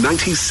Cork's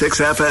 96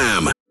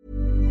 FM.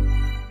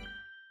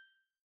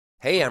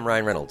 Hey, I'm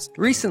Ryan Reynolds.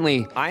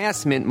 Recently, I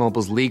asked Mint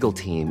Mobile's legal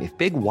team if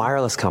big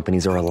wireless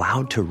companies are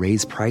allowed to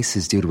raise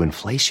prices due to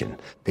inflation.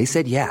 They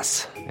said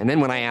yes. And then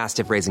when I asked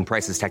if raising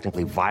prices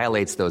technically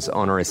violates those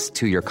onerous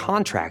 2-year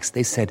contracts,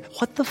 they said,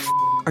 what the f***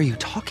 are you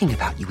talking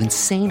about, you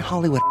insane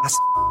Hollywood ass f-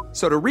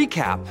 So to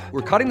recap,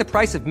 we're cutting the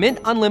price of Mint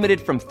Unlimited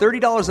from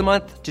 $30 a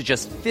month to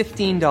just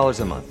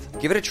 $15 a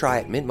month. Give it a try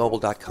at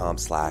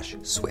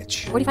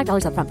mintmobile.com/switch.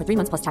 $45 up front for 3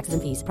 months plus taxes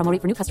and fees. Promo rate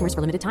for new customers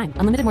for limited time.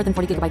 Unlimited more than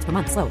 40 gigabytes per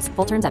month. Slows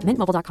full terms at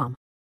mintmobile.com.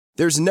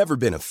 There's never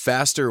been a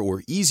faster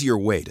or easier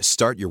way to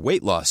start your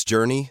weight loss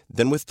journey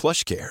than with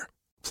PlushCare.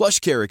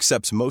 PlushCare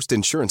accepts most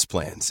insurance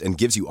plans and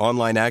gives you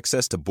online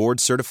access to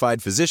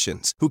board-certified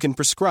physicians who can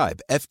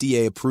prescribe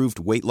FDA-approved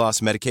weight loss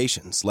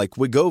medications like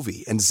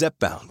Wegovy and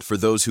Zepbound for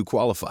those who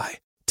qualify.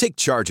 Take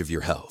charge of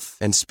your health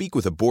and speak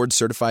with a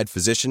board-certified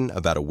physician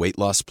about a weight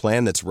loss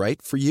plan that's right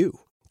for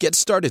you. Get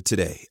started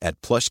today at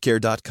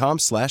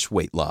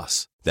plushcare.com/weight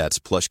loss. That's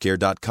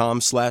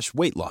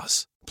plushcare.com/weight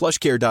loss.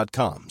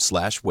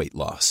 plushcare.com/weight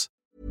loss.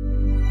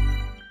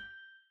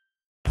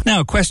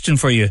 Now, a question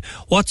for you.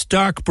 What's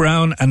dark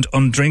brown and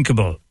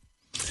undrinkable?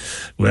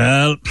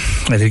 Well,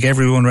 I think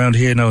everyone around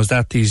here knows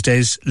that these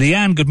days.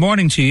 Leanne, good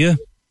morning to you.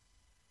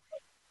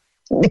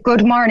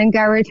 Good morning,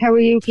 Garrett. How are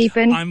you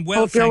keeping? I'm well,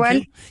 Hope you're well.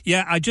 you.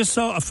 Yeah, I just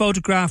saw a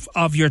photograph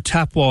of your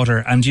tap water,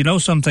 and you know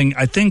something?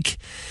 I think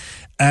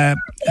I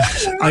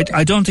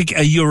don't think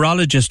a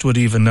urologist would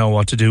even know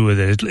what to do with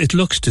it. It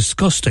looks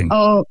disgusting.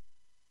 Oh,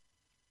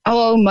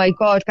 Oh my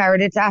God,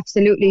 Garrett, it's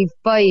absolutely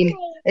vile.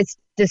 It's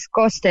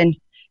disgusting.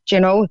 You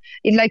know,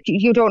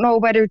 you don't know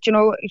whether,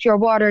 your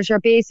water is your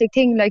basic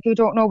thing. Like, you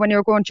don't know when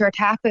you're going to your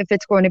tap if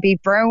it's going to be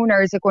brown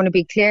or is it going to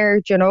be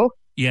clear,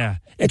 Yeah.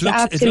 It's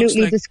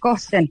absolutely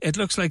disgusting. It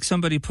looks like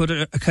somebody put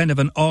a kind of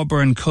an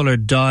auburn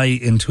coloured dye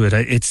into it.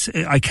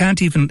 I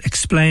can't even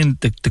explain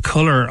the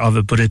colour of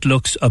it, but it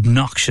looks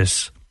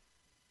obnoxious.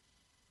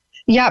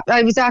 Yeah,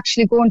 I was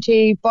actually going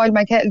to boil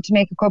my kettle to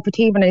make a cup of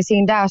tea when I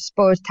seen that,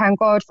 but thank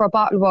God for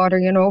bottled water,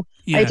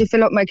 Yeah. I had to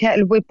fill up my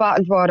kettle with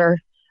bottled water.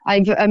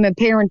 I'm a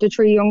parent of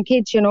 3 young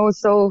kids,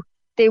 so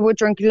they would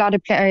drink a lot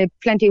of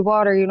plenty of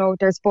water,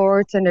 their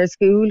sports and their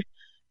school.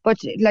 But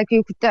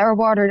their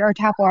water, our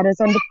tap water is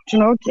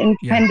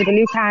independable.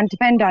 You can't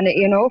depend on it,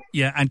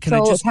 Yeah, and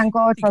thank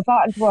God for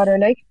bottled water,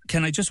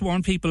 Can I just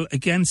warn people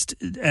against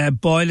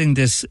boiling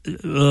this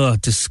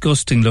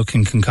disgusting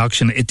looking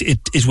concoction?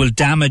 It will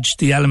damage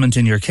the element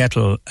in your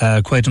kettle.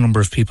 Quite a number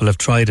of people have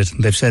tried it,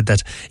 and they've said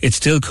that it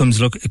still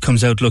comes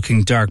out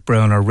looking dark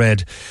brown or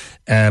red.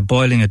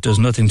 Boiling it does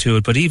nothing to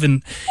it. But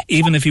even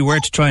if you were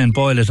to try and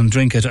boil it and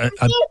drink it,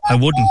 I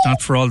wouldn't,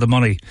 not for all the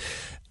money.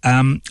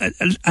 And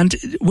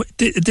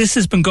this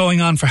has been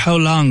going on for how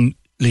long,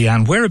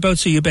 Leanne?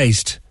 Whereabouts are you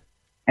based?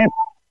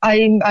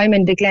 I'm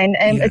in the Glen.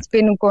 It's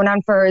been going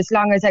on for as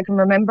long as I can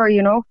remember,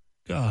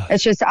 God.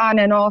 It's just on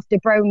and off.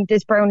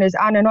 This brown is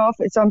on and off.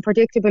 It's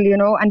unpredictable,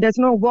 and there's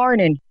no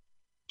warning,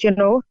 There's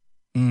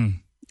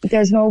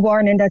no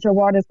warning that your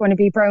water is going to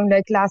be brown.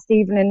 Like last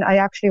evening, I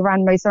actually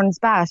ran my son's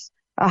bath.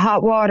 The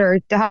hot water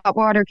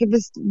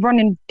was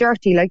running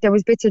dirty. Like there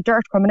was bits of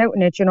dirt coming out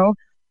in it,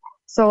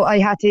 So I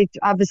had to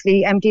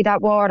obviously empty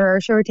that water.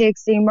 Sure, it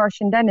takes the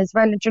immersion then as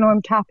well.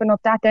 I'm tapping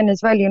up that then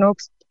as well,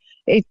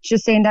 It's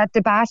just saying that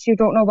the bath, you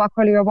don't know what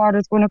colour your water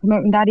is going to come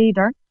out in that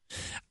either.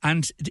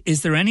 And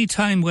is there any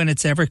time when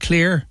it's ever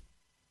clear?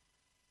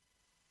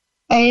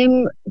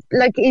 Even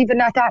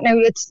at that now,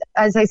 it's,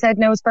 as I said,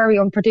 now it's very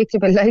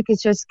unpredictable.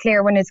 It's just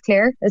clear when it's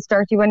clear. It's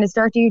dirty when it's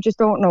dirty. You just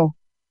don't know.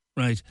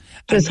 Right.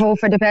 Just hope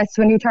for the best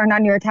when you turn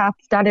on your tap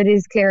that it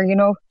is clear,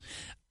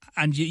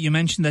 And you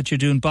mentioned that you're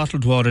doing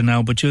bottled water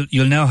now, but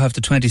you'll now have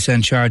the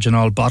 20-cent charge on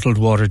all bottled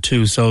water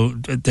too. So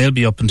they'll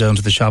be up and down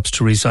to the shops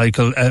to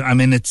recycle.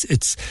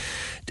 It's.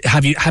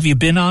 Have you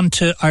been on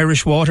to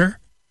Irish Water?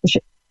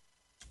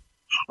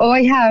 Oh,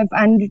 I have,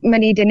 and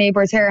many of the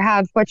neighbours here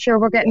have. But sure,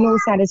 we're getting no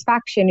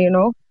satisfaction.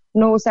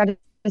 No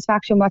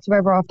satisfaction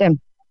whatsoever off them.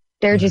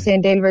 They're just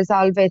saying they'll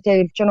resolve it.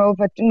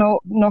 But no,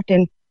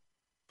 nothing.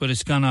 But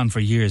it's gone on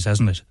for years,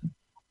 hasn't it?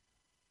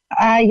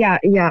 Yeah.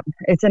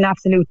 It's an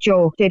absolute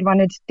joke. They'd want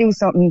to do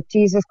something.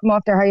 Jesus, come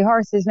off their high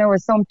horses now or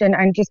something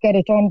and just get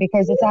it done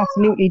because it's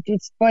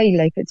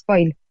vile. It's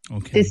vile.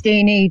 Okay. This day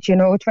and age,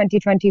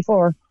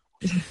 2024.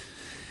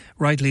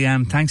 Right,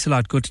 Leanne, thanks a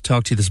lot. Good to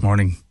talk to you this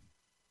morning.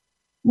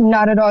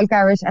 Not at all,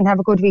 Garrett, and have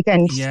a good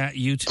weekend. Yeah,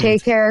 you too.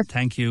 Take care.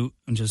 Thank you.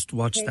 And just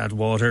watch that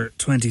water,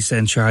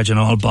 20-cent charge on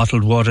all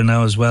bottled water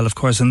now as well, of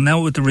course. And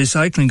now with the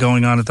recycling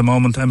going on at the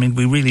moment,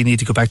 we really need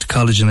to go back to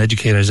college and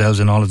educate ourselves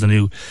in all of the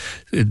new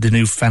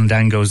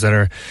fandangos that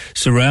are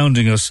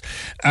surrounding us.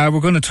 We're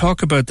going to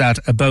talk about that,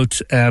 about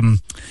the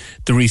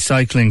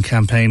recycling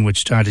campaign which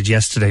started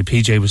yesterday.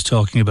 PJ was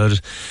talking about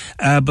it.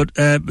 But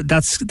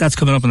that's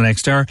coming up in the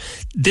next hour.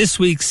 This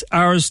week's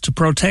Hours to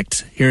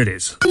Protect, here it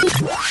is.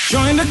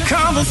 Join the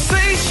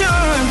conversation.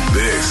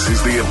 This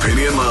is the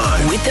Opinion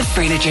Line. With the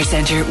Furniture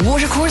Centre,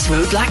 Watercourse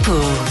Road,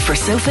 Blackpool. For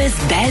sofas,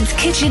 beds,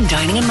 kitchen,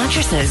 dining and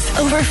mattresses.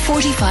 Over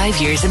 45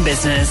 years in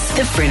business.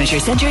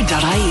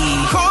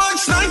 TheFurnitureCentre.ie.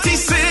 Cork's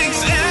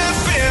 96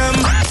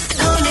 FM.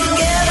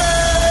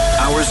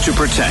 Hours to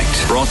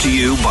Protect. Brought to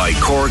you by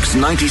Cork's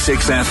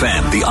 96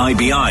 FM, the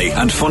IBI,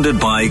 and funded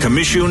by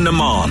Commission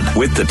Naman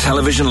with the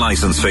television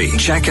licence fee.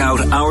 Check out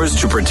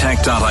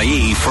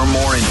hourstoprotect.ie for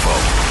more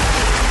info.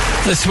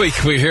 This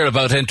week we hear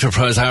about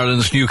Enterprise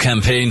Ireland's new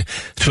campaign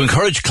to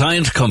encourage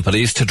client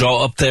companies to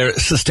draw up their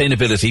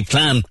sustainability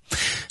plan.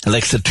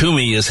 Alexa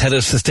Toomey is Head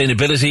of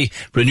Sustainability,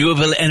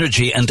 Renewable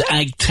Energy and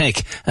Ag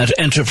Tech at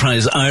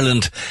Enterprise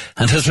Ireland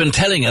and has been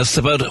telling us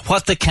about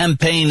what the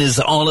campaign is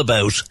all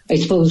about. I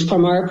suppose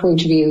from our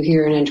point of view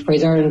here in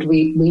Enterprise Ireland,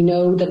 we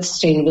know that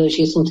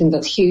sustainability is something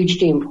that's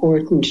hugely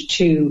important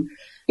to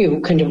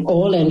kind of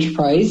all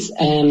enterprise.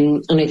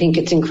 And I think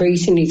it's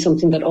increasingly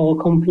something that all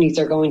companies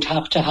are going to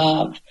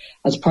have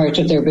as part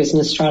of their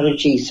business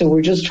strategy. So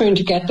we're just trying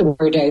to get the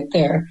word out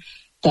there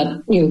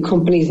that,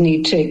 companies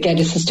need to get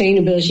a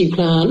sustainability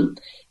plan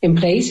in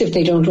place if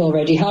they don't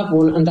already have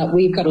one, and that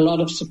we've got a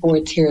lot of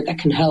supports here that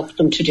can help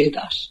them to do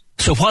that.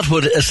 So what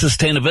would a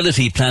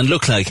sustainability plan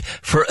look like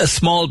for a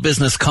small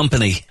business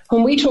company?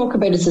 When we talk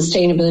about a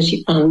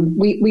sustainability plan,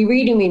 we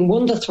really mean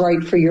one that's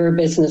right for your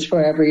business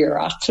wherever you're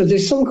at. So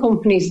there's some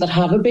companies that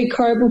have a big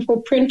carbon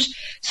footprint.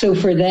 So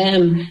for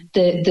them,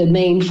 the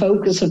main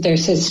focus of their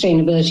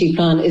sustainability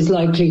plan is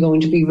likely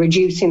going to be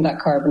reducing that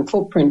carbon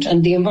footprint.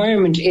 And the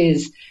environment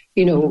is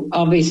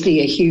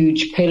obviously a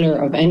huge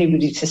pillar of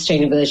anybody's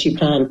sustainability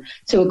plan.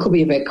 So it could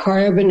be about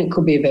carbon, it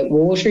could be about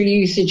water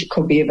usage, it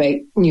could be about,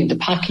 the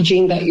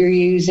packaging that you're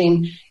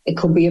using. It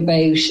could be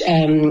about,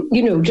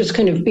 just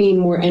kind of being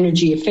more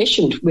energy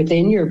efficient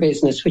within your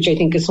business, which I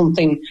think is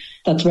something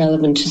that's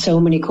relevant to so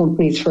many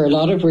companies for a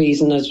lot of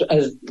reasons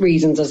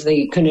as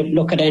they kind of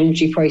look at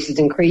energy prices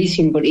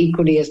increasing, but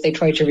equally as they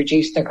try to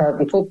reduce their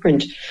carbon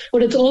footprint.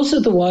 But it's also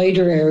the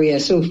wider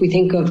area. So if we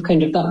think of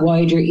kind of that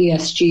wider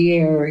ESG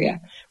area,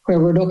 where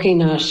we're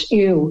looking at,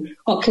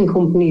 what can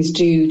companies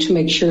do to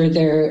make sure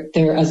they're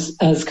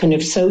as kind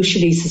of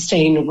socially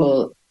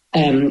sustainable,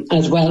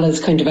 as well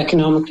as kind of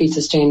economically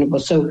sustainable.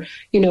 So,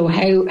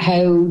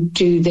 how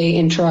do they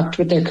interact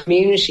with their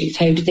communities?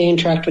 How do they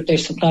interact with their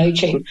supply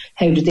chain?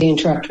 How do they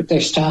interact with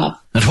their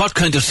staff? And what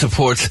kind of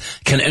supports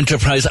can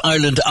Enterprise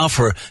Ireland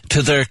offer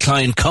to their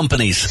client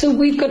companies? So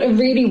we've got a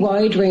really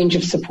wide range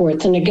of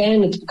supports. And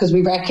again, it's because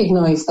we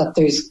recognise that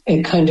there's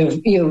a kind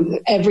of,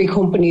 every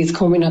company is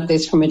coming at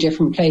this from a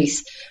different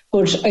place.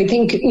 But I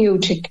think, to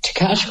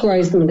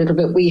categorise them a little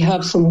bit, we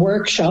have some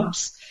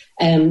workshops.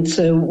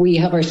 So we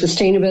have our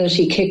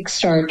Sustainability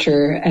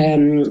Kickstarter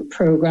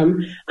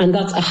program, and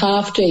that's a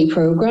half-day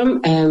program.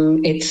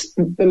 It's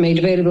made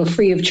available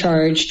free of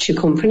charge to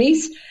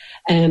companies.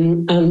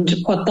 And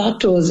what that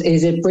does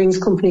is it brings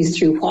companies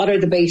through what are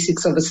the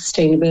basics of a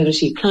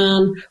sustainability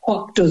plan,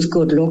 what does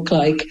good look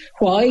like,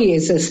 why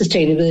is a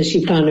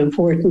sustainability plan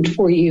important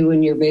for you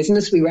and your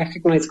business. We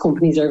recognise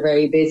companies are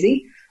very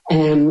busy.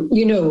 And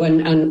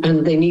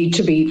they need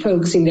to be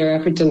focusing their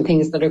efforts on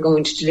things that are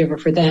going to deliver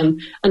for them.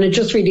 And it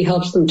just really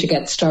helps them to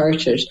get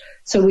started.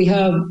 So we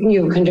have,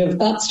 kind of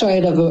that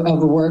style of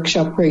a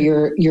workshop where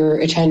you're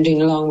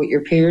attending along with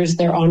your peers.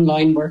 They're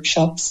online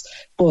workshops,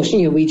 but,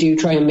 we do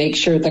try and make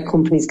sure that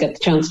companies get the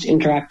chance to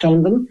interact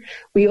on them.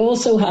 We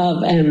also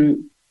have,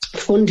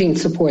 funding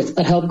supports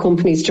that help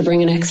companies to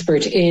bring an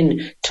expert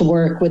in to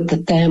work with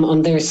them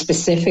on their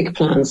specific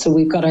plans. So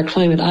we've got our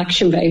Climate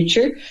Action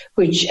Voucher,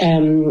 which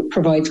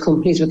provides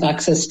companies with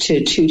access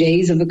to 2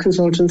 days of a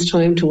consultant's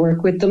time to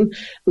work with them.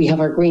 We have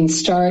our Green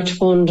Start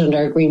Fund and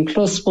our Green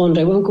Plus Fund.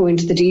 I won't go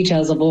into the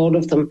details of all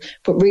of them,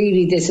 but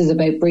really this is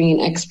about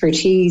bringing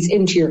expertise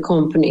into your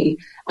company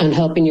and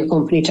helping your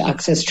company to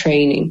access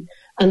training.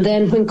 And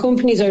then when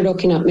companies are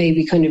looking at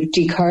maybe kind of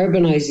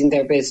decarbonising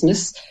their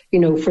business,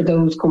 for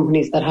those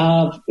companies that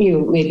have,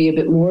 maybe a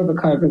bit more of a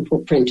carbon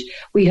footprint,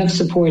 we have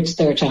supports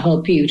there to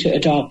help you to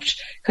adopt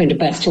kind of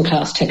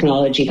best-in-class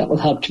technology that will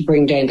help to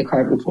bring down the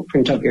carbon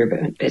footprint of your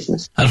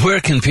business. And where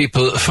can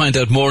people find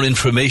out more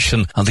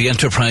information on the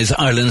Enterprise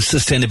Ireland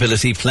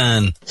Sustainability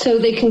Plan? So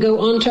they can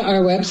go onto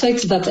our website,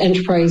 so that's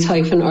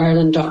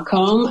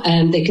enterprise-ireland.com,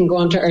 and they can go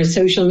onto our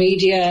social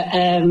media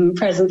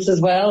presence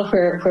as well,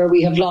 where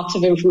we have lots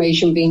of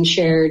information being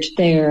shared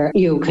there,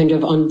 kind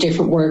of on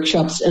different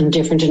workshops and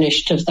different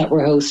initiatives that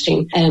we're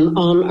hosting.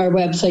 On our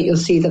website, you'll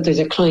see that there's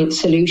a client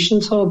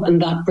solutions hub, and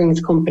that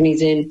brings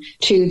companies in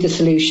to the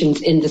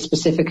solutions in the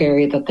specific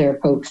area that they're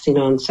focusing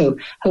on. So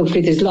hopefully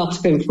there's lots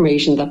of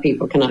information that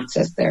people can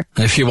access there.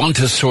 If you want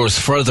to source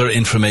further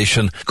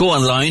information, go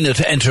online at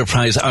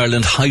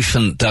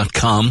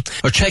enterpriseireland-.com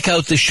or check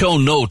out the show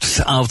notes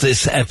of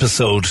this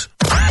episode.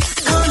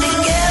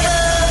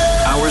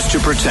 Hours to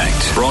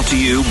Protect, brought to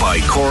you by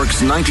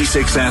Cork's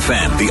 96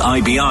 FM, the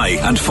IBI,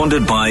 and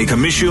funded by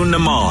Comisiún na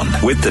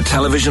Mán with the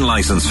television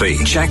licence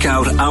fee. Check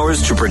out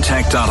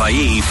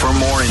hourstoprotect.ie for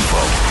more info.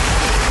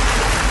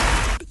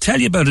 Tell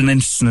you about an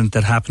incident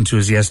that happened to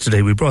us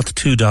yesterday. We brought the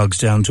two dogs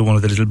down to one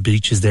of the little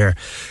beaches there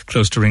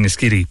close to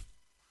Ringaskiddy.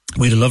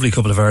 We had a lovely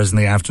couple of hours in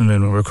the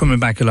afternoon. We were coming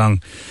back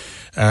along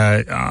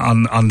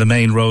on the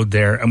main road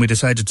there, and we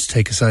decided to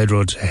take a side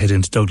road to head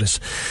into Douglas.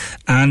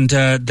 And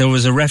there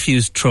was a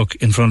refuse truck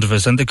in front of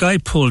us, and the guy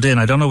pulled in.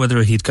 I don't know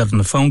whether he'd gotten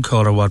a phone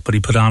call or what, but he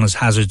put on his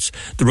hazards.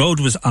 The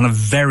road was on a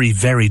very,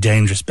 very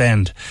dangerous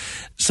bend,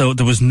 so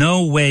there was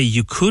no way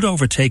you could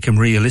overtake him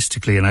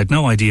realistically, and I'd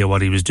no idea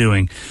what he was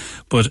doing.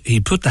 But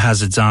he put the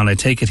hazards on. I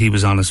take it he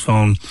was on his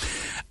phone.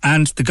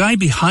 And the guy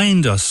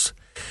behind us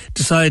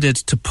decided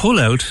to pull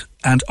out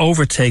and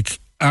overtake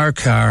our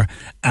car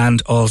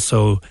and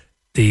also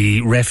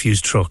the refuse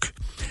truck.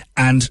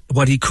 And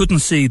what he couldn't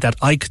see that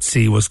I could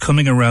see was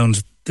coming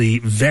around the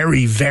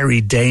very,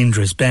 very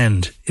dangerous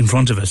bend in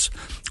front of us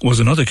was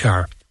another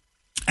car.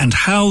 And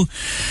how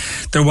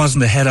there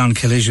wasn't a head-on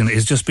collision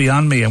is just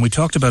beyond me, and we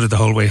talked about it the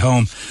whole way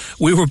home.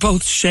 We were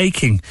both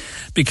shaking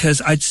because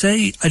I'd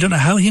say, I don't know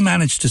how he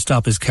managed to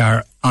stop his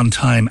car on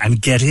time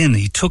and get in.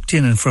 He tucked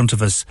in front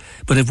of us,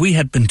 but if we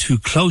had been too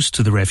close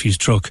to the refuse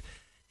truck,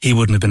 he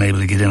wouldn't have been able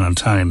to get in on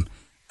time.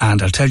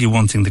 And I'll tell you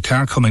one thing, the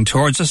car coming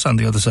towards us on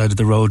the other side of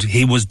the road,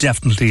 he was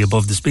definitely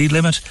above the speed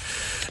limit,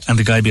 and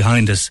the guy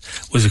behind us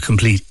was a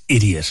complete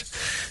idiot.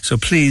 So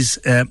please,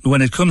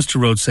 when it comes to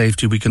road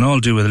safety, we can all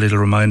do with a little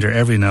reminder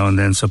every now and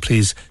then, so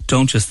please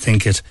don't just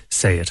think it,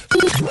 say it.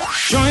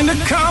 Join the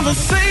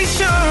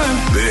conversation.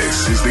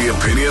 This is the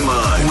Opinion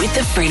Line. With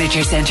the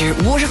Furniture Centre,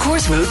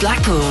 Watercourse Road,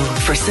 Blackpool.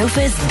 For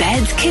sofas,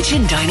 beds,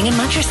 kitchen, dining and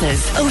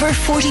mattresses. Over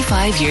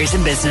 45 years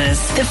in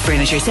business.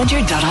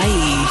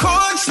 TheFurnitureCentre.ie.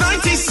 Cork's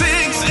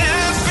 96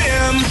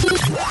 FM.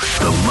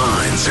 The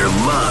lines are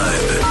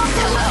live.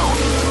 Hello.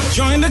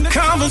 Join the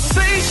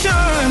conversation.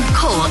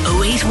 Call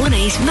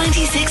 0818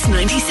 96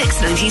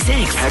 96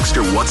 96. Text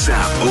or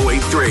WhatsApp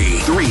 083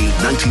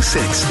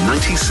 396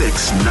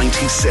 96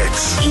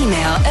 96.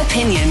 Email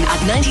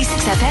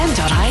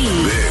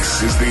opinion@96fm.ie.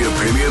 This is the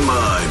Opinion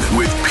Line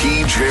with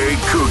PJ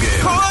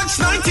Coogan. Cork's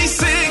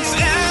 96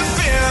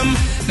 FM.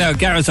 Now,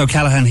 Gareth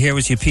O'Callaghan here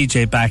with you,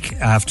 PJ, back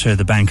after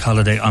the bank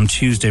holiday on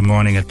Tuesday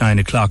morning at 9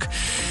 o'clock.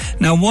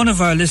 Now, one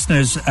of our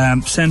listeners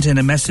sent in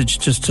a message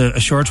just a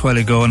short while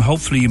ago, and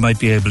hopefully you might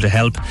be able to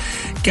help.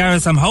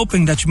 Gareth, I'm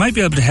hoping that you might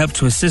be able to help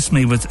to assist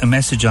me with a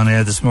message on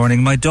air this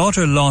morning. My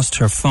daughter lost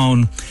her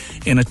phone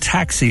in a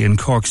taxi in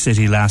Cork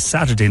City last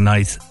Saturday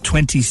night,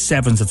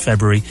 27th of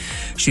February.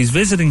 She's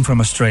visiting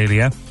from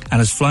Australia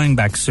and is flying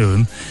back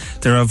soon.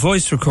 There are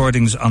voice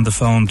recordings on the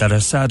phone that are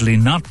sadly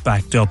not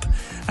backed up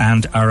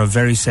and are of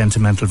very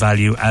sentimental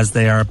value, as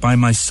they are by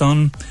my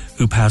son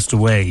who passed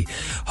away.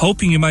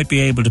 Hoping you might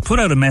be able to put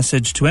out a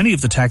message to any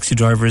of the taxi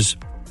drivers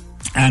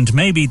and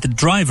maybe the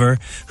driver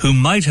who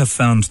might have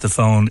found the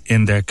phone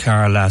in their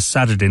car last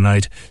Saturday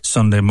night,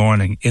 Sunday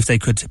morning, if they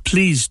could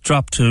please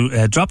drop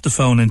the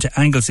phone into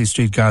Anglesey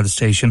Street, Garda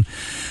Station.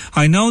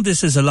 I know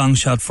this is a long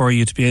shot for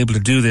you to be able to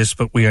do this,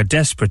 but we are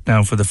desperate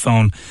now for the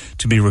phone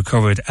to be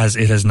recovered, as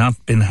it has not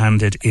been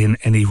handed in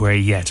anywhere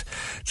yet.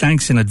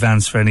 Thanks in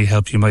advance for any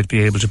help you might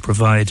be able to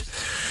provide.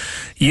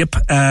 Yep,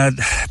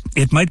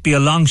 it might be a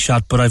long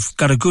shot, but I've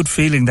got a good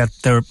feeling that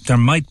there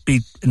might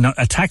be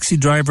a taxi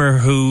driver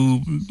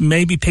who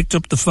maybe picked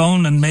up the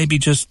phone and maybe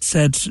just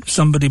said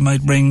somebody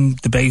might ring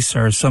the base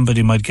or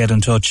somebody might get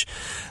in touch.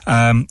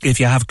 If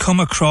you have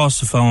come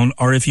across a phone,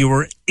 or if you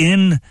were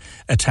in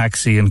a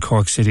taxi in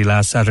Cork City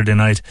last Saturday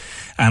night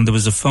and there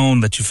was a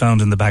phone that you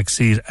found in the back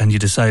seat and you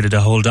decided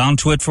to hold on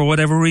to it for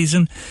whatever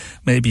reason,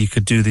 maybe you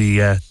could do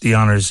the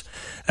honours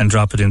and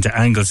drop it into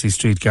Anglesey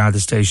Street, Garda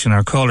Station.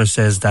 Our caller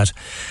says that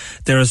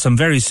there are some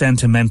very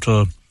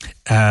sentimental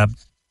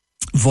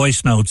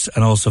voice notes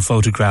and also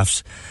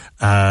photographs,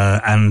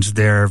 and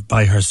they're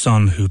by her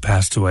son who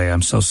passed away.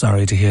 I'm so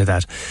sorry to hear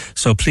that.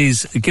 So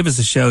please give us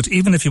a shout,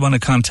 even if you want to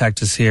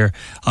contact us here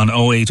on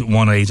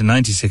 0818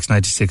 96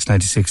 96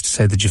 96 to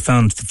say that you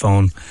found the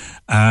phone.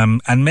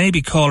 And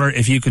maybe, caller,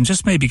 if you can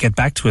just maybe get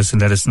back to us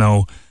and let us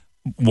know,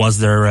 was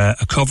there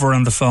a cover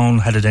on the phone?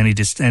 Had it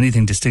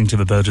anything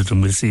distinctive about it?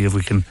 And we'll see if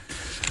we can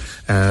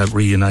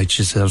reunite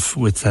yourself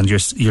with and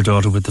your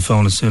daughter with the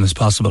phone as soon as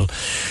possible.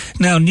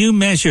 Now, new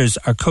measures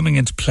are coming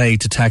into play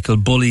to tackle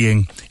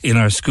bullying in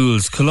our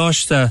schools.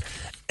 Coláiste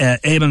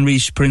Eamon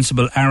Reach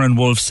principal Aaron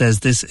Wolfe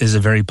says this is a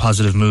very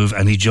positive move,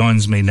 and he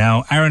joins me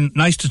now. Aaron,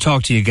 nice to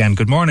talk to you again.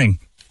 Good morning.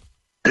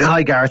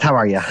 Hi, Gareth. How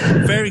are you?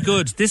 Very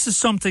good. This is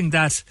something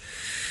that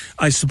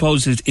I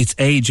suppose it's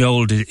age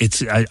old.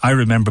 I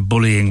remember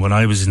bullying when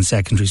I was in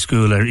secondary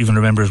school. I even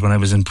remember it when I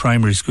was in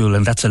primary school,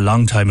 and that's a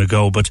long time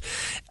ago. But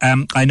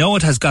I know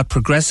it has got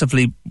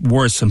progressively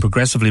worse and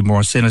progressively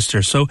more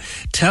sinister. So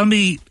tell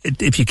me,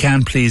 if you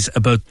can, please,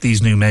 about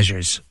these new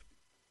measures.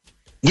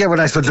 Yeah,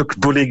 well, I suppose, look,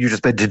 bullying, you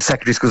just mentioned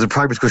secondary schools and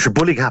primary schools. Sure,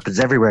 bullying happens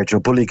everywhere. You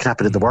know, bullying can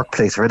happen in the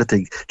workplace or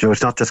anything. You know,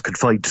 it's not just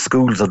confined to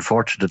schools,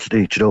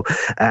 unfortunately. You know,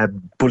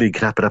 bullying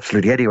can happen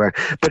absolutely anywhere.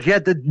 But yeah,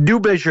 the new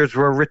measures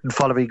were written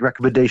following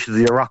recommendations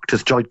of the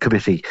Oireachtas Joint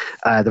Committee.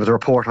 There was a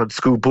report on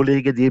school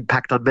bullying and the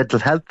impact on mental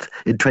health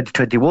in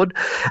 2021.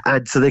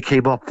 And so they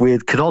came up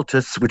with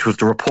Canoltas, which was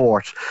the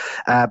report,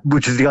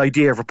 which is the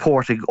idea of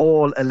reporting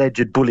all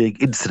alleged bullying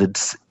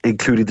incidents,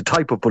 including the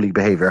type of bullying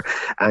behaviour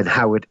and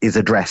how it is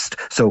addressed.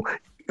 So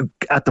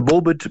at the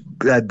moment,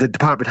 the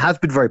department has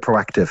been very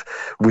proactive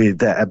with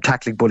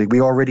tackling bullying.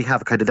 We already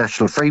have a kind of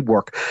national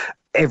framework.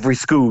 Every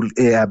school,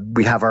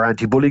 we have our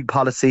anti-bullying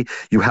policy.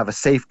 You have a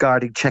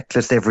safeguarding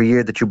checklist every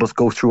year that you must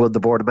go through on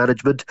the Board of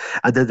Management.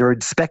 And then there are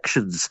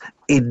inspections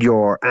in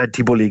your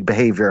anti-bullying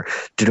behaviour.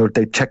 You know,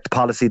 they check the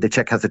policy, they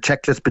check, has the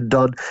checklist been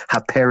done?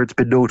 Have parents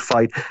been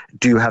notified?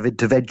 Do you have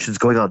interventions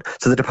going on?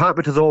 So the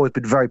department has always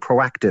been very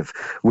proactive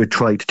with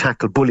trying to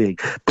tackle bullying.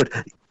 But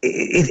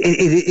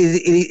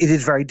it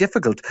is very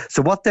difficult.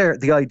 So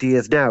the idea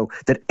is now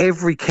that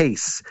every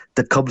case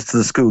that comes to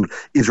the school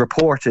is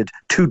reported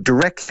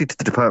directly to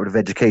the Department of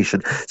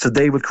Education. So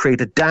they will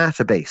create a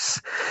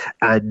database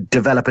and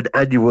develop an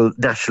annual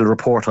national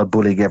report on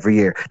bullying every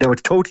year. Now,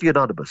 it's totally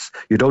anonymous.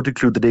 You don't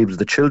include the names of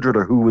the children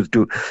or who was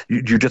doing.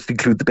 You just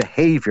include the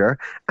behaviour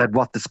and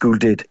what the school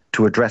did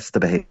to address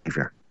the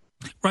behaviour.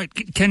 Right.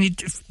 Can you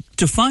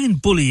define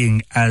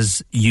bullying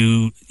as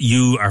you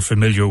are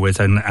familiar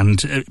with,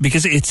 and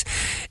because it's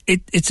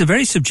a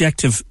very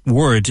subjective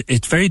word.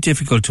 It's very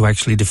difficult to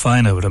actually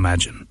define, I would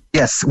imagine.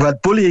 Yes, well,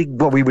 bullying,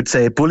 what we would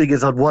say, bullying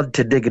is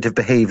unwanted negative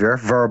behaviour,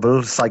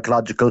 verbal,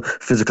 psychological,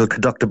 physical,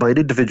 conducted by an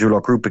individual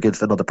or group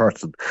against another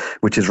person,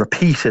 which is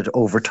repeated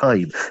over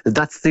time. And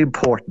that's the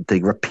important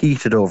thing,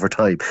 repeated over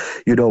time.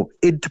 You know,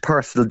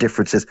 interpersonal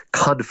differences,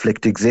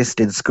 conflict exist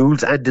in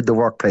schools and in the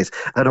workplace,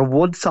 and a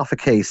once-off a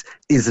case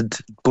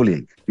isn't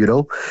bullying, you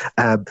know.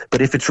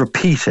 But if it's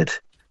repeated,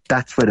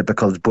 that's when it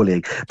becomes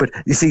bullying. But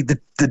you see, the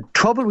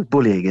trouble with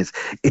bullying is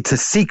it's a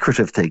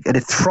secretive thing, and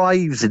it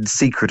thrives in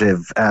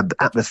secretive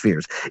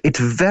atmospheres. It's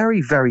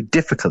very, very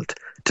difficult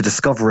to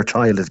discover a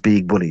child is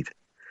being bullied.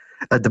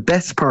 And the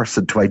best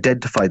person to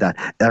identify that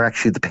are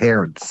actually the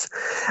parents.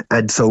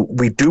 And so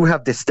we do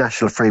have this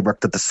national framework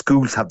that the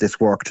schools have this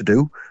work to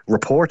do,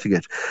 reporting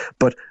it.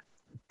 But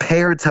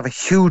parents have a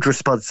huge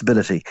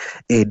responsibility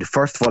in,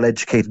 first of all,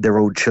 educating their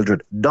own children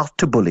not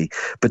to bully,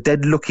 but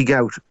then looking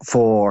out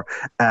for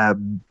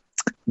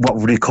what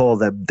would we call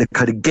them? The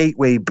kind of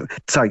gateway, I'm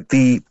trying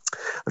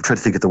to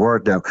think of the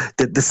word now,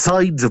 the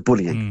signs of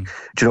bullying.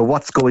 Do you know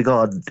what's going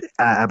on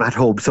at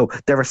home? So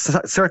there are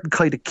certain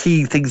kind of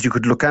key things you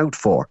could look out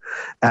for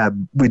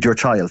with your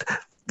child.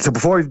 So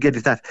before we get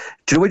into that,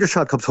 do you know when your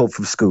child comes home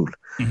from school?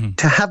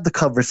 To have the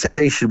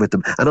conversation with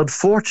them. And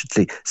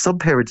unfortunately, some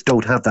parents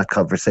don't have that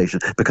conversation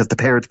because the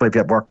parents might be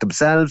at work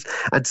themselves,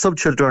 and some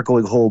children are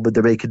going home and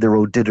they're making their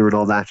own dinner and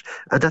all that.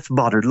 And that's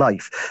modern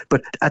life.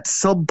 But at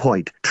some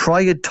point,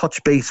 try and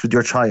touch base with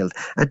your child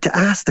and to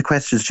ask the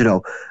questions, you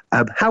know,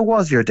 how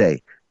was your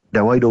day?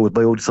 Now, I know with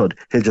my own son,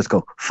 he'll just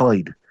go,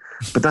 fine.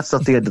 But that's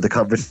not the end of the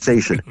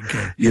conversation.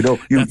 Okay. You know,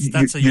 you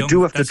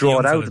do have to draw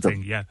it out of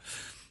them. Yeah.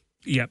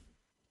 Yeah.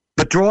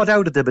 But draw it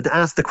out of them and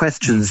ask the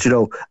questions, you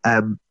know,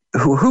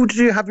 who did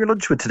you have your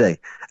lunch with today?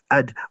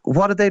 And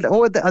what are they?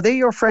 Oh, are they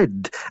your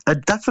friend?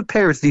 And that's what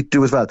parents need to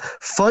do as well.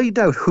 Find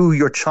out who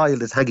your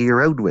child is hanging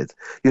around with.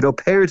 You know,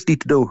 parents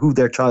need to know who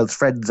their child's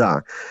friends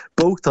are,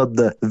 both on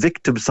the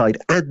victim side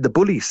and the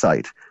bully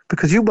side,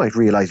 because you might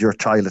realise your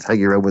child is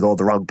hanging around with all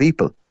the wrong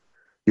people.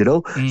 You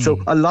know? So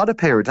a lot of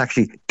parents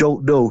actually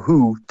don't know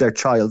who their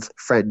child's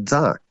friends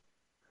are.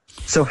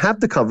 So have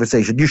the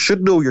conversation. You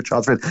should know your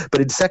child's friends.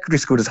 But in secondary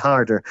school, it's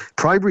harder.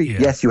 Primary,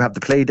 yes, you have the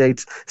play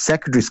dates.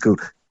 Secondary school,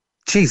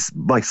 geez,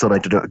 my son, I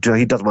don't know,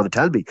 he doesn't want to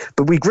tell me.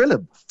 But we grill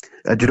him.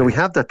 And, you know, we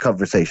have that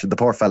conversation, the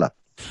poor fella.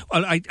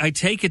 Well, I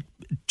take it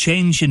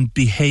change in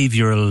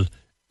behavioural,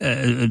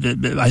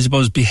 I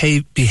suppose,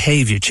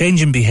 behaviour.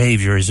 Change in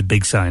behaviour is a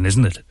big sign,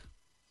 isn't it?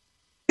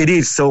 It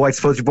is. So I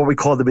suppose what we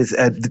call them is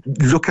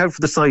look out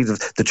for the signs of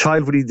the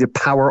child will either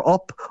power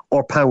up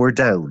or power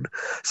down.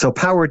 So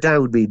power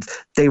down means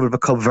they will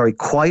become very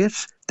quiet.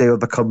 They will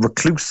become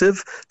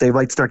reclusive. They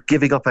might start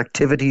giving up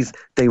activities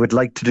they would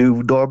like to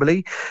do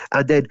normally.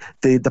 And then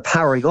the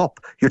powering up,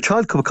 your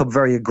child can become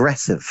very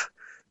aggressive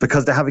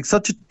because they're having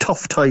such a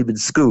tough time in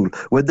school.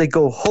 When they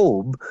go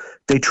home,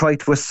 they try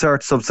to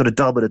assert some sort of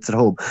dominance at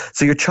home.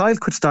 So your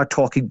child could start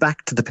talking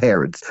back to the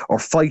parents or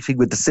fighting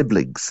with the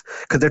siblings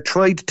because they're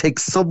trying to take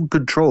some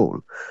control.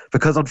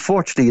 Because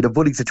unfortunately, in a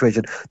bullying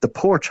situation, the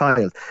poor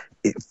child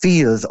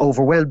feels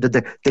overwhelmed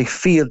and they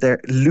feel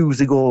they're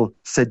losing all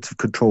sense of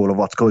control of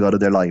what's going on in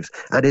their lives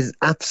and is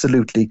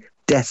absolutely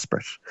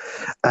desperate.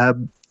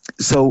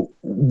 So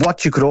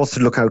what you could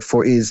also look out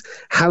for is,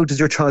 how does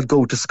your child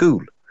go to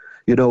school?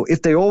 You know,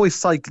 if they always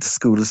cycle to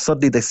school and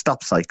suddenly they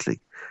stop cycling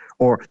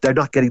or they're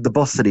not getting the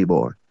bus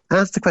anymore,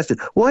 ask the question,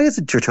 why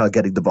isn't your child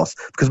getting the bus?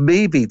 Because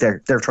maybe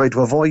they're trying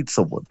to avoid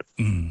someone.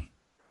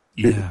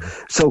 Yeah.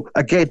 So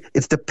again,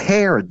 it's the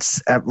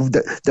parents.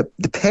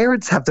 The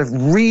parents have the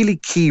really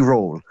key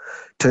role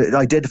to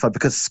identify,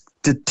 because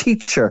the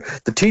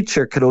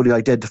teacher can only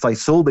identify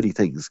so many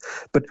things.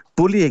 But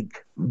bullying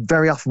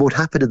very often won't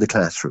happen in the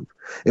classroom.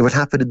 It would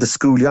happen in the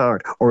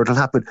schoolyard, or it'll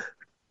happen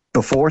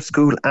before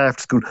school,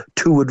 after school,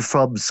 to and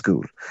from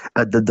school.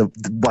 And then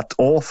what's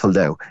awful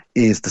now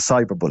is the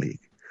cyberbullying.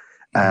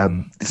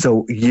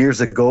 So years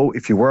ago,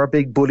 if you were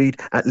being bullied,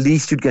 at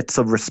least you'd get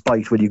some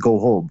respite when you go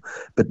home.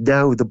 But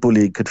now the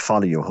bullying could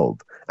follow you home.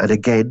 And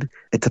again,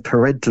 it's a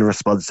parental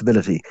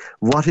responsibility.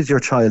 What is your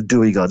child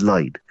doing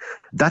online?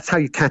 That's how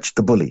you catch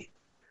the bully.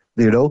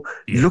 You know,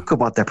 look at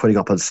what they're putting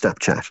up on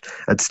Snapchat.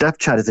 And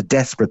Snapchat is a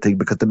desperate thing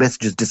because the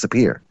messages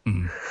disappear.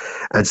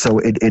 And so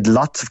in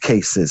lots of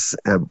cases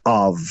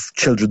of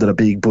children that are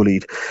being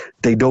bullied,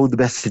 they know the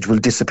message will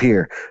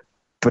disappear.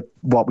 But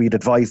what we'd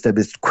advise them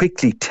is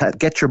quickly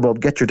get your mum,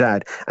 get your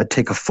dad, and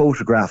take a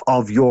photograph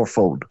of your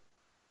phone.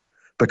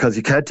 Because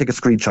you can't take a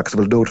screenshot because it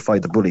will notify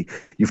the bully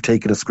you've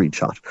taken a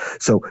screenshot.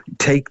 So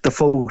take the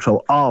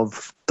photo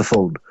of the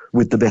phone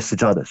with the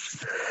message on it.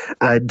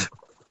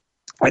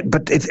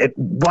 But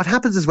what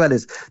happens as well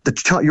is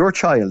your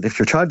child, if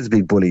your child is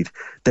being bullied,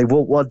 they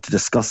won't want to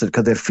discuss it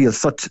because they feel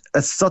such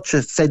a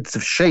sense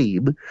of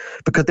shame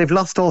because they've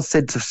lost all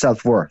sense of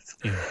self-worth.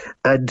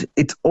 And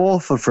it's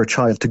awful for a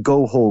child to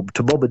go home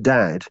to mum and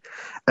dad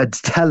and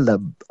tell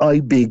them,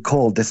 I'm being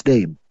called this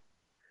name.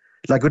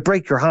 Like, it would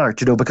break your heart,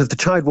 because the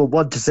child won't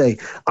want to say,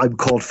 I'm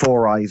called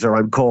Four Eyes or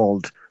I'm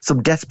called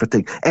some desperate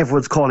thing.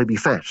 Everyone's calling me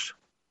fat.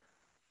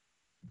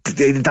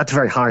 That's a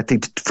very hard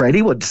thing for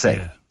anyone to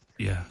say.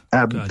 Yeah.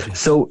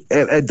 So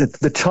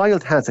the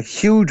child has a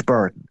huge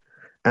burden.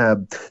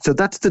 So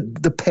that's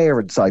the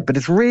parent side, but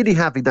it's really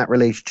having that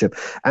relationship.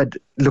 And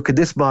look, in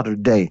this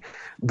modern day,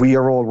 we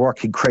are all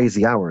working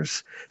crazy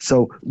hours.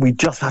 So we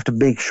just have to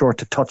make sure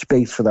to touch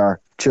base with our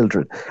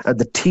children and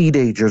the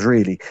teenagers,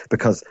 really,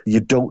 because you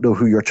don't know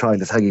who your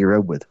child is hanging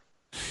around with.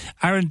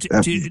 Aaron,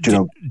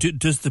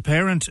 does the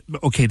parent,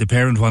 the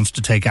parent wants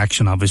to take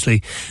action,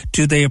 obviously.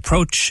 Do they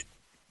approach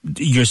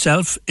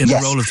yourself in the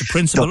role of the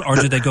principal, or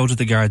do they go to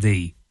the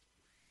Gardaí?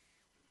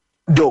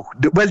 No,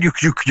 well, you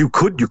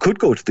could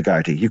go to the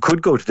Gardaí. You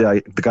could go to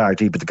the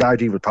Gardaí, but the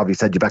Gardaí would probably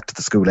send you back to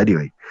the school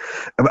anyway,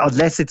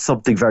 unless it's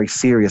something very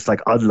serious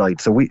like online.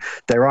 So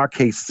there are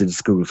cases in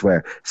schools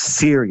where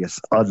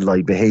serious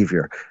online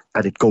behaviour,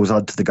 and it goes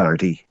on to the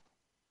Gardaí.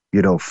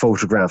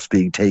 Photographs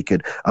being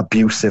taken,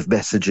 abusive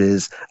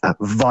messages,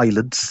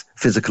 violence,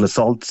 physical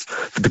assaults.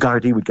 The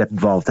Gardaí would get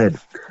involved then.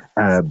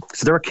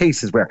 So there are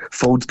cases where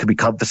phones can be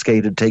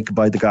confiscated and taken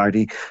by the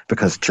Gardaí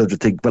because children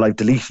think, well, I've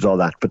deleted all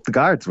that, but the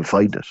guards will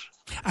find it.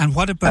 And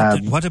what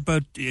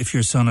about if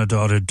your son or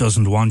daughter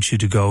doesn't want you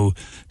to go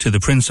to the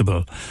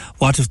principal?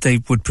 What if they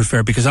would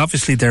prefer? Because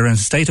obviously they're in a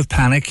state of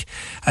panic.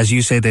 As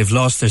you say, they've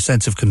lost their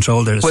sense of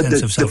control, their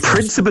sense of self-worth. The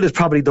principal is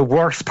probably the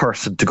worst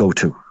person to go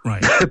to.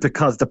 Right.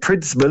 Because the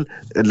principal,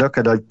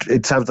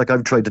 it sounds like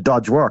I'm trying to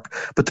dodge work,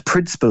 but the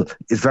principal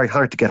is very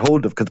hard to get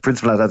hold of because the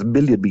principal has a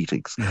million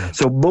meetings. Yeah.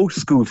 So most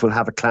schools will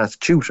have a class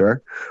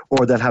tutor,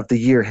 or they'll have the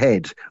year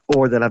head,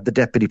 or they'll have the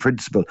deputy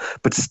principal.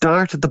 But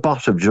start at the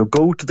bottom,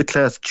 go to the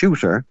class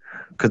tutor,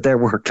 because their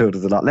workload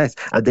is a lot less,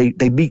 and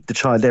they meet the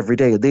child every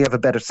day, and they have a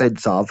better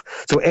sense of.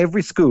 So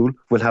every school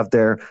will have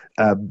their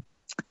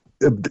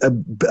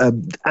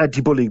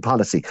anti-bullying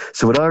policy.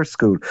 So in our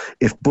school,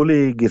 if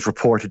bullying is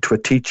reported to a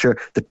teacher,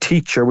 the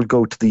teacher will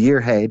go to the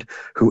year head,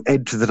 who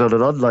enters it on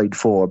an online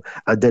form,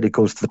 and then it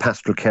goes to the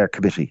pastoral care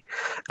committee,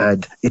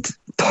 and it's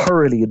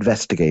thoroughly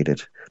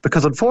investigated.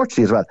 Because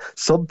unfortunately as well,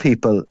 some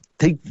people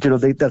think,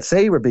 they'll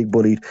say we're being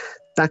bullied.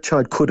 That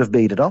child could have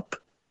made it up,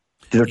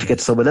 to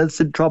get someone else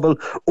in trouble,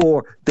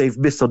 or they've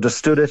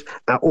misunderstood it,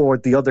 or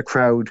the other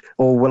crowd,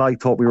 I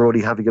thought we were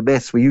only having a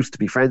mess. We used to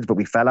be friends, but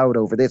we fell out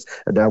over this,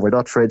 and now we're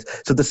not friends.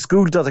 So the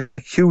school does a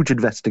huge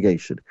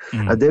investigation,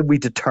 and then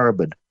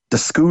the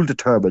school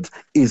determines,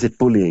 is it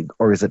bullying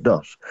or is it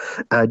not?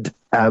 And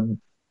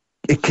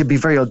it can be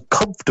very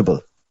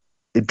uncomfortable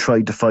in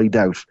trying to find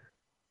out,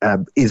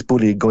 is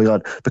bullying going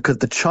on, because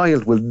the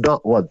child will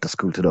not want the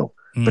school to know,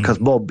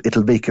 because Mum,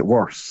 it'll make it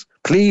worse.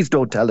 Please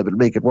don't tell them, it'll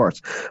make it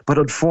worse. But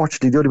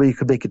unfortunately, the only way you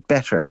can make it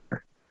better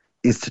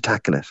is to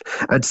tackle it.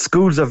 And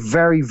schools are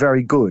very,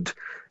 very good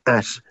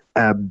at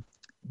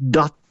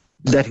not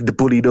letting the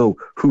bully know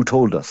who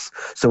told us.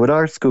 So in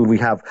our school, we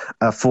have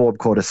a form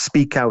called a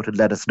Speak Out and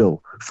Let Us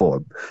Know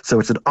form. So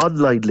it's an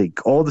online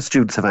link. All the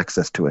students have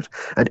access to it.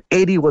 And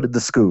anyone in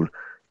the school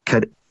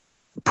can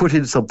put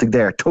in something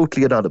there,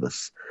 totally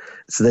anonymous.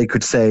 So they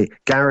could say,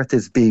 Gareth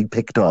is being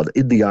picked on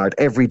in the yard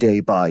every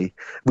day by,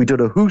 we don't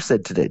know who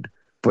sent it in,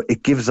 but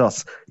it gives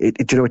us,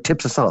 it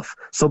tips us off.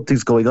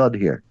 Something's going on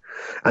here.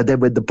 And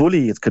then when the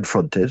bully is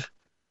confronted,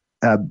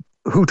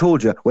 who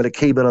told you? Well, it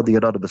came in on the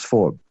anonymous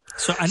form.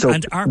 So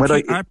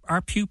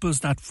are pupils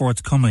that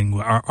forthcoming,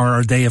 or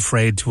are they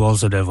afraid to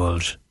also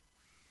divulge?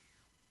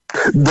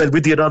 Well,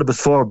 with the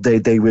anonymous form,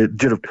 they'll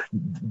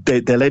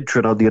enter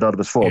it on the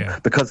anonymous form. Yeah.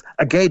 Because,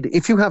 again,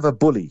 if you have a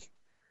bully,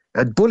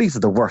 and bullies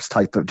are the worst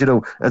type of,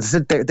 as I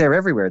said, they're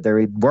everywhere. They're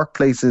in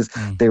workplaces,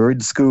 they're in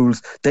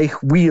schools. They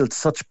wield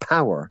such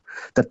power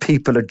that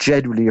people are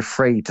genuinely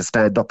afraid to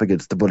stand up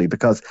against the bully,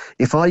 because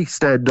if I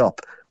stand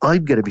up,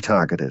 I'm going to be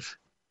targeted.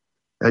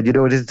 And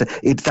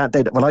it's that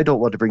then, well, I don't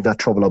want to bring that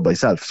trouble on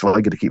myself, so I'm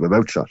going to keep my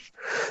mouth shut.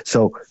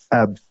 So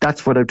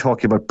that's what I'm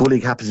talking about.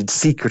 Bullying happens in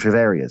secretive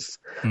areas.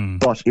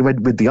 But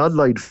with the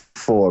online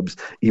forms,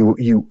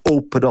 you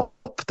open up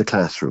the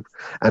classroom,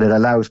 and it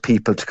allows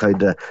people to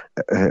kind of,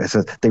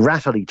 so they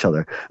rat on each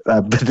other,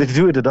 but they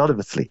do it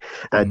anonymously.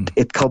 And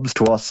it comes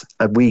to us,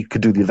 and we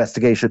could do the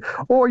investigation.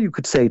 Or you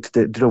could say,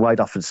 I'd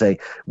often say,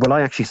 well,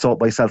 I actually saw it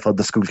myself on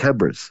the school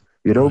cameras,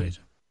 Right.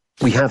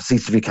 We have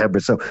CCTV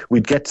cameras, so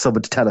we'd get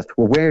someone to tell us,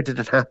 well, where did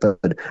it happen?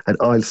 And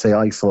I'll say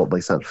I saw it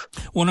myself.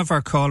 One of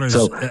our callers,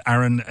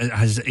 Aaron,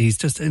 he's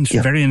just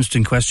very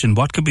interesting question.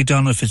 What could be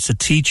done if it's a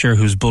teacher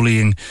who's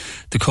bullying?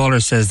 The caller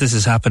says this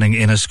is happening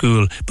in a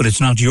school, but it's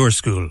not your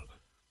school.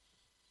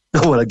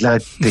 Oh, well, I'm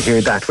glad to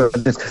hear that. Well,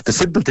 the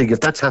simple thing, if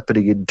that's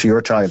happening to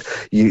your child,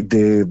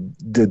 the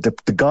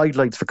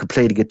guidelines for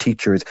complaining at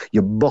teachers,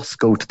 you must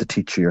go to the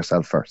teacher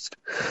yourself first.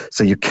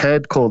 So you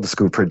can't call the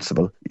school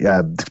principal.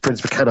 The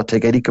principal cannot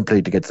take any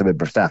complaint against a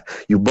member of staff.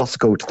 You must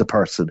go to the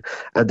person.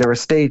 And there are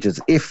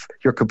stages. If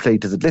your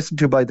complaint isn't listened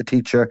to by the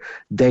teacher,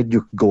 then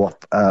you can go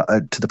up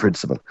to the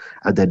principal.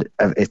 And then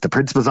if the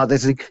principal's not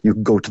listening, you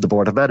can go to the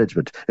Board of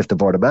Management. If the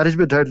Board of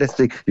Management aren't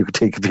listening, you can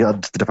take it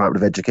beyond to the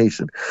Department of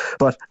Education.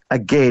 But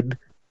again,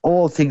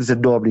 all things that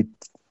normally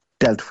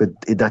dealt with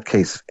in that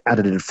case at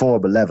an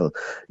informal level,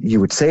 you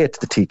would say it to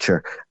the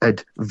teacher,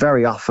 and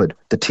very often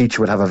the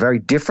teacher would have a very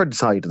different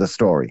side of the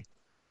story,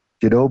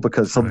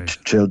 because some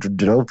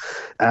children,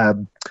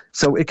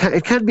 so it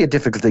can be a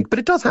difficult thing, but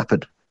it does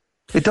happen.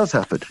 It does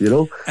happen,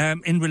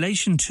 In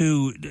relation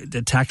to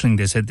the tackling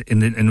this,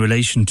 in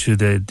relation to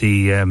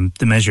the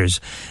measures,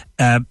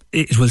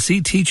 it will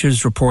see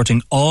teachers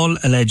reporting all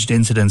alleged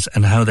incidents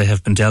and how they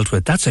have been dealt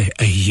with. That's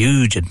a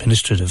huge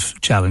administrative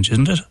challenge,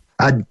 isn't it?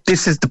 And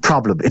this is the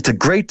problem. It's a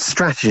great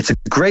strategy. It's a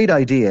great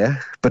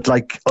idea. But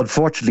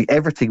unfortunately,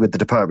 everything with the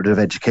Department of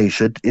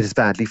Education, it is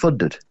badly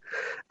funded.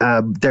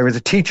 There is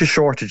a teacher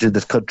shortage in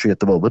this country at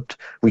the moment.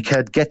 We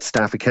can't get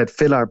staff. We can't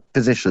fill our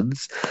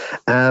positions.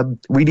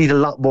 We need a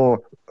lot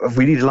more.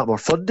 We need a lot more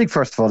funding,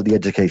 first of all, in the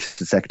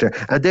education sector,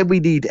 and then we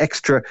need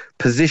extra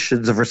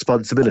positions of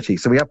responsibility.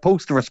 So we have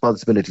postal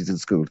responsibilities in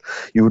schools.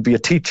 You would be a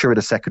teacher in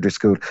a secondary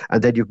school,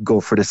 and then you can go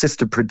for an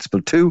assistant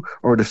principal 2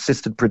 or an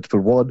assistant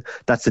principal 1.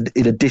 That's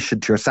in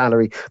addition to your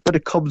salary, but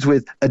it comes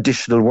with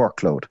additional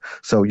workload.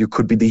 So you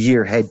could be the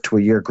year head to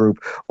a year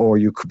group, or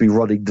you could be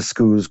running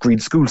the Green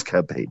Schools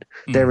campaign.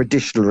 They're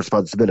additional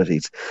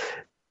responsibilities.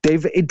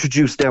 They've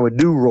introduced now a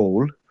new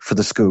role for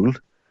the school.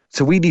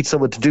 So we need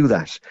someone to do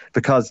that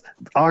because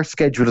our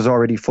schedule is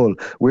already full.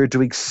 We're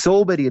doing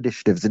so many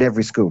initiatives in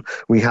every school.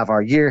 We have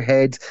our year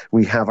heads,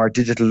 we have our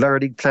digital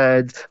learning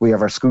plans, we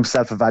have our school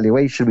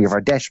self-evaluation, we have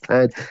our DESH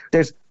plan.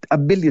 There's a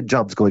million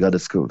jobs going on in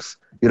schools.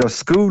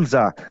 Schools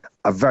are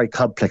a very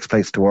complex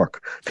place to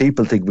work.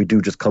 People think we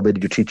do just come in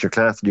and you teach your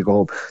class and you go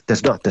home.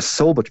 There's not. There's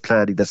so much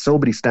planning. There's so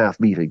many staff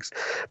meetings.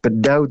 But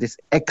now this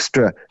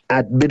extra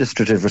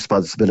administrative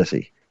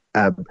responsibility,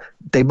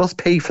 they must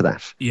pay for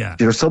that. Yeah.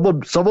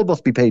 Someone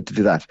must be paid to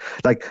do that.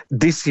 Like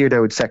this year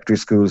now in secondary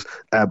schools,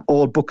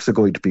 all books are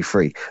going to be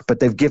free, but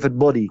they've given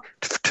money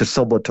to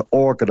someone to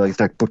organise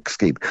that book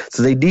scheme.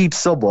 So they need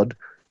someone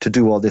to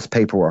do all this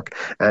paperwork.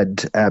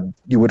 And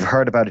you would have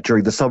heard about it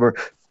during the summer.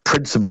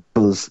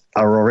 Principals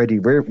are already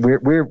we're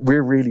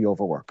really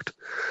overworked,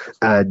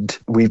 and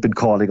we've been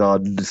calling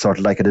on sort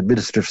of like an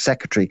administrative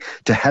secretary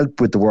to help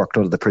with the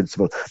workload of the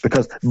principal,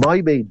 because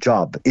my main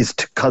job is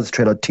to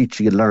concentrate on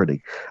teaching and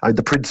learning. I'm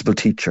the principal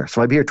teacher,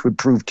 so I'm here to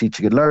improve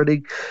teaching and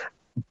learning,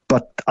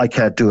 but I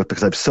can't do it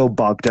because I'm so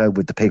bogged down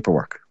with the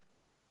paperwork.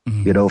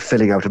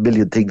 Filling out a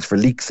million things for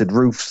leaks and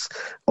roofs,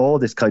 all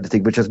this kind of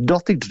thing, which has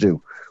nothing to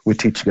do with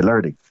teaching and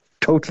learning.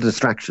 Total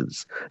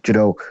distractions,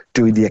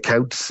 doing the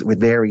accounts with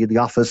Mary in the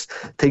office,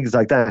 things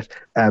like that.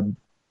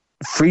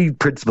 Free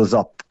principals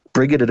up,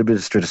 bring in an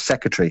administrative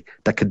secretary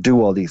that can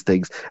do all these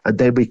things, and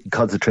then we can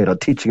concentrate on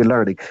teaching and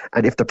learning.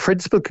 And if the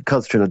principal can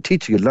concentrate on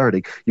teaching and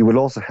learning, you will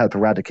also help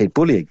eradicate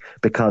bullying,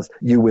 because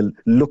you will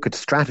look at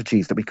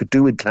strategies that we could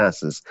do in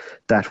classes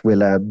that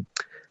will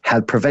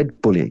help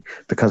prevent bullying,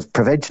 because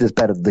prevention is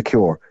better than the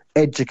cure.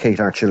 Educate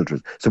our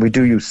children. So we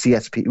do use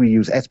CSP, we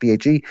use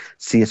SPHE,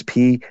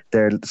 CSP,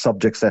 they're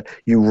subjects that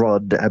you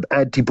run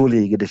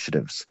anti-bullying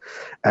initiatives.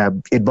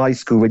 In my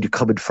school, when you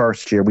come in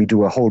first year, we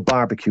do a whole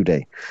barbecue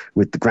day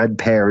with the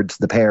grandparents,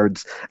 the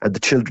parents, and the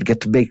children get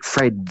to make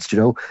friends,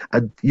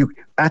 and you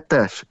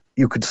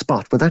can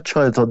spot when that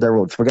child's on their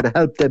own. So we're going to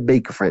help them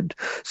make a friend.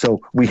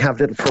 So we have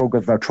little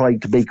programs about trying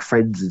to make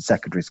friends in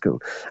secondary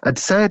school. And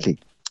sadly,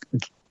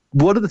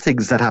 one of the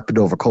things that happened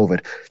over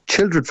COVID,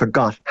 children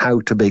forgot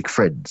how to make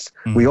friends.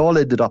 We all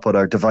ended up on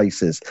our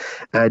devices.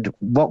 And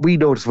what we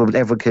noticed when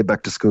everyone came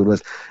back to school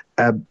was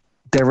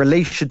their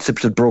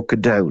relationships had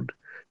broken down.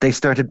 They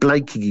started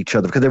blanking each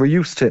other because they were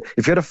used to,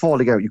 if you had a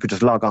falling out, you could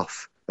just log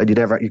off and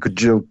you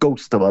could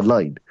ghost them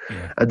online.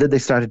 Yeah. And then they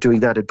started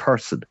doing that in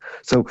person.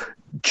 So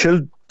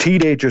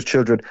teenagers,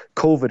 children,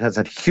 COVID has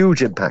had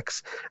huge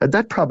impacts, and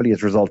that probably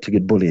is resulting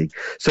in bullying.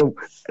 So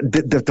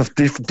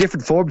the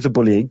different forms of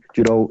bullying,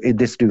 in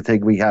this new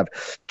thing, we have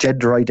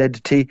gender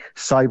identity,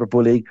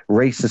 cyberbullying,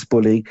 racist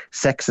bullying,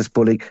 sexist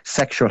bullying,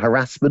 sexual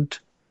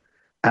harassment,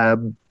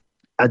 and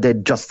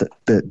then just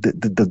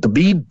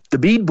the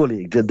mean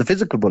bullying, the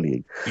physical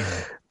bullying.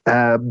 Yeah.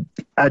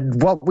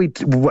 And what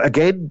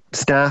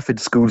staff in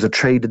schools are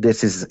trained in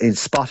this is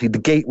spotting the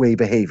gateway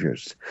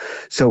behaviours.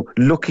 So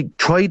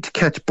trying to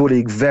catch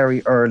bullying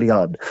very early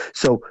on.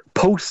 So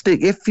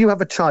posting, if you have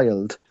a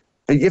child,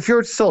 if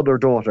your son or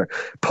daughter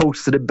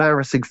posts an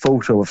embarrassing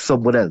photo of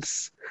someone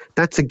else,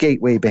 that's a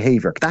gateway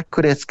behaviour. That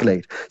could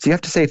escalate. So you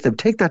have to say to them,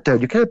 take that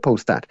down. You can't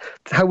post that.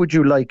 How would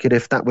you like it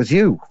if that was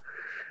you?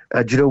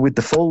 And, with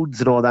the phones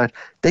and all that,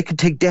 they can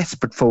take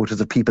desperate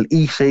photos of people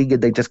eating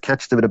and they just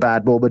catch them in a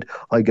bad moment.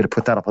 I'm going to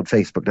put that up on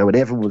Facebook now and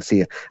everyone will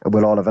see it and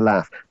we'll all have a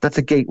laugh. That's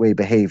a gateway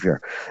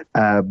behaviour.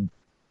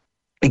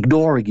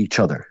 Ignoring each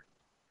other.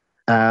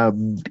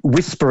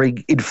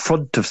 Whispering in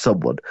front of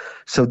someone.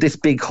 So this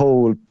big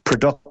whole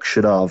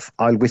production of,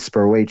 I'll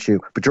whisper away to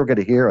you, but you're going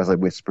to hear as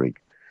I'm whispering.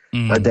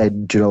 And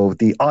then,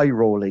 the eye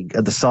rolling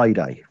and the side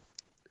eye.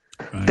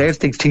 Right. There's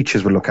things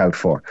teachers will look out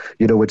for.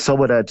 When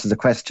someone answers a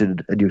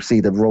question and you see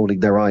them rolling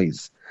their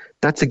eyes,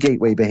 that's a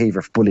gateway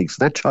behaviour for bullying.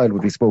 So that child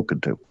would be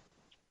spoken to.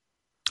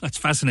 That's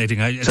fascinating.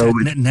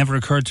 It never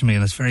occurred to me,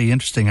 and it's very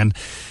interesting. And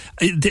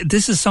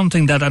this is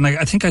something that, and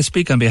I think I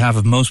speak on behalf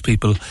of most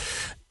people,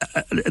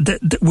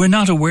 we're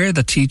not aware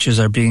that teachers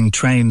are being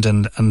trained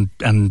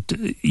and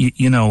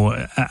you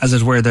know, as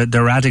it were,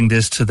 they're adding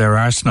this to their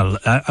arsenal.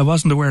 I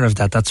wasn't aware of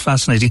that. That's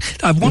fascinating.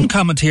 I have one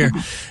comment here,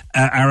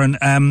 Aaron.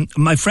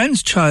 My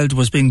friend's child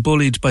was being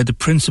bullied by the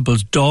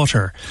principal's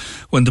daughter.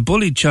 When the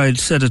bullied child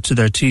said it to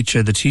their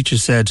teacher, the teacher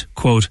said,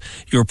 quote,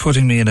 "You're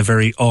putting me in a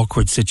very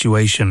awkward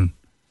situation."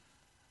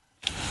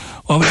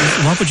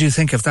 What would you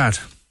think of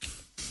that?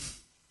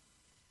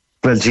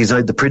 Well, geez,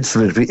 I'm the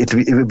principal. It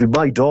would be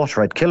my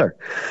daughter. I'd kill her.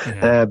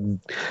 Yeah.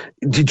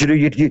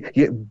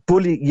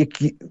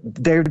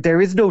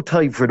 There is no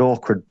time for an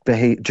awkward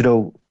behavior. You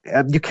know,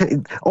 you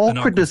can't.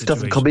 Awkwardness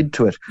doesn't come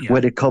into it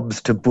when it comes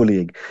to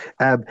bullying.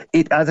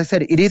 As I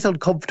said, it is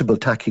uncomfortable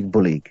tackling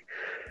bullying.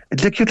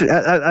 Like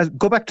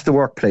go back to the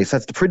workplace.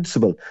 As the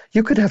principal,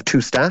 you could have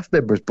two staff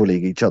members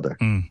bullying each other.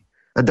 Mm.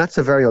 And that's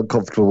a very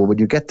uncomfortable one when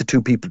you get the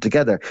two people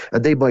together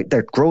and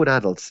they're grown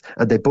adults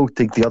and they both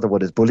think the other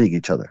one is bullying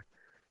each other.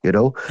 You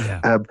know,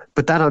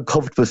 but that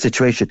uncomfortable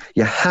situation,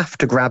 you have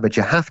to grab it.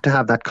 You have to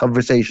have that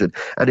conversation,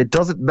 and it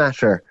doesn't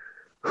matter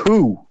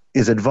who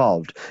is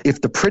involved.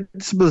 If the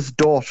principal's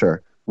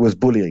daughter was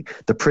bullying,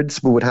 the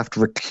principal would have to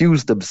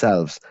recuse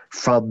themselves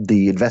from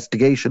the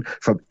investigation,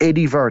 from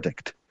any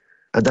verdict,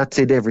 and that's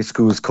in every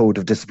school's code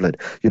of discipline.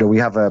 You know, we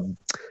have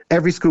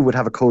every school would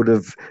have a code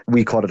of,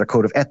 we call it a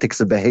code of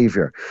ethics and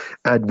behaviour,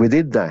 and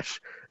within that,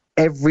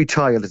 every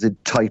child is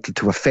entitled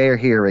to a fair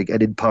hearing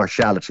and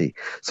impartiality.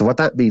 So what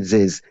that means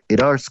is,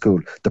 in our school,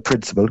 the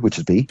principal, which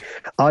is me,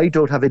 I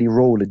don't have any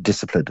role in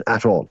discipline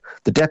at all.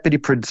 The deputy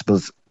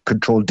principals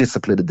control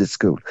discipline in this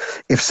school.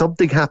 If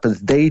something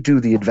happens, they do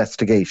the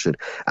investigation,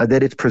 and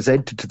then it's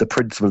presented to the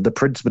principal. The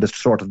principal is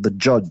sort of the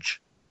judge.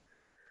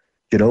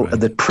 You know, right.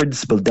 And the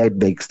principal then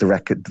makes the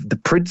record. The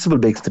principal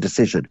makes the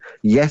decision.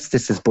 Yes,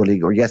 this is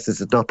bullying, or yes,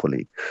 this is not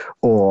bullying,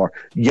 or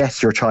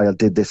yes, your child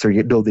did this, or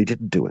no, they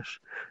didn't do it.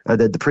 And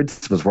then the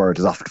principal's word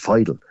is often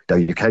final. Now,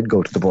 you can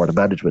go to the board of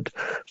management,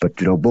 but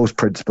you know, most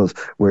principals,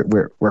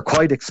 we're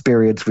quite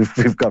experienced.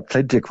 We've got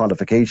plenty of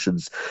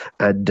qualifications,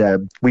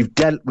 and we've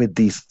dealt with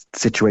these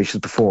situations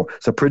before.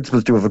 So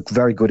principals do have a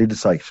very good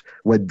insight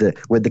when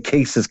the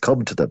cases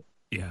come to them.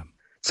 Yeah.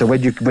 So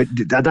and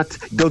that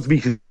does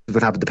meet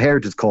what happened. The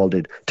parent is called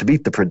in to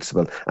meet the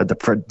principal, and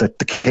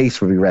the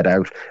case will be read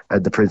out,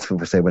 and the principal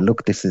will say, "Well,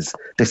 look, this is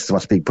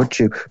what's being put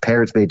to you."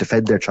 Parents may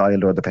defend their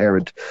child or the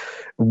parent.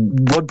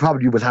 One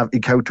problem you will have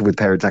encounter with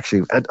parents,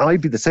 actually, and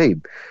I'd be the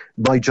same.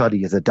 My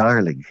Johnny is a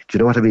darling. Do you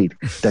know what I mean?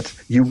 That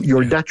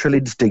your natural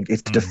instinct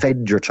is to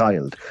defend your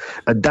child,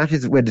 and that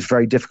is when it's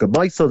very difficult.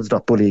 My son's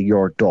not bullying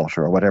your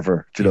daughter or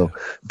whatever, you know,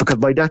 because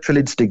my natural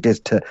instinct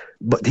is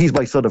but he's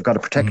my son. I've got to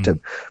protect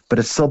him. But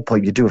at some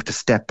point, you do have to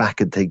step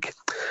back and think,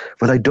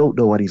 well, I don't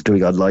know what he's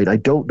doing online. I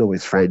don't know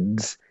his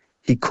friends.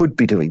 He could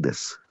be doing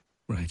this.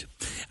 Right,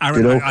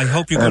 Aaron. You know? I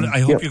hope you're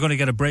going to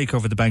get a break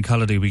over the bank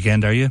holiday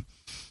weekend. Are you?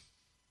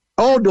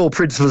 Oh no,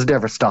 principals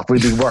never stop.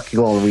 We've been working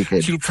all the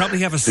weekend. You'll probably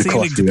have a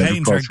ceiling to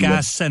paint or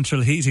gas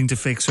central heating to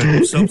fix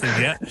or something,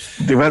 yeah?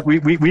 Well,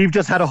 we've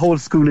just had a whole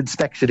school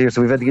inspection here,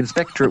 so we've had the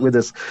inspectorate with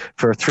us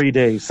for 3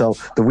 days. So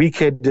the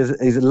weekend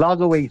is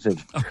long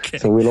awaited. Okay.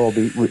 So we'll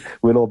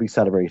all be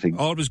celebrating.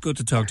 Always good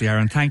to talk to you,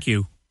 Aaron. Thank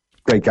you.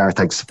 Great, Gareth,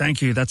 thanks.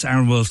 Thank you. That's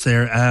Aaron Wolfe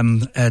there,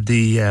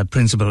 the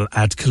principal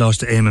at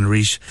Coláiste Éamon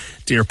Rees,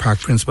 Deer Park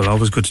principal.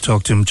 Always good to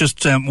talk to him.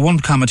 Just one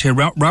comment here.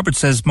 Robert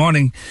says,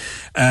 morning,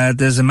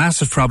 there's a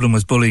massive problem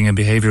with bullying and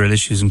behavioural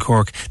issues in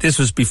Cork. This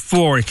was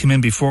it came in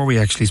before we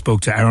actually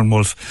spoke to Aaron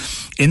Wolfe.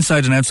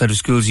 Inside and outside of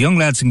schools, young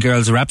lads and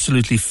girls are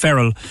absolutely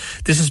feral.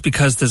 This is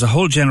because there's a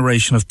whole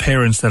generation of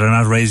parents that are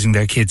not raising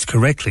their kids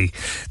correctly.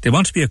 They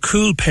want to be a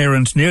cool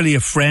parent, nearly a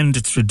friend.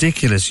 It's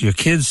ridiculous. Your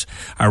kids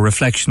are a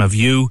reflection of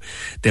you.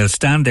 They'll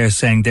stand there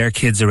saying their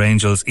kids are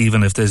angels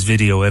even if there's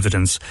video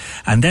evidence.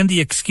 And then the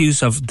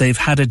excuse of they've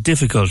had it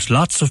difficult.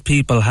 Lots of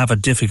people have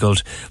it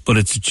difficult, but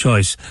it's a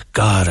choice.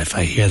 God, if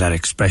I hear that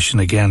expression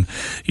again.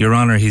 Your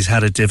Honour, he's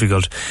had it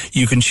difficult.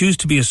 You can choose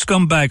to be a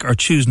scumbag or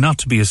choose not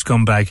to be a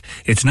scumbag.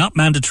 It's not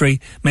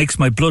mandatory. Makes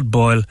my blood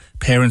boil.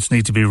 Parents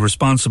need to be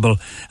responsible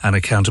and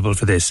accountable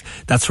for this.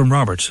 That's from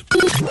Robert.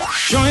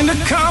 Join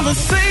the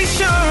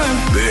conversation.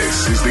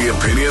 This is the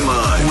Opinion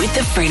Line. With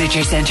the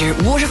Furniture Centre,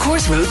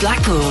 Watercourse Road,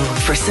 Blackpool.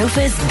 For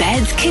sofas,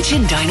 beds,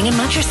 kitchen, dining and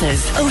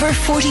mattresses. Over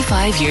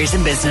 45 years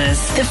in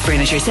business.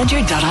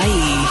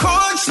 TheFurnitureCentre.ie.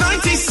 Cork's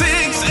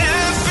 96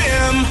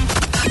 FM.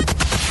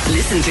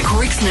 Listen to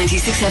Cork's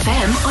 96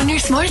 FM on your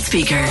smart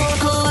speaker.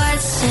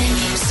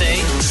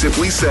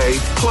 Simply say,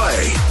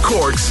 play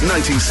Cork's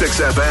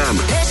 96 FM.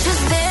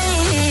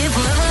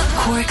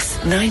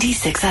 Cork's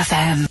 96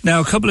 FM. Now,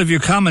 a couple of your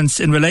comments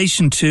in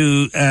relation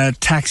to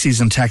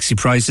taxis and taxi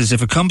prices.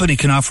 If a company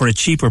can offer a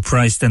cheaper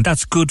price, then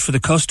that's good for the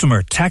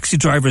customer. Taxi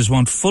drivers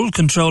want full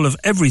control of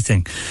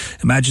everything.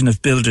 Imagine if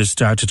builders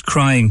started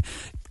crying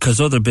because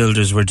other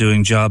builders were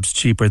doing jobs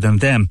cheaper than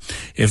them.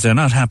 If they're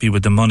not happy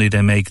with the money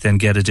they make, then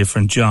get a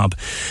different job.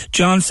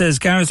 John says,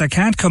 Gareth, I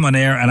can't come on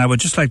air, and I would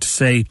just like to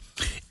say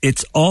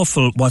it's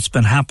awful what's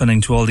been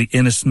happening to all the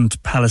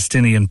innocent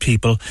Palestinian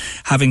people.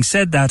 Having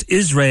said that,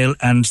 Israel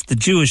and the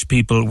Jewish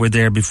people were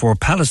there before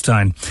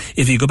Palestine.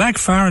 If you go back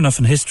far enough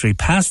in history,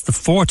 past the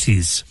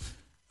 40s,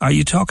 are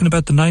you talking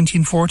about the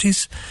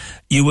 1940s?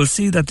 You will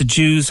see that the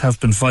Jews have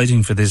been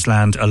fighting for this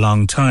land a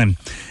long time.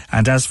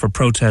 And as for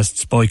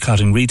protests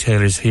boycotting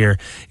retailers here,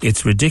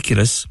 it's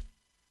ridiculous.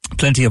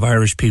 Plenty of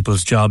Irish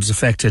people's jobs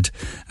affected,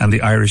 and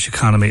the Irish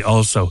economy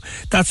also.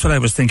 That's what I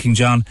was thinking,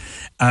 John.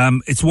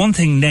 It's one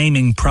thing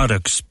naming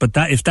products, but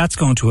if that's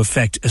going to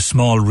affect a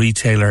small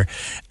retailer,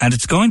 and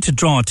it's going to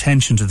draw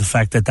attention to the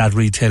fact that that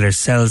retailer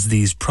sells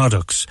these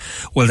products,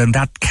 well, then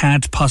that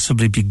can't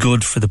possibly be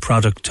good for the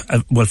product,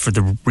 for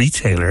the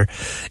retailer,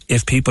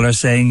 if people are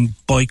saying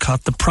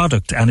boycott the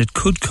product, and it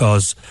could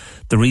cause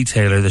the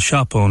retailer, the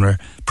shop owner,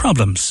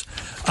 problems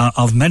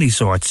of many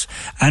sorts.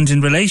 And in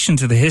relation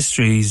to the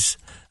history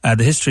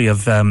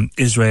of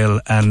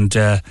Israel and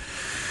the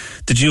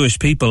Jewish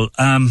people,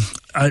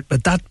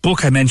 that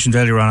book I mentioned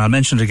earlier on, I'll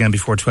mention it again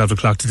before 12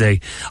 o'clock today.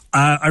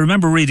 I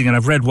remember reading, and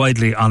I've read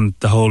widely on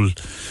the whole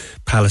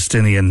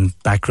Palestinian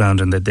background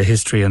and the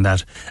history and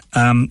that.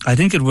 I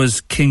think it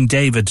was King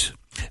David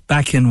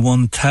back in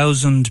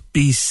 1000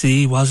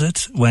 BC, was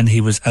it, when he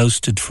was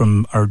ousted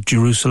from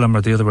Jerusalem,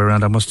 or the other way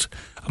around. I must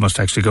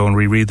actually go and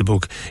reread the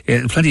book.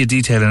 Plenty of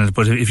detail in it,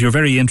 but if you're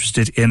very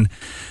interested in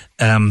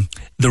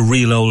the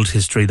real old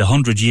history, the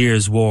 100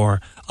 Years'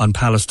 War on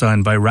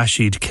Palestine by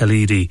Rashid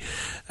Khalidi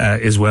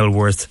is well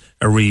worth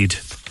a read.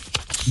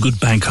 Good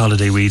bank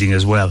holiday reading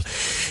as well.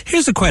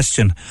 Here's a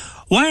question.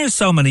 Why are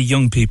so many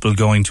young people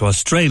going to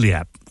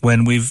Australia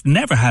when we've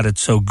never had it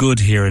so good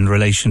here in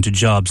relation to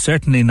jobs?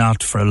 Certainly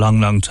not for a long,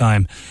 long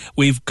time.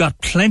 We've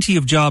got plenty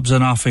of jobs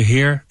on offer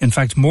here. In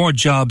fact, more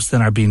jobs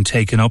than are being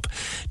taken up.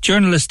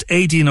 Journalist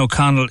Aideen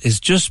O'Connell is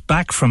just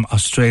back from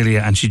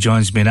Australia, and she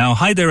joins me now.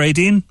 Hi there,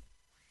 Aideen.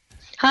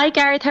 Hi,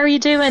 Gareth. How are you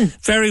doing?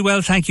 Very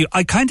well, thank you.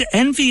 I kind of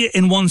envy you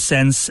in one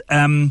sense,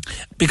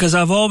 because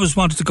I've always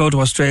wanted to go to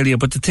Australia,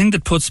 but the thing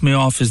that puts me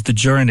off is the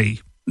journey.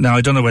 Now,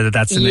 I don't know whether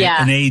that's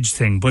an age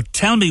thing, but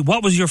tell me,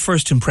 what was your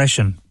first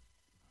impression?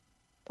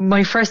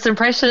 My first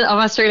impression of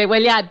Australia?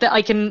 Well, yeah,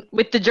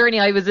 with the journey,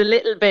 I was a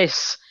little bit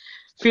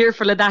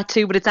fearful of that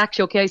too, but it's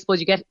actually okay. I suppose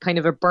you get kind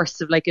of a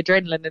burst of like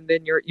adrenaline, and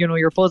then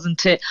you're buzzing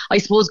to, I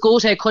suppose, go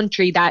to a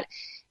country that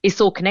is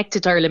so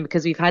connected to Ireland,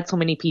 because we've had so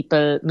many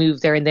people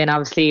move there, and then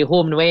obviously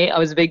home and away. I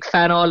was a big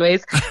fan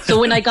always. So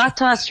when I got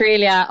to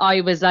Australia,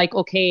 I was like,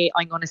 okay,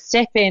 I'm going to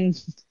step in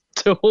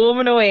to home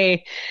and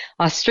away.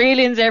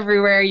 Australians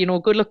everywhere,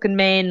 good looking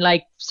men,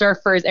 like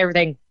surfers,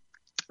 everything.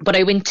 But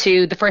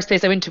the first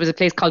place I went to was a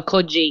place called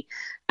Coogee,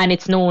 and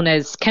it's known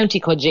as County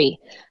Coogee.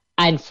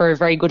 And for a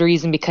very good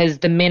reason, because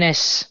the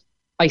minute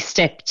I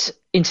stepped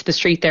into the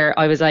street there,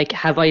 I was like,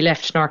 have I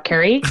left North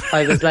Kerry?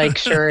 I was like,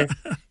 sure.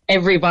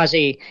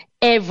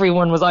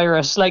 Everyone was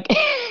Irish, like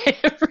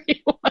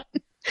everyone.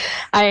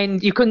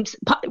 And you can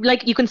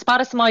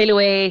spot a smile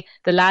away,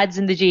 the lads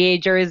in the GA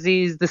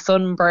jerseys, the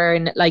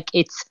sunburn, like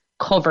it's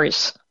covered.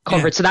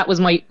 Yeah. So that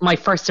was my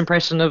first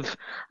impression of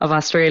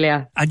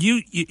Australia. And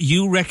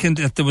you reckoned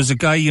that there was a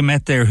guy you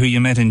met there who you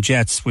met in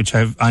Jets, which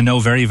I know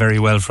very, very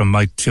well from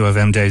my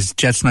 2FM days,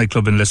 Jets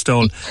nightclub in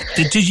Lisbon.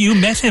 Did you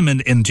met him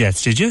in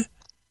Jets, did you?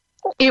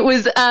 It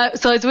was,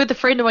 so I was with a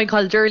friend of mine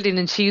called Geraldine,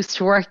 and she used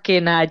to work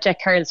in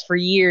Jack Carroll's for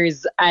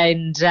years.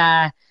 And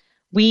I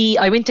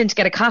went in to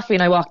get a coffee,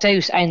 and I walked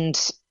out, and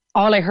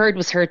all I heard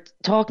was her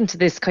talking to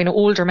this kind of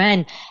older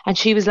man. And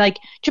she was like,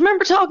 do you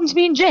remember talking to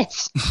me in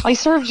Jets? I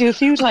served you a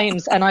few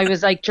times. And I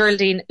was like,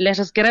 Geraldine, let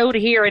us get out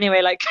of here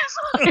anyway. Like,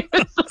 I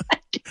was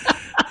like,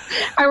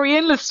 are we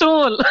in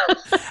Lisbon?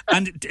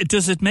 And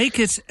does it make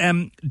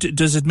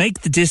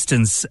the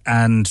distance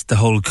and the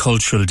whole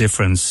cultural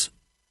difference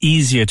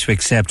easier to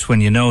accept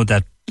when you know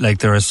that, like,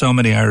 there are so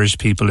many Irish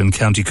people in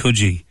County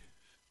Coogee?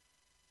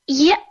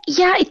 Yeah,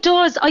 it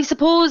does. I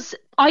suppose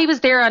I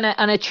was there on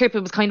a trip. It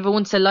was kind of a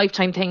once in a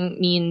lifetime thing.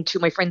 Me and two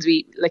of my friends,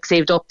 we like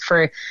saved up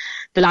for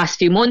the last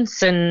few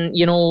months, and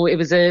it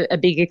was a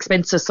big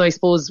expense. So I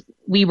suppose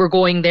we were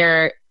going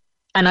there.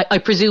 And I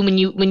presume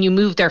when you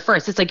move there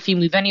first, it's like if you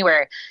move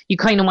anywhere, you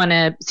kind of want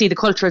to see the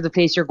culture of the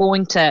place you're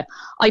going to.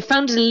 I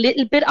found it a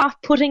little bit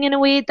off-putting in a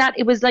way that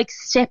it was like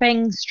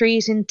stepping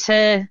straight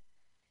into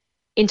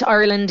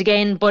Ireland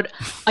again. But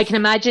I can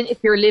imagine if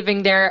you're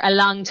living there a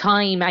long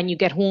time and you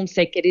get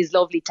homesick, it is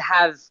lovely to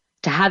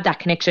have that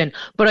connection.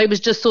 But I was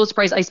just so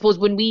surprised. I suppose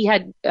when we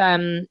had,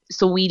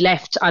 so we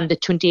left on the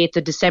 28th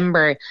of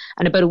December,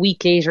 and about a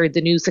week later,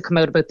 the news had come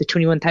out about the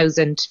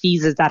 21,000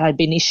 visas that had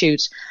been issued.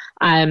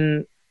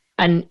 And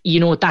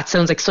that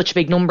sounds like such a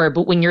big number,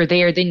 but when you're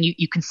there, then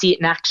you can see it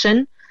in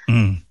action.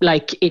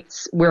 Like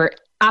we're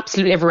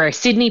absolutely everywhere.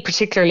 Sydney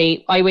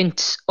particularly, I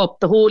went up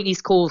the whole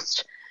East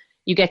Coast,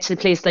 you get to a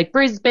place like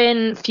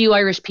Brisbane, few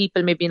Irish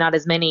people, maybe not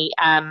as many,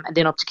 and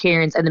then up to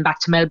Cairns and then back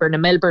to Melbourne.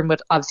 And Melbourne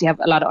would obviously have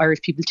a lot of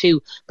Irish people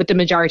too, but the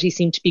majority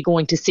seem to be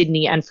going to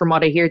Sydney. And from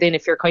what I hear then,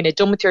 if you're kind of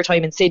done with your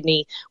time in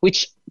Sydney,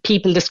 which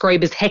people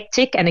describe as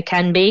hectic, and it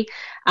can be,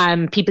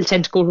 people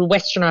tend to go to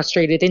Western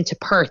Australia, then to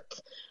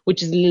Perth,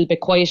 which is a little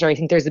bit quieter. I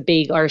think there's a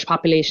big Irish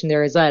population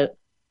there as well.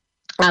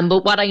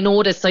 But what I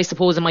noticed, I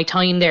suppose, in my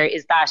time there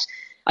is that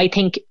I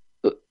think,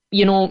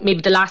 you know,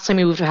 maybe the last time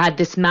we would have had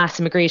this mass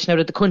immigration out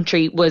of the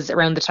country was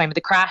around the time of the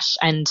crash,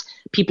 and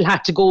people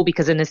had to go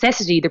because of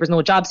necessity. There was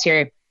no jobs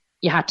here.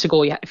 You had to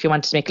go if you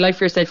wanted to make a life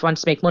for yourself, if you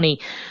wanted to make money.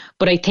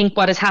 But I think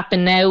what has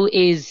happened now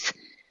is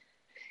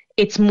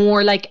it's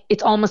more like,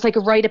 it's almost like a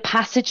rite of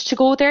passage to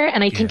go there.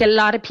 And I think a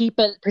lot of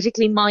people,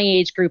 particularly my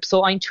age group,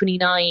 so I'm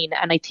 29,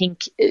 and I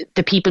think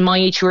the people my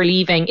age who are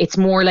leaving, it's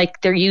more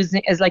like they're using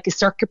it as like a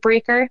circuit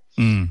breaker.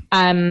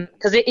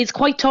 Because it's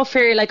quite tough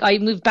here. Like, I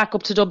moved back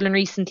up to Dublin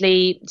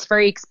recently. It's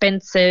very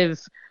expensive.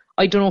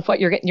 I don't know if what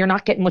you're getting, you're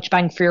not getting much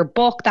bang for your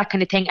buck, that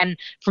kind of thing. And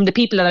from the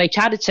people that I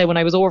chatted to when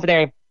I was over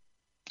there,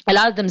 a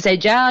lot of them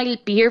said, yeah, I'll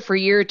be here for a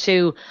year or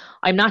two.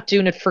 I'm not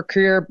doing it for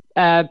career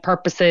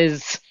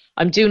purposes.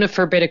 I'm doing it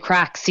for a bit of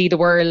crack, see the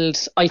world.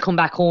 I'll come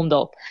back home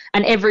though.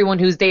 And everyone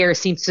who's there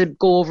seems to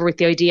go over with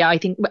the idea. I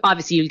think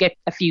obviously you'll get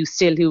a few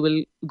still who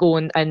will go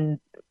and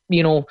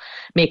you know,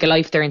 make a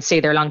life there and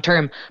stay there long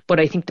term. But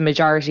I think the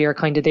majority are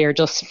kind of there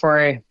just for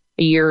a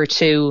year or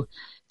two,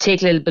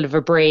 take a little bit of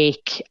a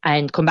break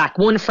and come back.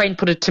 One friend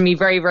put it to me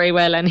very, very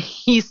well, and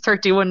he's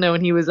 31 now,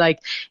 and he was like,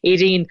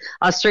 18,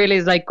 Australia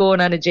is like going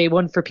on a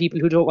J1 for people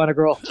who don't want to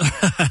grow up.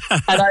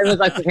 And I was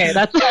like, okay,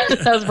 that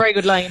was a very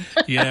good line.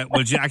 Yeah,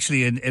 well,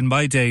 actually, in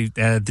my day,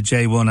 the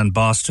J1 and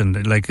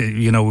Boston, like,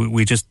 you know,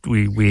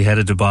 we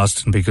headed to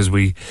Boston because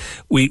we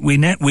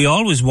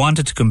always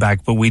wanted to come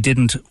back, but we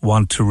didn't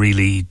want to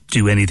really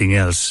do anything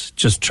else,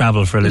 just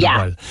travel for a little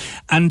while.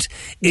 And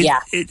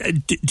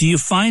do you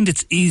find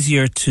it's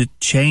easier to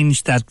change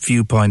that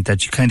viewpoint,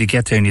 that you kind of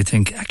get there and you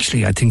think,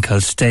 actually, I think I'll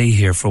stay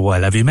here for a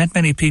while? Have you met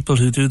many people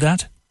who do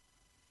that?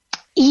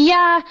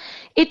 Yeah,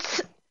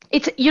 it's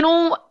you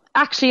know,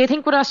 actually, I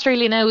think with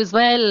Australia now as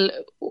well,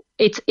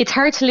 it's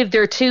hard to live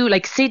there too.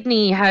 Like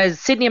Sydney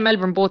and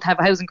Melbourne both have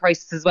a housing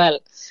crisis as well.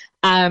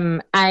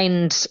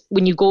 And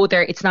when you go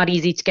there, it's not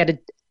easy to get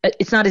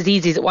it's not as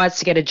easy as it was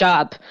to get a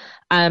job.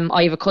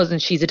 I have a cousin,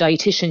 she's a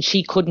dietitian.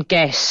 She couldn't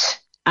get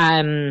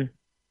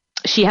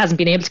she hasn't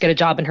been able to get a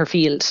job in her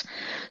field,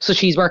 so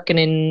she's working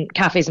in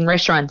cafes and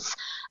restaurants.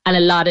 And a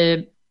lot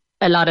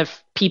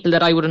of people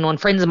that I would have known,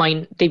 friends of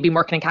mine, they've been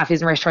working in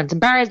cafes and restaurants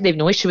and bars. They've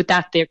no issue with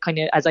that. They're kind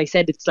of, as I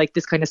said, it's like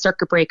this kind of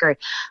circuit breaker.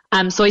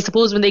 So I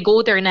suppose when they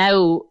go there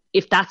now,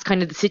 if that's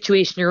kind of the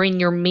situation you're in,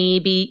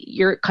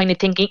 you're kind of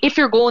thinking, if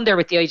you're going there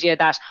with the idea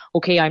that,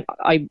 okay,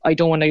 I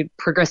don't want to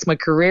progress my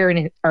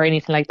career or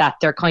anything like that,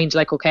 they're kind of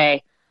like,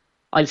 okay,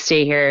 I'll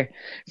stay here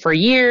for a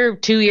year,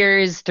 2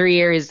 years, 3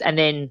 years, and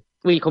then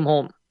we'll come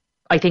home.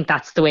 I think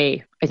that's the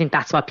way. I think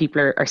that's what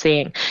people are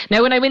saying.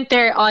 Now, when I went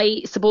there,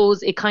 I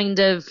suppose it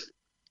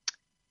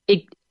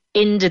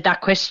ended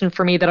that question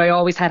for me that I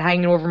always had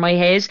hanging over my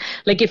head.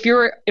 Like, if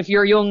you're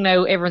young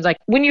now, everyone's like,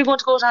 when are you going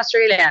to go to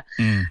Australia?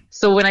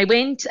 So when I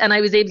went and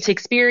I was able to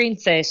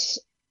experience it,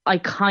 I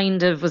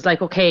kind of was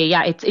like, okay,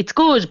 yeah, it's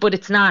good, but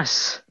it's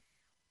not.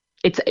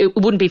 It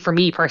wouldn't be for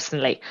me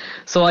personally.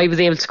 So I was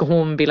able to go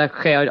home and be like,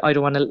 okay, I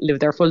don't want to live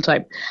there full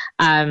time.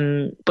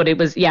 But it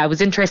was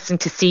interesting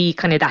to see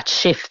kind of that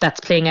shift that's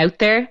playing out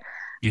there.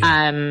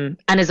 Yeah. And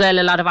as well,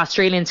 a lot of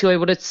Australians who I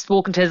would have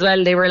spoken to as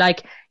well, they were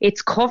like,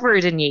 it's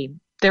covered in you.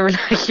 They were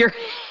like,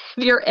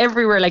 you're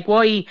everywhere. Like,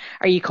 why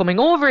are you coming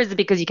over? Is it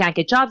because you can't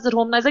get jobs at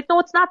home? And I was like, no,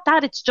 it's not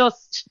that. It's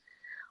just,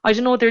 I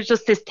don't know. There's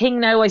just this thing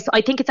now.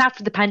 I think it's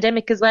after the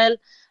pandemic as well.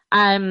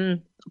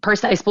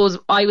 Personally, I suppose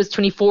I was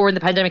 24 when the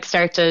pandemic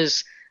started.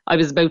 I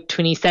was about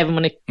 27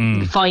 when it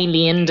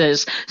finally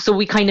ended. So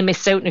we kind of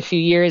missed out in a few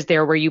years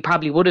there where you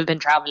probably would have been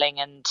travelling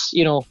and,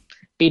 you know,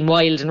 being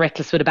wild and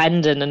reckless with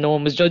abandon and no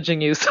one was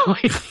judging you. So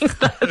I think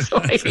that's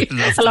why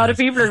a lot of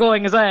people are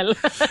going as well.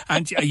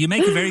 And you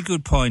make a very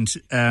good point.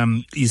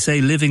 You say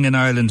living in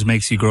Ireland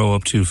makes you grow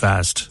up too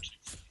fast.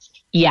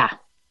 Yeah,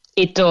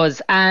 it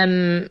does.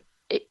 Even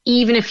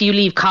if you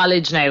leave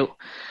college now,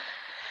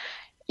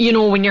 you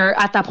know, when you're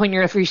at that point,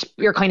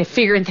 you're kind of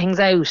figuring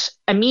things out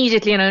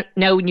immediately. And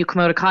now when you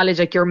come out of college,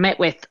 like, you're met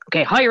with,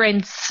 okay, high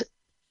rents,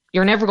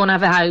 you're never going to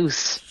have a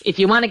house. If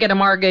you want to get a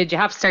mortgage, you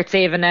have to start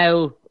saving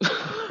now.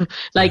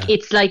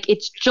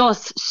 It's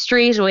just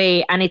straight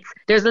away. And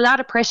there's a lot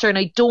of pressure, and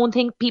I don't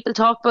think people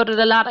talk about it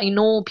a lot. I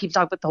know people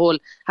talk about the whole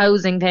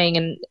housing thing,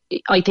 and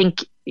I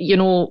think, you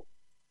know,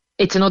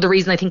 it's another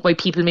reason I think why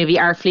people maybe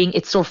are fleeing.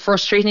 It's so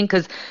frustrating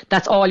because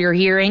that's all you're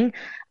hearing.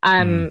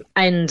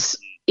 And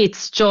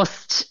it's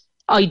just,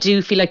 I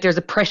do feel like there's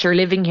a pressure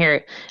living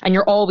here, and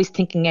you're always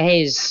thinking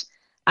ahead.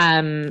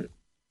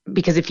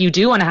 Because if you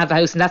do want to have a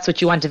house and that's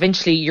what you want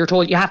eventually, you're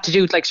told you have to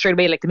do it like straight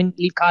away. Like the minute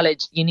you leave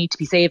college, you need to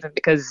be saving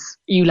because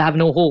you'll have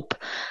no hope.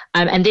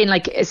 And then,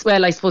 like, as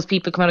well, I suppose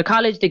people come out of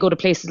college, they go to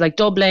places like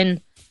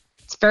Dublin,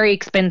 It's very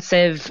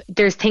expensive.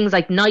 There's things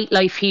like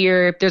nightlife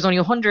here. There's only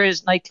 100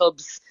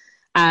 nightclubs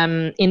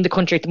in the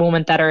country at the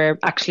moment that are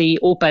actually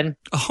open.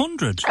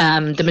 100?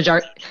 The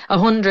majority,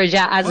 100,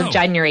 yeah, as of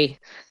January.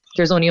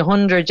 There's only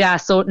 100, yeah.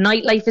 So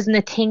nightlife isn't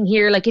a thing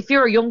here. Like if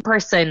you're a young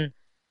person,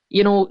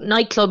 you know,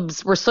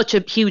 nightclubs were such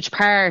a huge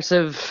part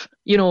of,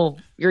 you know,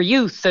 your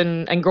youth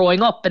and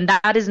growing up, and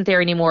that isn't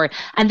there anymore.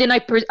 And then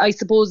I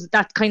suppose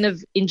that kind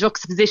of in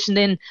juxtaposition,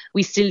 then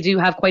we still do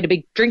have quite a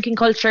big drinking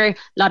culture. A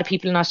lot of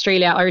people in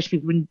Australia, Irish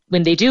people,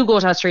 when they do go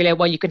to Australia,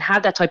 while you can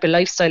have that type of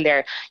lifestyle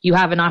there, you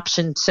have an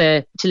option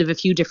to live a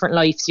few different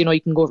lives. You know,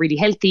 you can go really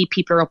healthy.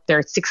 People are up there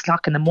at 6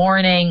 o'clock in the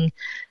morning.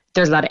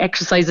 There's a lot of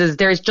exercises.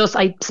 There's just,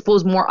 I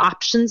suppose, more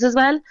options as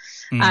well.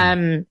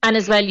 And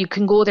as well, you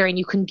can go there and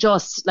you can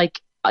just, like,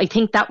 I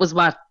think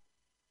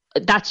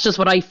that's just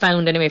what I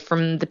found anyway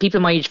from the people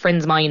my age,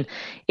 friends of mine.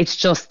 It's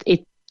just,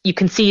 you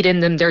can see it in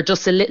them. They're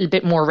just a little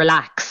bit more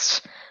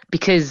relaxed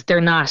because they're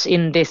not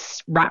in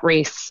this rat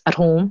race at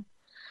home.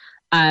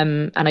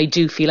 And I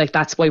do feel like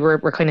that's why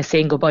we're kind of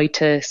saying goodbye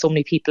to so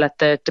many people at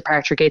the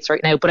departure gates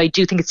right now. But I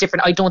do think it's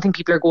different. I don't think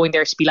people are going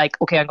there to be like,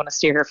 okay, I'm going to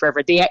stay here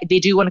forever. They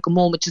do want to come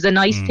home, which is a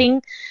nice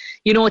thing.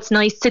 You know, it's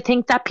nice to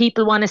think that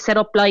people want to set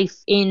up life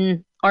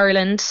in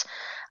Ireland.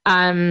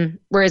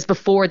 Whereas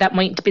before that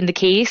mightn't have been the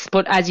case.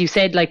 But as you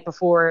said, like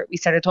before we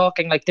started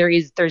talking, like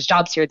there's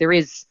jobs here. There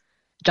is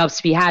jobs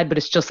to be had, but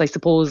it's just, I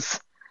suppose,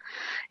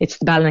 it's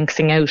the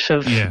balancing out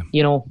of,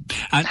 you know,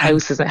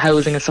 housing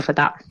and stuff like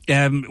that.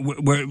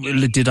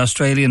 Did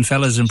Australian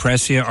fellas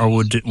impress you, or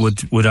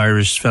would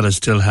Irish fellas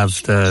still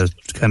have the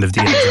kind of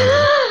the edge on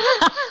them?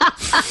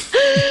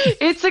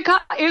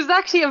 It was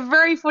actually a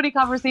very funny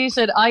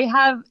conversation. I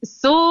have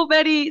so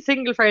many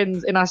single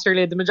friends in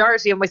Australia. The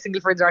majority of my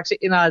single friends are actually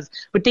in Oz,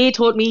 but they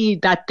told me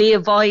that they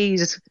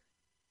avoid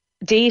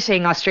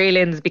dating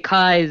Australians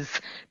because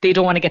they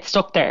don't want to get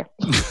stuck there.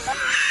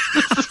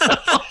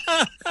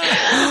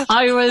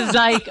 I was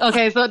like,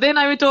 okay, so then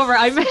I went over.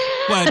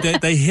 Well,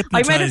 they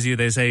hypnotise you.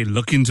 They say,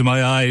 look into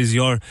my eyes,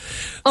 you're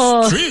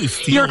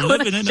truth. You're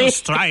living in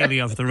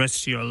Australia for the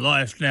rest of your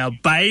life now,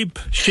 babe.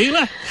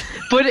 Sheila?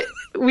 But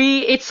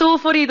it's so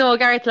funny though,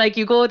 Gareth, like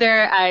you go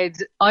there and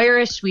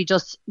Irish, we're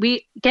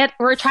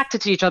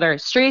attracted to each other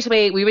straight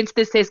away. We went to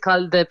this place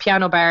called the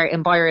Piano Bar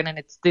in Byron, and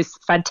it's this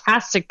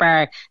fantastic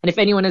bar, and if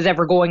anyone is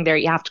ever going there,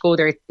 you have to go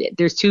there.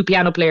 There's 2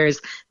 piano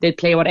players. They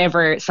play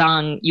whatever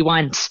song you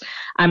want,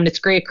 and it's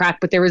great crack.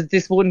 But there was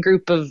this one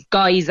group of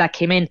guys that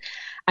came in,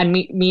 and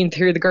me and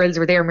 3 of the girls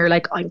were there, and we were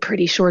like, I'm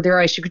pretty sure they're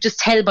Irish. You could just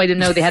tell by them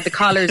now. They had the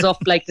collars up,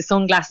 like the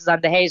sunglasses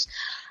on the head.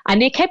 And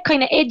they kept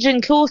kind of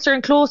edging closer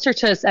and closer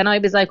to us. And I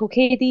was like,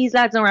 okay, these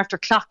lads are after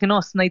clocking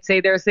us. And I'd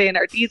say they're saying,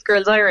 are these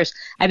girls Irish?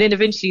 And then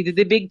eventually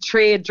the big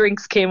tray of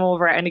drinks came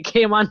over and it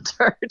came onto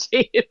our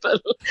table.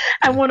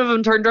 And one of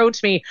them turned around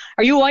to me,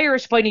 are you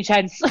Irish by any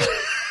chance?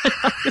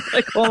 I was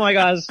like, oh my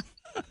God.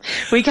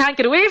 We can't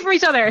get away from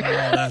each other. Oh,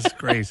 that's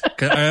great.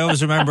 I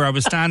always remember I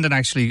was standing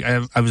actually,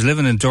 I was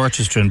living in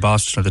Dorchester in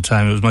Boston at the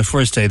time. It was my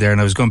first day there,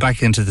 and I was going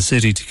back into the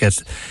city to get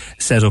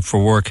set up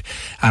for work,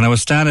 and I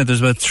was standing,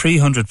 there's about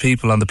 300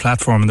 people on the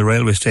platform in the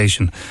railway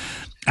station,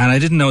 and I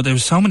didn't know there were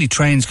so many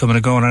trains coming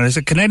and going, and I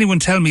said, can anyone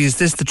tell me, is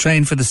this the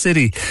train for the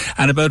city?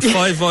 And about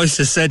 5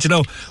 voices said, you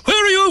know,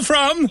 where are you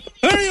from?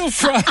 Where are you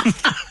from?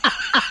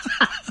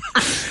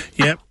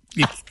 Yep.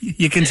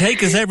 You can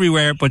take us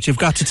everywhere, but you've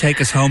got to take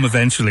us home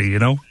eventually, you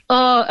know?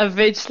 Oh,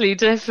 eventually,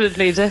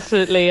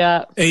 definitely,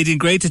 yeah. Aidan,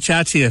 great to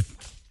chat to you.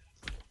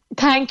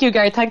 Thank you,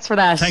 Gary. Thanks for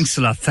that. Thanks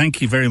a lot.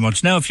 Thank you very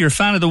much. Now, if you're a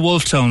fan of the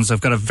Wolfe Tones, I've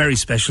got a very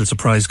special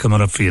surprise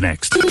coming up for you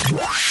next.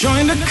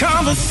 Join the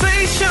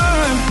conversation.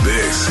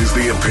 This is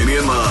the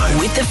Opinion Line.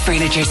 With the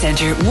Furniture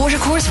Centre,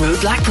 Watercourse Road,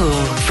 Blackpool.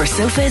 For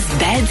sofas,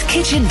 beds,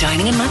 kitchen,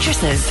 dining and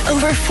mattresses.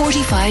 Over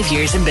 45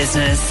 years in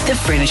business.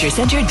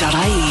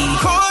 TheFurnitureCentre.ie.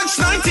 Cork's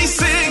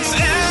 96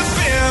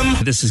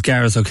 FM. This is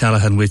Gareth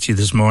O'Callaghan with you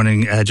this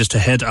morning, just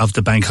ahead of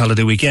the bank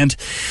holiday weekend.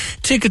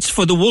 Tickets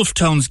for the Wolfe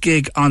Tones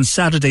gig on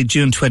Saturday,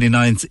 June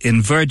 29th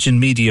in Virgin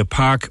Media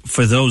Park,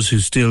 for those who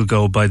still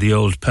go by the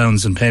old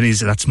pounds and pennies.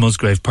 That's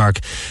Musgrave Park.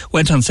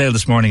 Went on sale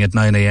this morning at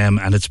 9 a.m.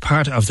 and it's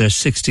part of their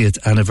 60th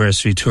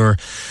anniversary tour.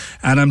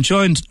 And I'm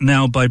joined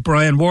now by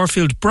Brian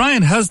Warfield.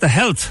 Brian, how's the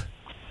health?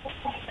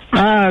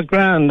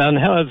 Grand. And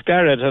how's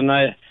Garrett? And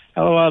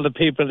how are all the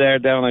people there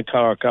down in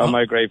Cork, all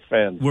my great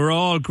friends? We're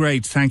all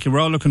great, thank you. We're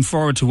all looking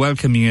forward to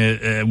welcoming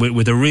you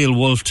with a real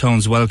Wolfe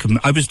Tones welcome.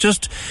 I was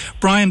just,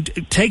 Brian,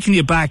 taking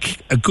you back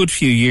a good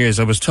few years.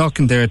 I was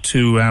talking there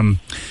to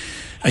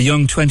a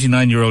young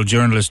 29-year-old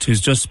journalist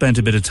who's just spent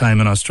a bit of time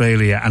in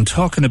Australia, and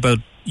talking about,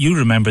 you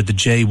remember the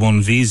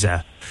J1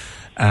 visa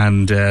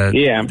and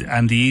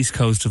the East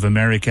Coast of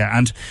America.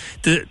 And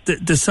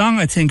the song,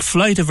 I think,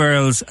 Flight of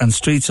Earls and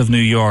Streets of New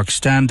York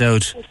stand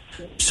out.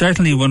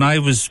 Certainly when I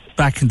was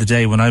back in the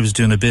day, when I was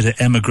doing a bit of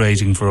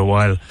emigrating for a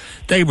while,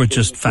 they were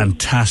just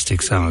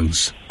fantastic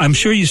songs. I'm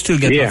sure you still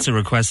get lots of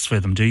requests for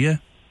them, do you?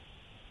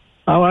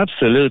 Oh,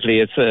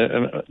 absolutely. It's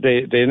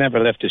they never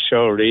left the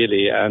show,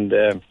 really. And,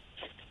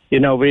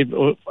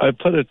 I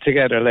put it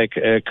together like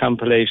a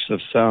compilation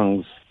of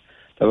songs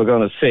that we're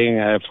going to sing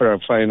for our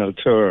final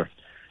tour,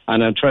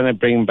 and I'm trying to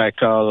bring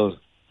back all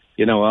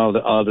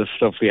the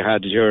stuff we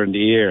had during the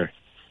year,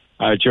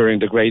 during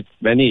the great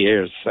many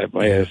years, I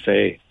might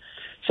say.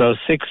 So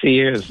 60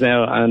 years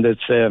now, and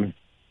it's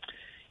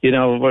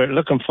we're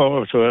looking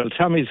forward to it.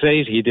 Tommy's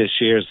 80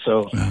 this year,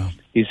 so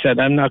he said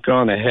I'm not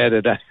going ahead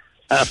of that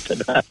after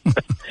that.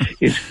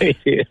 He's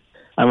 80,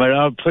 and we're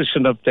all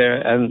pushing up there,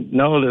 and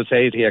Noel is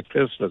 80 at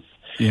Christmas.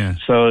 Yeah.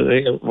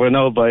 So we're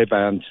no boy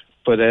band,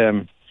 but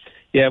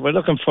we're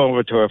looking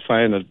forward to our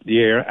final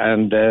year,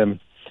 and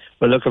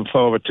we're looking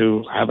forward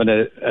to having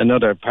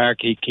another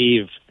Parky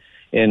Keeve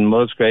in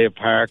Musgrave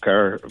Park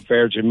or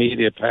Virgin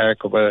Media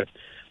Park or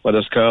what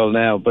it's called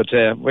now. But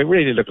we're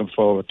really looking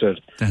forward to it.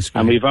 That's great.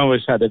 And we've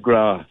always had a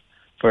gra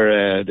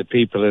for the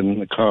people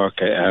in Cork,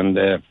 and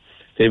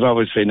they've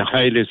always been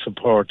highly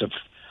supportive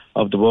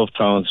of the Wolfe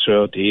Towns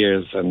throughout the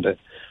years. And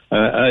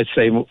I'd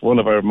say one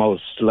of our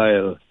most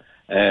loyal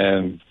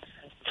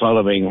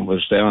following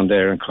was down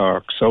there in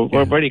Cork. So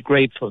we're very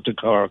grateful to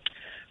Cork.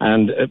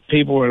 And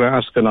people were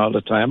asking all the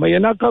time, are you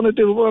not going to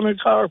do one in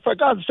Cork? For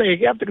God's sake,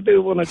 you have to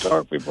do one in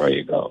Cork before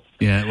you go.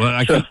 Yeah,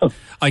 well,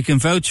 I can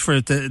vouch for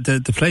it.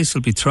 The place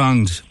will be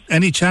thronged.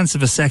 Any chance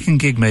of a second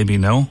gig, maybe,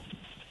 no?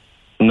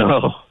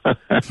 No.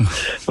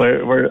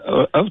 we're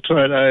up to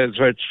our eyes.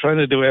 We're trying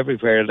to do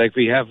everywhere. Like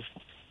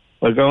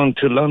we're going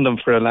to London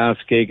for a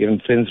last gig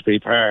in Finsbury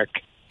Park.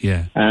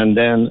 Yeah. And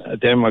then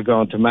we're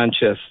going to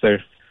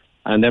Manchester.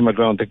 And then we're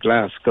going to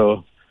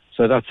Glasgow.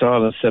 So that's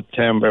all in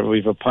September.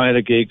 We've a pile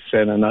of gigs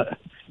then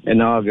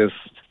in August.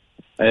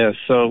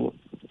 So,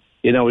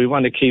 we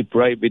want to keep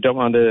right. We don't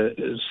want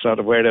to sort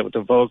of wear out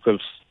the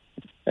vocals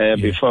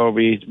before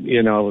we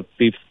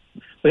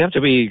have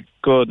to be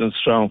good and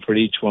strong for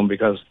each one,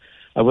 because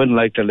I wouldn't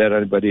like to let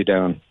anybody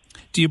down.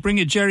 Do you bring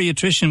a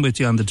geriatrician with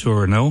you on the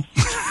tour, no?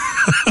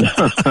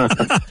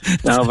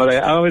 No, but I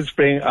always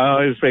bring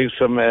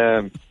some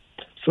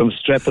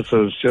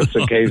strepsils just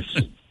in case,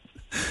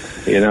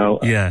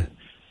 Yeah.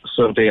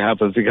 something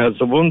happens, because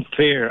the one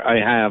fear I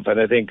have, and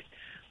I think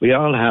we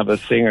all have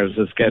as singers,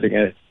 is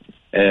getting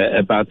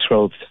a bad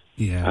throat.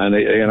 Yeah. And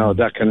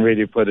that can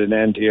really put an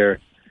end to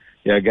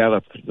your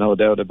gallop, no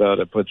doubt about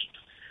it. But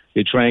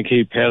we try and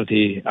keep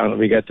healthy, and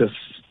we get this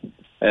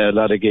a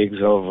lot of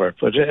gigs over.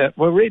 But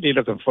we're really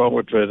looking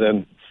forward to it,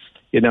 and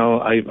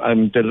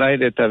I'm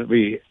delighted that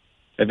we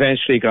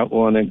eventually got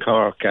one in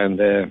Cork.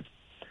 And I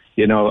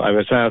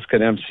was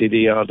asking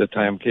MCD all the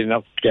time, can you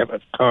not get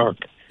it Cork?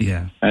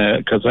 Yeah.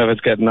 Because I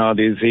was getting all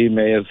these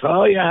emails,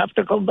 you have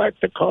to come back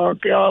to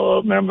Cork.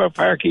 Remember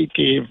Parky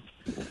Keeve.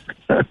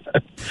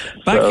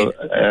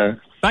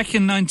 Back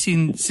in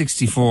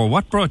 1964,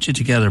 what brought you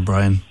together,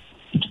 Brian?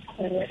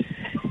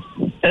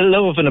 A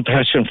love and a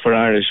passion for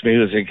Irish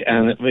music,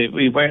 and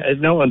we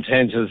had no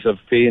intentions of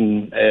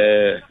being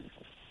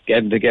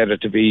getting together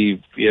to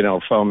be,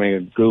 forming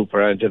a group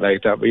or anything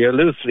like that. We are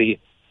loosely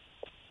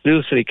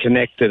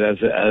connected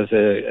as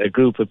a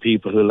group of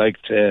people who like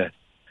to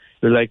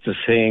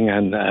sing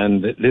and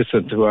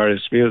listen to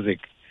Irish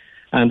music,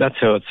 and that's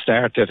how it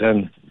started.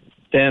 And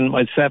then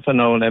myself and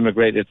Owen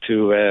emigrated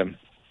to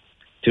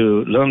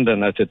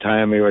London at the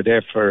time. We were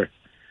there for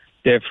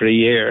a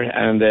year,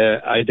 and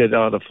I did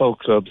all the folk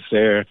clubs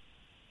there,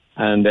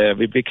 and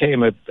we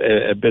became a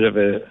bit of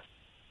a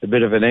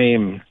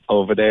name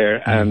over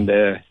there, and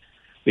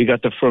we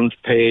got the front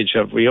page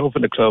we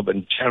opened a club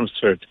in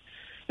Chelmsford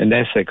in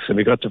Essex, and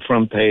we got the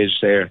front page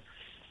there.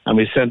 And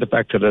we sent it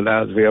back to the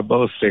lads. We are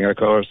boasting, of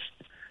course.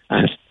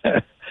 And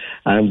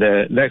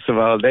next of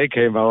all, they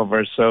came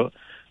over. So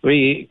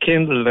we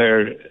kindled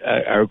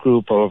our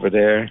group over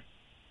there.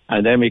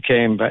 And then we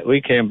came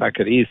back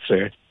at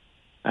Easter.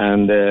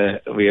 And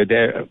we were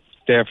there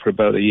for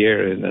about a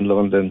year in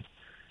London.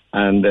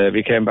 And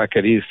we came back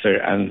at Easter.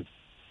 And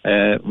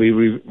we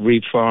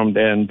reformed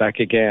then back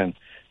again.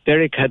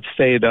 Derek had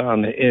stayed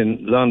on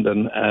in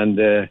London. And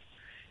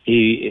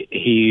he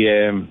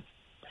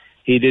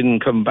didn't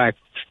come back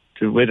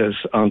with us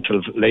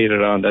until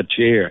later on that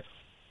year,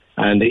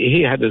 and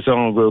he had his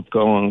own group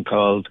going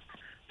called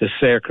the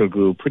Circle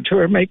Group, which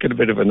were making a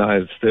bit of a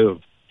noise too.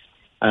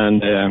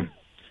 And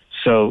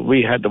so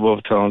we had the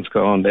Wolfe Tones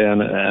going then,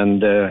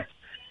 and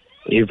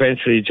he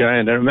eventually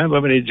joined. I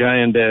remember when he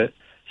joined,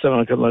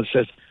 someone came and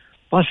said,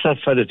 "What's that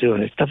fella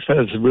doing? That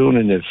fella's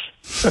ruining this."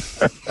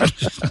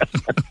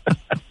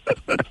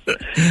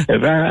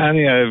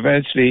 Anyhow,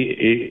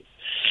 eventually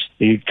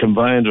he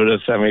combined with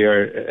us, and we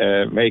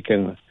were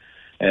making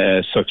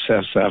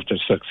success after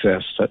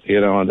success,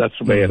 and that's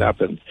the way it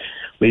happened.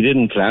 We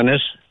didn't plan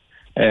it.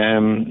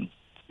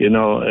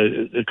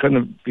 It kind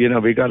of,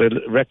 we got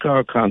a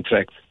record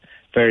contract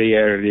very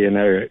early in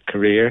our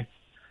career,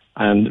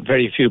 and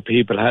very few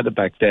people had it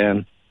back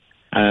then.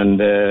 And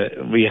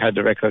we had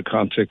the record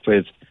contract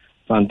with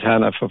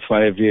Fontana for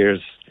 5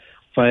 years,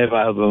 5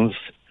 albums.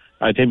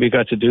 I think we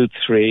got to do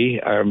 3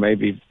 or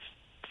maybe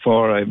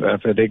 4,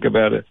 if I think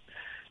about it.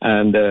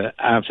 And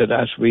after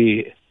that,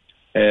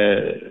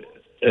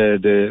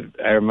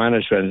 our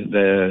management,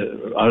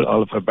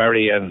 Oliver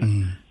Barry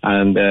and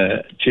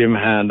Jim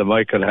Hand and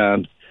Michael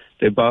Hand,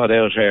 they bought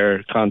out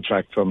our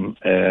contract from,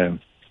 and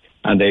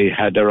they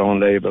had their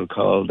own label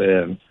called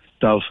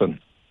Dolphin.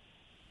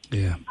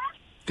 Yeah,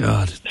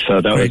 God.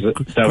 So that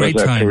was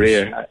their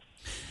career.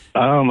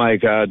 Oh my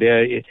God!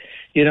 Yeah,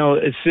 you know,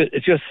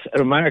 it's just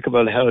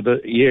remarkable how the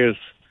years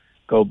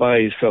go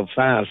by so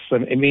fast. I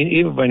mean,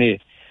 even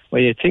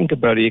when you think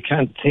about it, you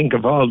can't think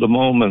of all the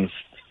moments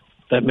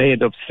that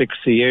made up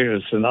 60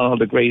 years and all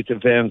the great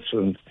events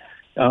and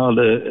all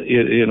the,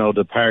 you know,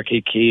 the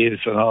Parky Keys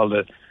and all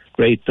the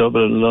great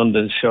Dublin,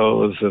 London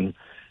shows and,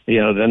 you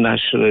know, the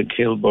National in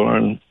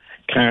Kilburn,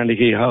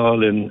 Carnegie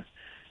Hall in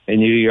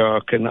New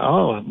York. And,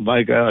 oh,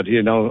 my God,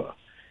 you know,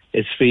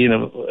 it's been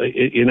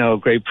a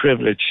great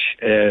privilege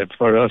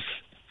for us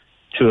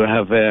to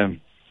have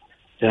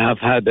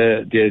had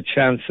the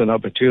chance and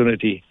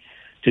opportunity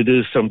to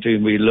do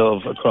something we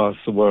love across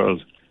the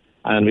world.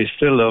 And we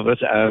still love it.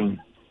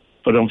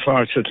 But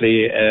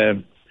unfortunately,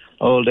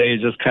 old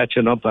age is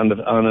catching up on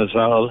us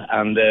all.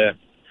 And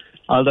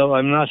although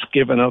I'm not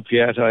giving up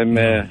yet,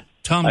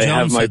 Tom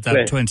Jones said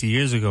that 20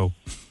 years ago.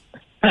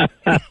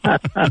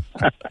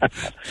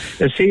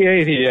 Is he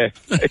 80 yet?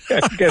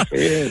 I guess he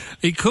is.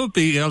 He could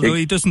be, although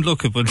he doesn't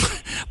look it.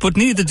 But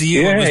neither do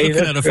you. Yeah, I was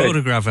looking at a great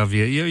photograph of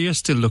you. You're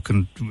still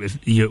looking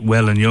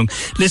well and young.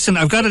 Listen,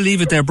 I've got to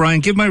leave it there, Brian.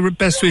 Give my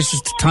best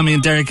wishes to Tommy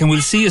and Derek, and we'll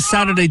see you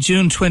Saturday,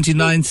 June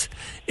 29th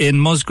in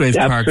Musgrave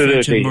Park.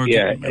 Absolutely,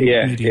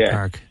 Media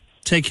Park.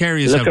 Take care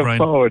of yourself, Brian.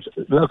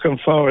 Looking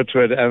forward to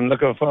it, and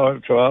looking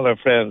forward to all our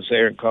friends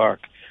here in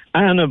Cork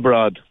and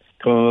abroad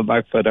coming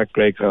back for that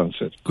great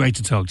concert. Great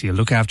to talk to you.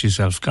 Look after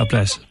yourself. God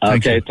bless.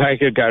 Thank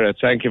you, Gareth.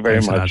 Thank you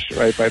very much.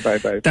 Right,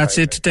 bye. That's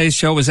it. Today's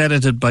show was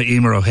edited by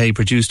Emer O'Hay,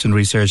 produced and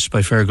researched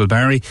by Fergal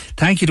Barry.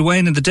 Thank you to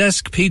Wayne in the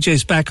desk.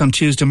 PJ's back on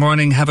Tuesday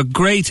morning. Have a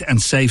great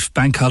and safe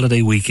bank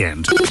holiday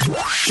weekend.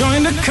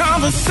 Join the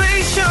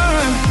conversation.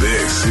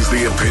 This is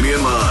the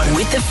Opinion Line.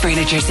 With the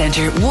Furniture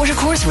Centre,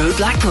 Watercourse Road,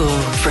 Blackpool.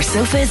 For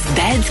sofas,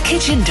 beds,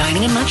 kitchen,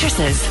 dining and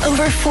mattresses.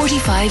 Over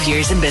 45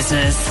 years in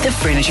business.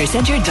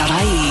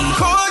 TheFurnitureCentre.ie.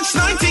 Cork's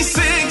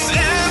 96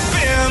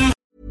 FM.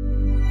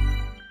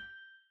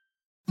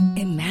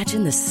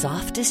 Imagine the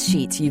softest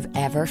sheets you've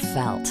ever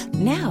felt.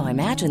 Now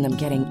imagine them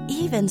getting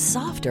even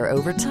softer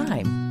over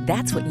time.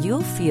 That's what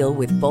you'll feel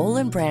with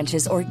Boll &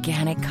 Branch's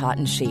organic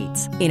cotton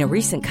sheets. In a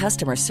recent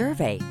customer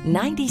survey,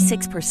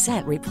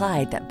 96%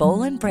 replied that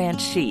Boll & Branch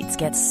sheets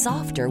get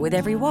softer with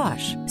every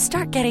wash.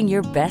 Start getting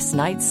your best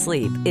night's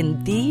sleep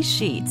in these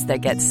sheets that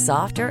get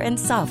softer and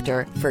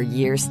softer for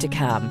years to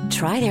come.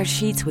 Try their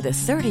sheets with a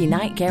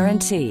 30-night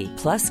guarantee.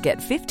 Plus, get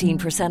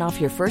 15% off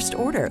your first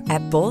order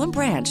at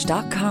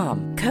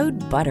bollandbranch.com.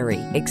 Code BUTTERY.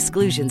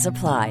 Exclusions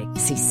apply.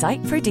 See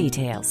site for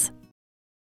details.